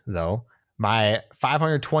way, though. My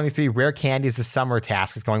 523 rare candies this summer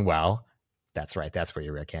task is going well. That's right. That's where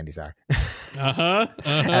your rare candies are.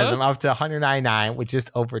 As I'm up to 199 with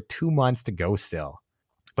just over 2 months to go still.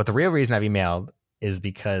 But the real reason I've emailed is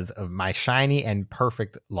because of my shiny and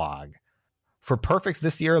perfect log. For perfects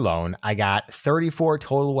this year alone, I got 34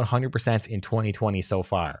 total 100% in 2020 so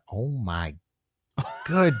far. Oh my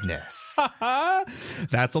goodness.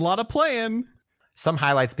 That's a lot of playing. Some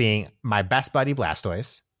highlights being my best buddy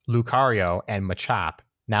Blastoise, Lucario, and Machop,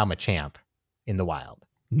 now Machamp, in the wild.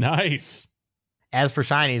 Nice. As for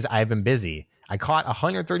shinies, I've been busy. I caught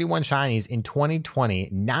 131 shinies in 2020,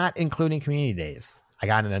 not including community days. I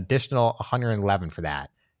got an additional 111 for that,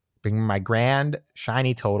 bringing my grand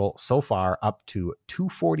shiny total so far up to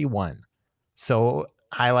 241. So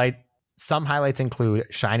some highlights include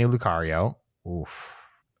shiny Lucario. Oof.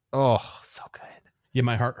 Oh, so good. Yeah,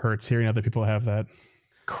 my heart hurts hearing other people have that.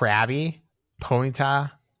 Krabby,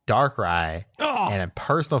 Ponyta, Darkrai, and a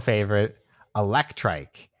personal favorite,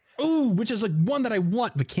 Electrike. Ooh, which is like one that I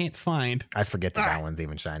want but can't find. I forget that one's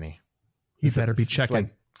even shiny. You better be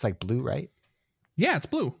checking. It's like blue, right? Yeah, it's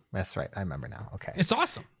blue. That's right. I remember now. Okay. It's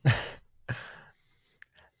awesome.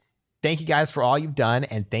 Thank you guys for all you've done,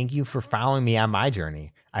 and thank you for following me on my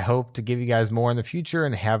journey. I hope to give you guys more in the future,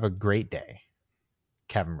 and have a great day.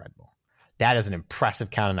 Kevin Red Bull. That is an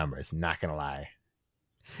impressive count of numbers, not going to lie.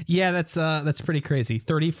 Yeah, that's pretty crazy.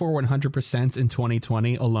 34 100% in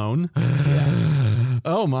 2020 alone. Yeah.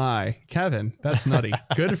 Oh my, Kevin, that's nutty.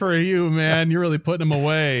 Good for you, man. You're really putting them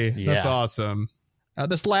away. Yeah. That's awesome.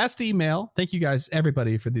 This last email, thank you guys,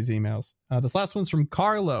 everybody, for these emails. This last one's from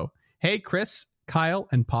Carlo. Hey, Chris, Kyle,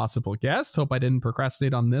 and possible guest. Hope I didn't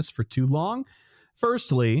procrastinate on this for too long.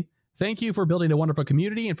 Firstly, thank you for building a wonderful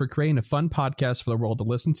community and for creating a fun podcast for the world to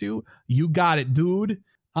listen to. You got it, dude.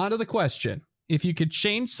 On to the question. If you could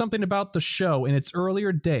change something about the show in its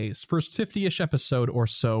earlier days, first 50-ish episode or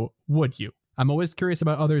so, would you? I'm always curious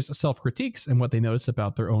about others' self-critiques and what they notice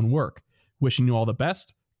about their own work. Wishing you all the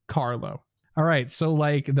best, Carlo. All right, so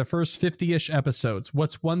like the first 50-ish episodes,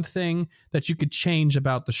 what's one thing that you could change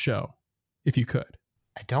about the show, if you could?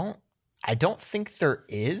 I don't think there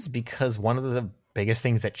is, because one of the biggest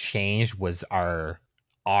things that changed was our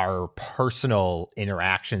personal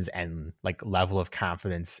interactions and like level of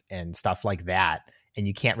confidence and stuff like that. And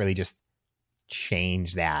you can't really just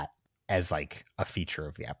change that as like a feature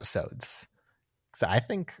of the episodes. So I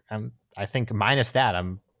think minus that,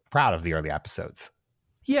 I'm proud of the early episodes.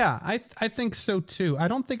 Yeah, I think so too. I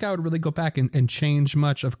don't think I would really go back and change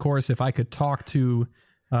much. Of course, if I could talk to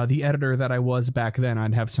the editor that I was back then,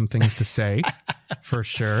 I'd have some things to say for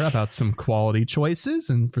sure about some quality choices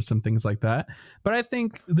and for some things like that. But I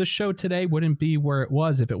think the show today wouldn't be where it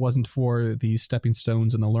was if it wasn't for the stepping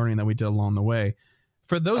stones and the learning that we did along the way.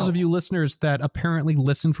 For those of you listeners that apparently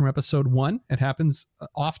listen from episode 1, it happens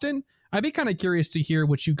often. I'd be kind of curious to hear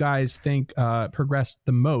what you guys think progressed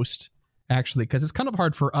the most, actually, because it's kind of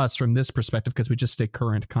hard for us from this perspective because we just stay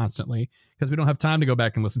current constantly because we don't have time to go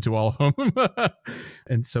back and listen to all of them.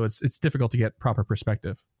 And so it's difficult to get proper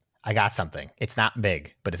perspective. I got something. It's not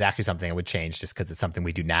big, but it's actually something I would change just because it's something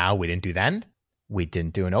we do now. We didn't do then. We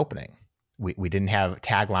didn't do an opening. We didn't have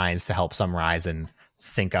taglines to help summarize and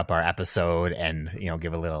sync up our episode and,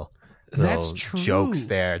 give a little jokes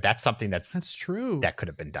there. That's something that's true. That could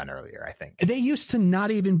have been done earlier, I think. They used to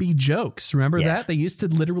not even be jokes. Remember that? They used to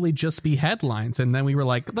literally just be headlines. And then we were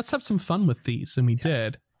like, let's have some fun with these. And we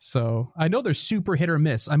did. So I know they're super hit or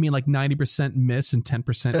miss. I mean, like 90% miss and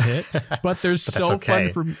 10% hit, but they're so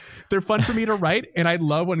fun they're fun for me to write. And I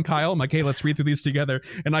love when Kyle, I'm like, hey, let's read through these together.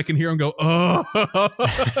 And I can hear him go, oh,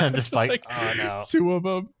 I'm just like, oh no. 2 of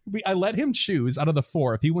them. I let him choose out of the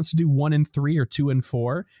 4 if he wants to do 1 and 3 or 2 and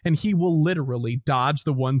 4, and he will literally dodge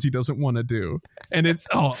the ones he doesn't want to do. And it's,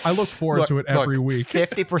 I look forward to it every week.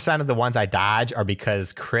 50% of the ones I dodge are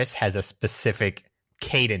because Chris has a specific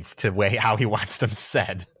cadence to how he wants them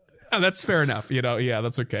said. That's fair enough. Yeah,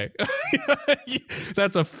 that's okay.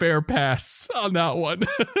 That's a fair pass on that one.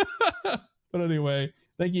 But anyway,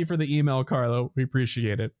 thank you for the email, Carlo. We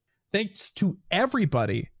appreciate it. Thanks to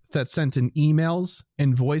everybody that sent in emails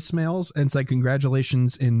and voicemails and said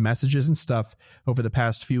congratulations in messages and stuff over the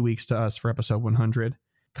past few weeks to us for episode 100.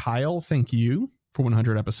 Kyle, thank you for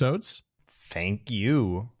 100 episodes. Thank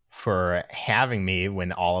you for having me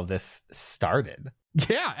when all of this started.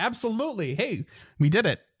 Yeah, absolutely. Hey, we did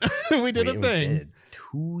it. we did a thing. We did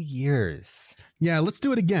 2 years. Yeah, let's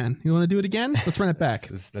do it again. You want to do it again? Let's run it back.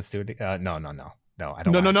 Let's do it. No, I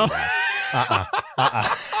don't. No.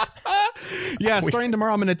 Yeah, starting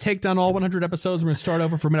tomorrow, I'm going to take down all 100 episodes. We're going to start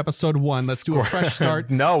over from episode 1. Let's do a fresh start.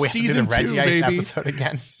 No, we Season have to do 2, the Reggie Ice baby. episode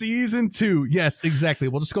again. Season 2. Yes, exactly.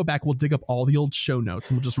 We'll just go back. We'll dig up all the old show notes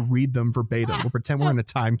and we'll just read them verbatim. We'll pretend we're in a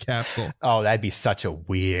time capsule. Oh, that'd be such a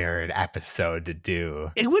weird episode to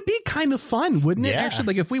do. It would be kind of fun, wouldn't it? Yeah. Actually,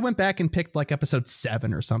 like if we went back and picked like episode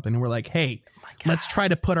 7 or something and we're like, hey, let's try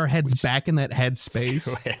to put our heads back in that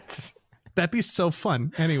headspace. Do it. That'd be so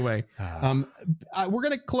fun. Anyway, we're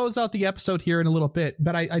going to close out the episode here in a little bit,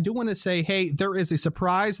 but I do want to say, hey, there is a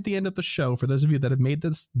surprise at the end of the show for those of you that have made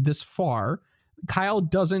this far. Kyle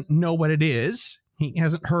doesn't know what it is. He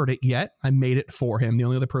hasn't heard it yet. I made it for him. The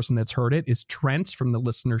only other person that's heard it is Trent from the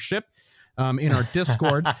listenership in our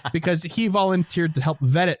Discord because he volunteered to help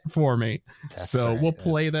vet it for me. So we'll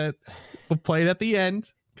play that. We'll play it at the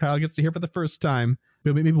end. Kyle gets to hear for the first time.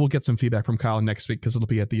 Maybe we'll get some feedback from Kyle next week because it'll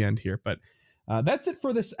be at the end here. But that's it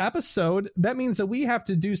for this episode. That means that we have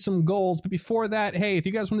to do some goals. But before that, hey, if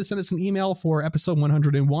you guys want to send us an email for episode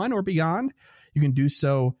 101 or beyond, you can do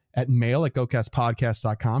so at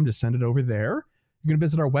mail@gocastpodcast.com. Just send it over there. You can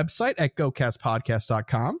visit our website at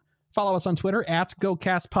gocastpodcast.com. Follow us on Twitter at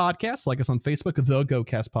GoCastPodcast. Like us on Facebook, The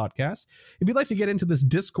GoCast Podcast. If you'd like to get into this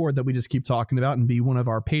Discord that we just keep talking about and be one of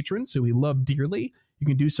our patrons who we love dearly, you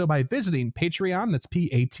can do so by visiting Patreon. That's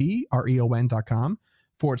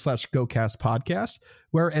patreon.com/GoCast Podcast,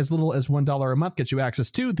 where as little as $1 a month gets you access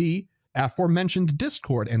to the aforementioned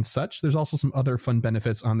Discord and such. There's also some other fun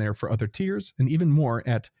benefits on there for other tiers and even more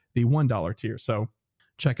at the $1 tier. So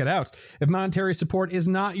check it out. If monetary support is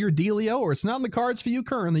not your dealio or it's not in the cards for you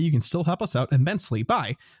currently, you can still help us out immensely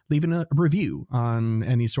by leaving a review on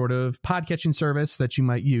any sort of podcatching service that you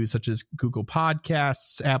might use, such as Google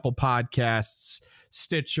Podcasts, Apple Podcasts,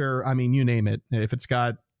 Stitcher. I mean, you name it. If it's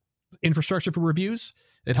got infrastructure for reviews,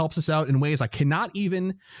 it helps us out in ways I cannot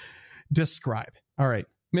even describe. All right,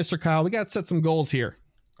 Mr. Kyle, we got to set some goals here.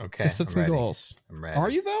 Okay. Let's set some goals. I'm ready.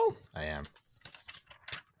 Are you though? I am.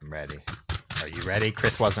 I'm ready. Are you ready?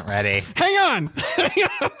 Chris wasn't ready. Hang on. Hang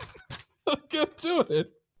on. I'll get to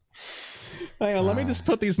it. Hang on. Let me just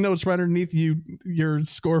put these notes right underneath your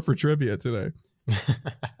score for trivia today.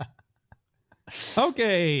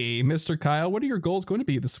 Okay, Mr. Kyle, what are your goals going to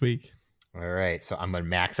be this week? All right. So I'm going to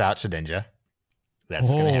max out Shedinja.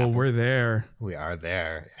 That's going to happen. We're there. We are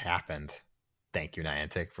there. It happened. Thank you,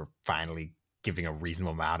 Niantic, for finally giving a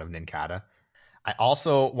reasonable amount of Nincada. I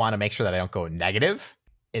also want to make sure that I don't go negative.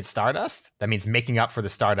 It's Stardust. That means making up for the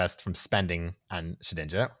Stardust from spending on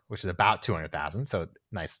Shedinja, which is about 200,000. So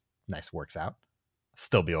nice works out.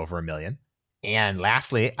 Still be over 1 million. And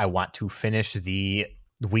lastly, I want to finish the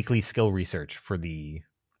weekly skill research for the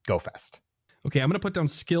GoFest. Okay, I'm going to put down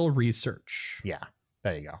skill research. Yeah,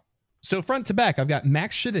 there you go. So front to back, I've got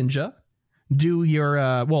max Shedinja. Do your,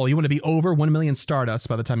 you want to be over 1 million Stardust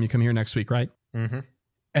by the time you come here next week, right? Mm-hmm.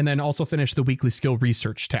 And then also finish the weekly skill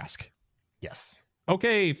research task. Yes.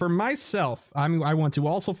 Okay, for myself, I want to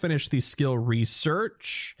also finish the skill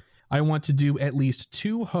research. I want to do at least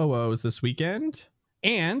 2 Ho-Ohs this weekend.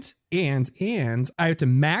 And I have to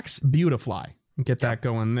max Beautifly and get that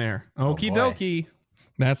going there. Okie dokie.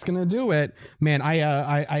 That's going to do it. Man, I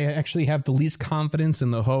actually have the least confidence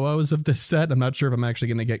in the Ho-Ohs of this set. I'm not sure if I'm actually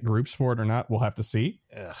going to get groups for it or not. We'll have to see.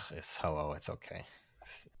 Ugh, it's Ho-Oh. It's okay.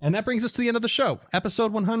 And that brings us to the end of the show.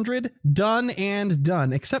 Episode 100, done and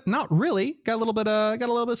done. Except not really. Got a little bit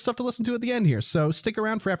of stuff to listen to at the end here. So stick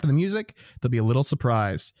around for after the music. There'll be a little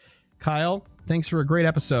surprise. Kyle, thanks for a great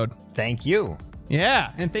episode. Thank you.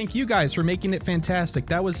 Yeah, and thank you guys for making it fantastic.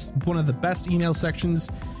 That was one of the best email sections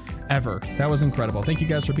ever. That was incredible. Thank you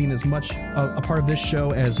guys for being as much a part of this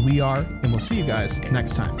show as we are. And we'll see you guys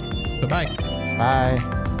next time. Bye-bye.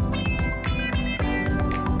 Bye.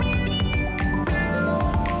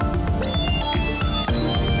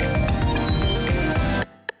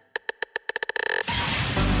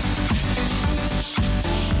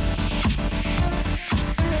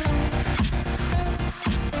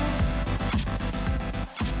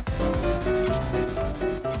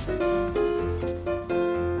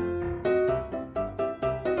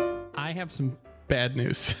 Some bad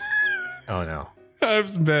news. Oh no. I have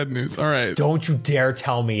some bad news. All right. Don't you dare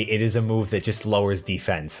tell me it is a move that just lowers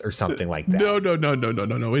defense or something like that. No.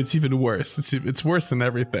 It's even worse. It's worse than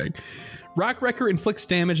everything. Rock Wrecker inflicts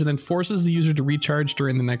damage and then forces the user to recharge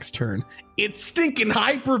during the next turn. It's stinking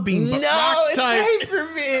Hyper Beam, but rock type. Hyper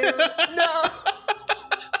Beam. No.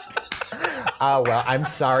 Oh well, I'm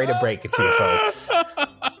sorry to break it to you folks.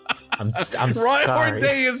 I'm sorry.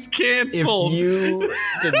 Day is canceled. If you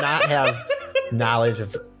did not have knowledge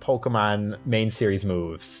of Pokemon main series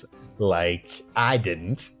moves like I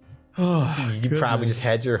didn't, you probably just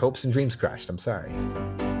had your hopes and dreams crushed. I'm sorry.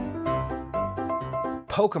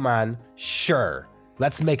 Pokemon? Sure.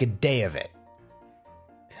 Let's make a day of it.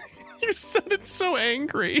 You sounded so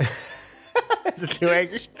angry. Is it too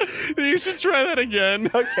angry? You should try that again.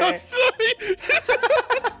 Okay. I'm sorry.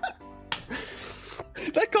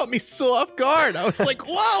 That caught me so off guard. I was like,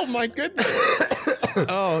 wow, my goodness.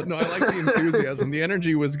 Oh, no, I like the enthusiasm. The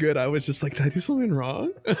energy was good. I was just like, did I do something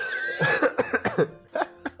wrong?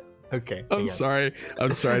 Okay. I'm sorry. I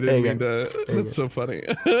didn't mean to. That's so funny.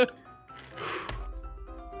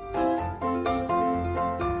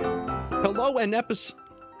 Hello, an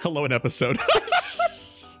episode.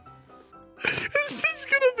 It's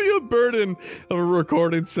going to be a burden of a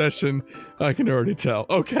recording session. I can already tell.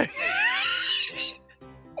 Okay.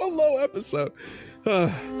 Hello, episode. By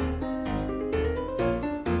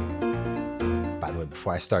the way,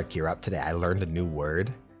 before I start Gear Up today, I learned a new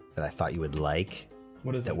word that I thought you would like.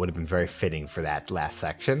 What is that it? would have been very fitting for that last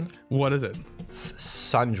section. What is it?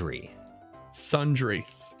 Sundry. Sundry.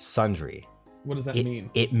 Sundry. What does that mean?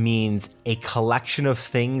 It means a collection of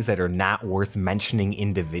things that are not worth mentioning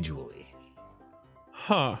individually.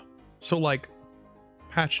 Huh. So like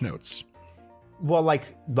patch notes. Well,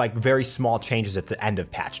 like very small changes at the end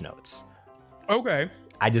of patch notes. Okay.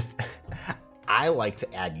 I like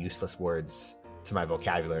to add useless words to my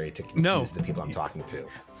vocabulary to confuse the people I'm talking to. So.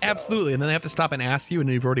 Absolutely. And then they have to stop and ask you, and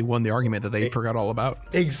you've already won the argument that they forgot all about.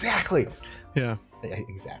 Exactly. Yeah.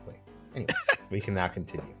 Exactly. Anyways, we can now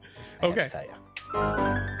continue. Okay.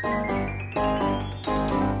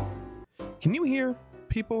 Can you hear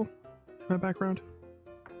people in the background?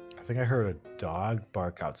 I think I heard a dog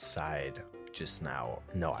bark outside just now.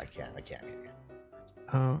 No, I can't. I can't hear you.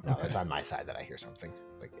 Oh, no, it's on my side that I hear something.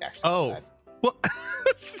 Like actually outside. Well,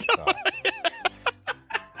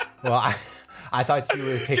 well, I thought you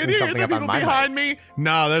were picking something up on my behind mic. me.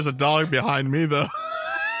 No, there's a dog behind me though.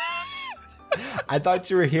 I thought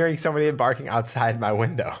you were hearing somebody barking outside my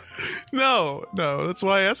window. No, that's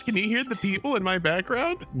why I asked. Can you hear the people in my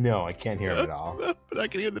background? No, I can't hear them at all. But I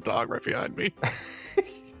can hear the dog right behind me.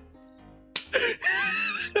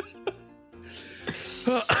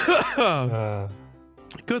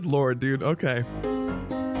 Good Lord, dude. Okay.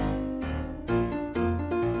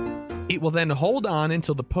 It will then hold on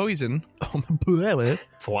until the poison.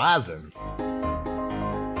 Poison.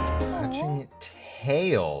 Touching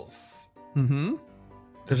tails. Mm-hmm.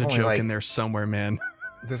 There's a joke in there somewhere, man.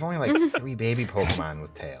 There's only like 3 baby Pokemon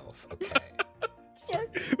with tails. Okay. Sorry.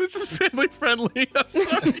 This is family friendly. I'm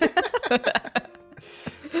sorry.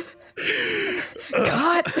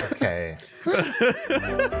 God. Okay.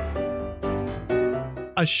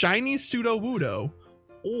 A shiny Sudowoodo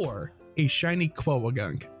or a shiny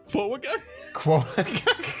Quawagunk. Quawagunk?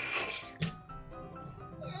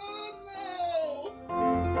 Oh,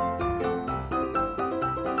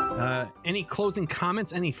 no. Any closing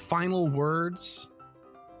comments? Any final words?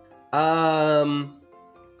 No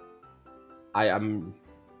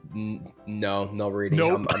reading.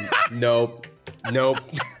 Nope. Nope.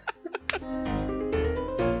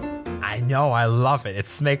 I know, I love it.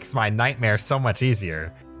 It makes my nightmare so much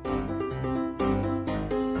easier.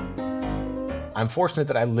 I'm fortunate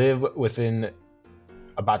that I live within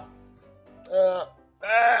about...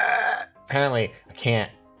 apparently, I can't.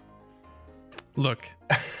 Look.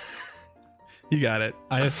 You got it.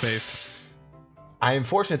 I have faith. I am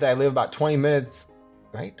fortunate that I live about 20 minutes...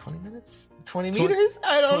 Right? 20 minutes? 20 meters?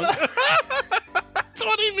 I don't know.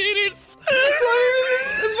 20 meters. 20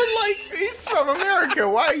 meters? But like, he's from America.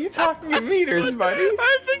 Why are you talking in meters, buddy?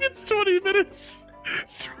 I think it's 20 minutes.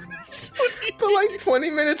 20 but like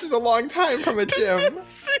 20 minutes is a long time from a gym. 20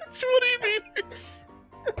 meters.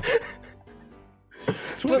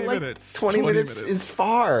 20 minutes. 20 minutes is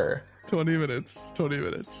far. 20 minutes. 20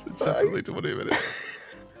 minutes. It's definitely 20 minutes.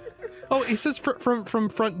 Oh, he says from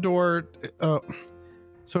front door.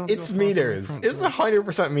 So it's meters. It's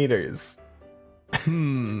 100% meters.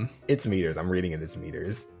 Hmm. It's meters. I'm reading it as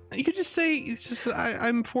meters. You could just say, it's just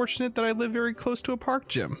I'm fortunate that I live very close to a park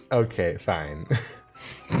gym. Okay, fine.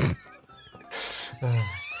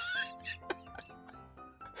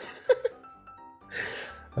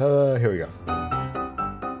 Here we go.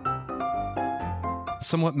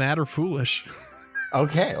 Somewhat mad or foolish.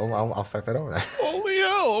 Okay, well, I'll start that over. Holy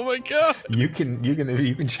hell! Oh my god! You can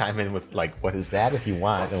chime in with like, what is that if you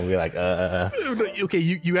want, and we'll be like, Okay,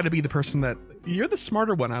 you got to be the person that you're the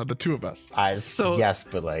smarter one out of the two of us. Yes,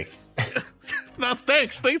 but like. No,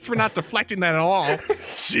 thanks for not deflecting that at all.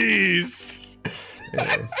 Jeez.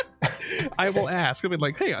 I will ask. I'll be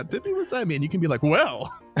like, hey, Dippy, what's that mean? You can be like,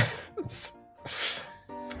 well.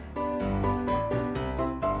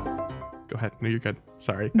 Go ahead. No, you're good.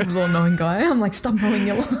 Sorry. The lawn mowing guy. I'm like, stop mowing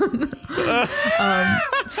your lawn.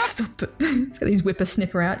 Stop it. He's got these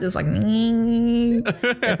whippersnipper out, just like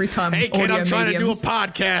every time. Hey, kid, audio I'm trying mediums. to do a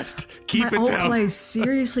podcast. Keep My it old down. place,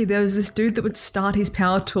 seriously, there was this dude that would start his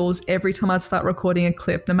power tools every time I'd start recording a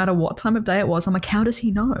clip, no matter what time of day it was. I'm like, how does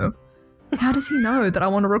he know? How does he know that I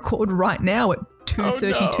want to record right now at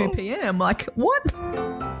 2:32 p.m.? Like, what?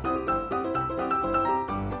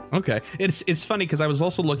 Okay. It's funny because I was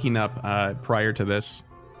also looking up prior to this.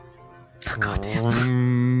 Oh, God damn.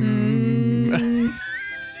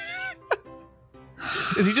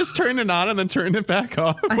 Is he just turning it on and then turning it back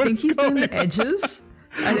off? I think he's doing the edges.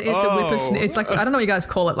 It's a whippersnipper. It's like, I don't know what you guys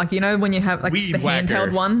call it. Like, you know, when you have like Weed the whacker.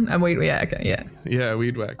 handheld one? And Yeah,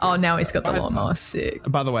 weed whacker. Oh, now he's got the lawnmower. Sick.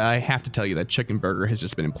 By the way, I have to tell you that chicken burger has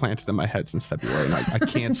just been implanted in my head since February. And I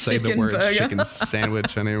can't say the Chicken word burger. chicken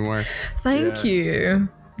sandwich anymore. Thank you.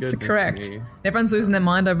 It's the Goodness correct. me. Everyone's losing their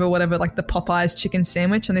mind over whatever, like the Popeyes chicken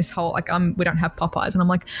sandwich and this whole, like, we don't have Popeyes. And I'm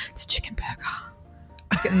like, it's a chicken burger.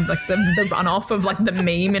 It's getting like the runoff of like the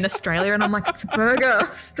meme in Australia. And I'm like, it's a burger.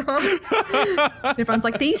 Stop. And everyone's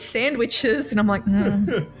like, these sandwiches. And I'm like,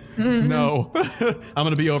 No, I'm going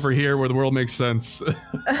to be over here where the world makes sense.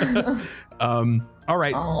 All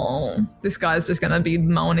right. oh, this guy's just going to be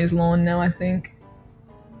mowing his lawn now, I think.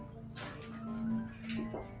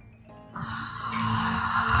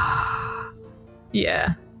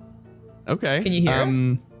 Yeah. Okay. Can you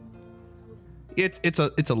hear it? It's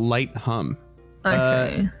a light hum.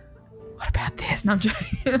 Okay. What about this? No, I'm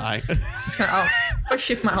joking. It's kind of, if I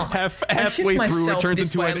shift my arm. Halfway through, it turns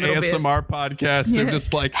into an ASMR podcast. They're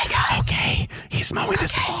just like, hey guys. okay, he's mowing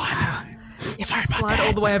his lawn. If I slide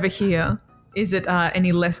all the way over here, is it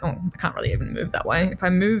any less? Oh, I can't really even move that way. If I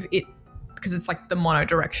move it, because it's like the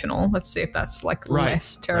monodirectional. Let's see if that's like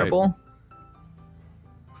less terrible.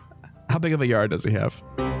 How big of a yard does he have?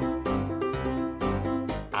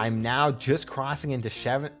 I'm now just crossing into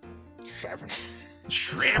Shriver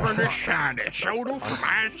to Shine, shoulder from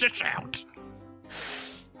eyes to shout.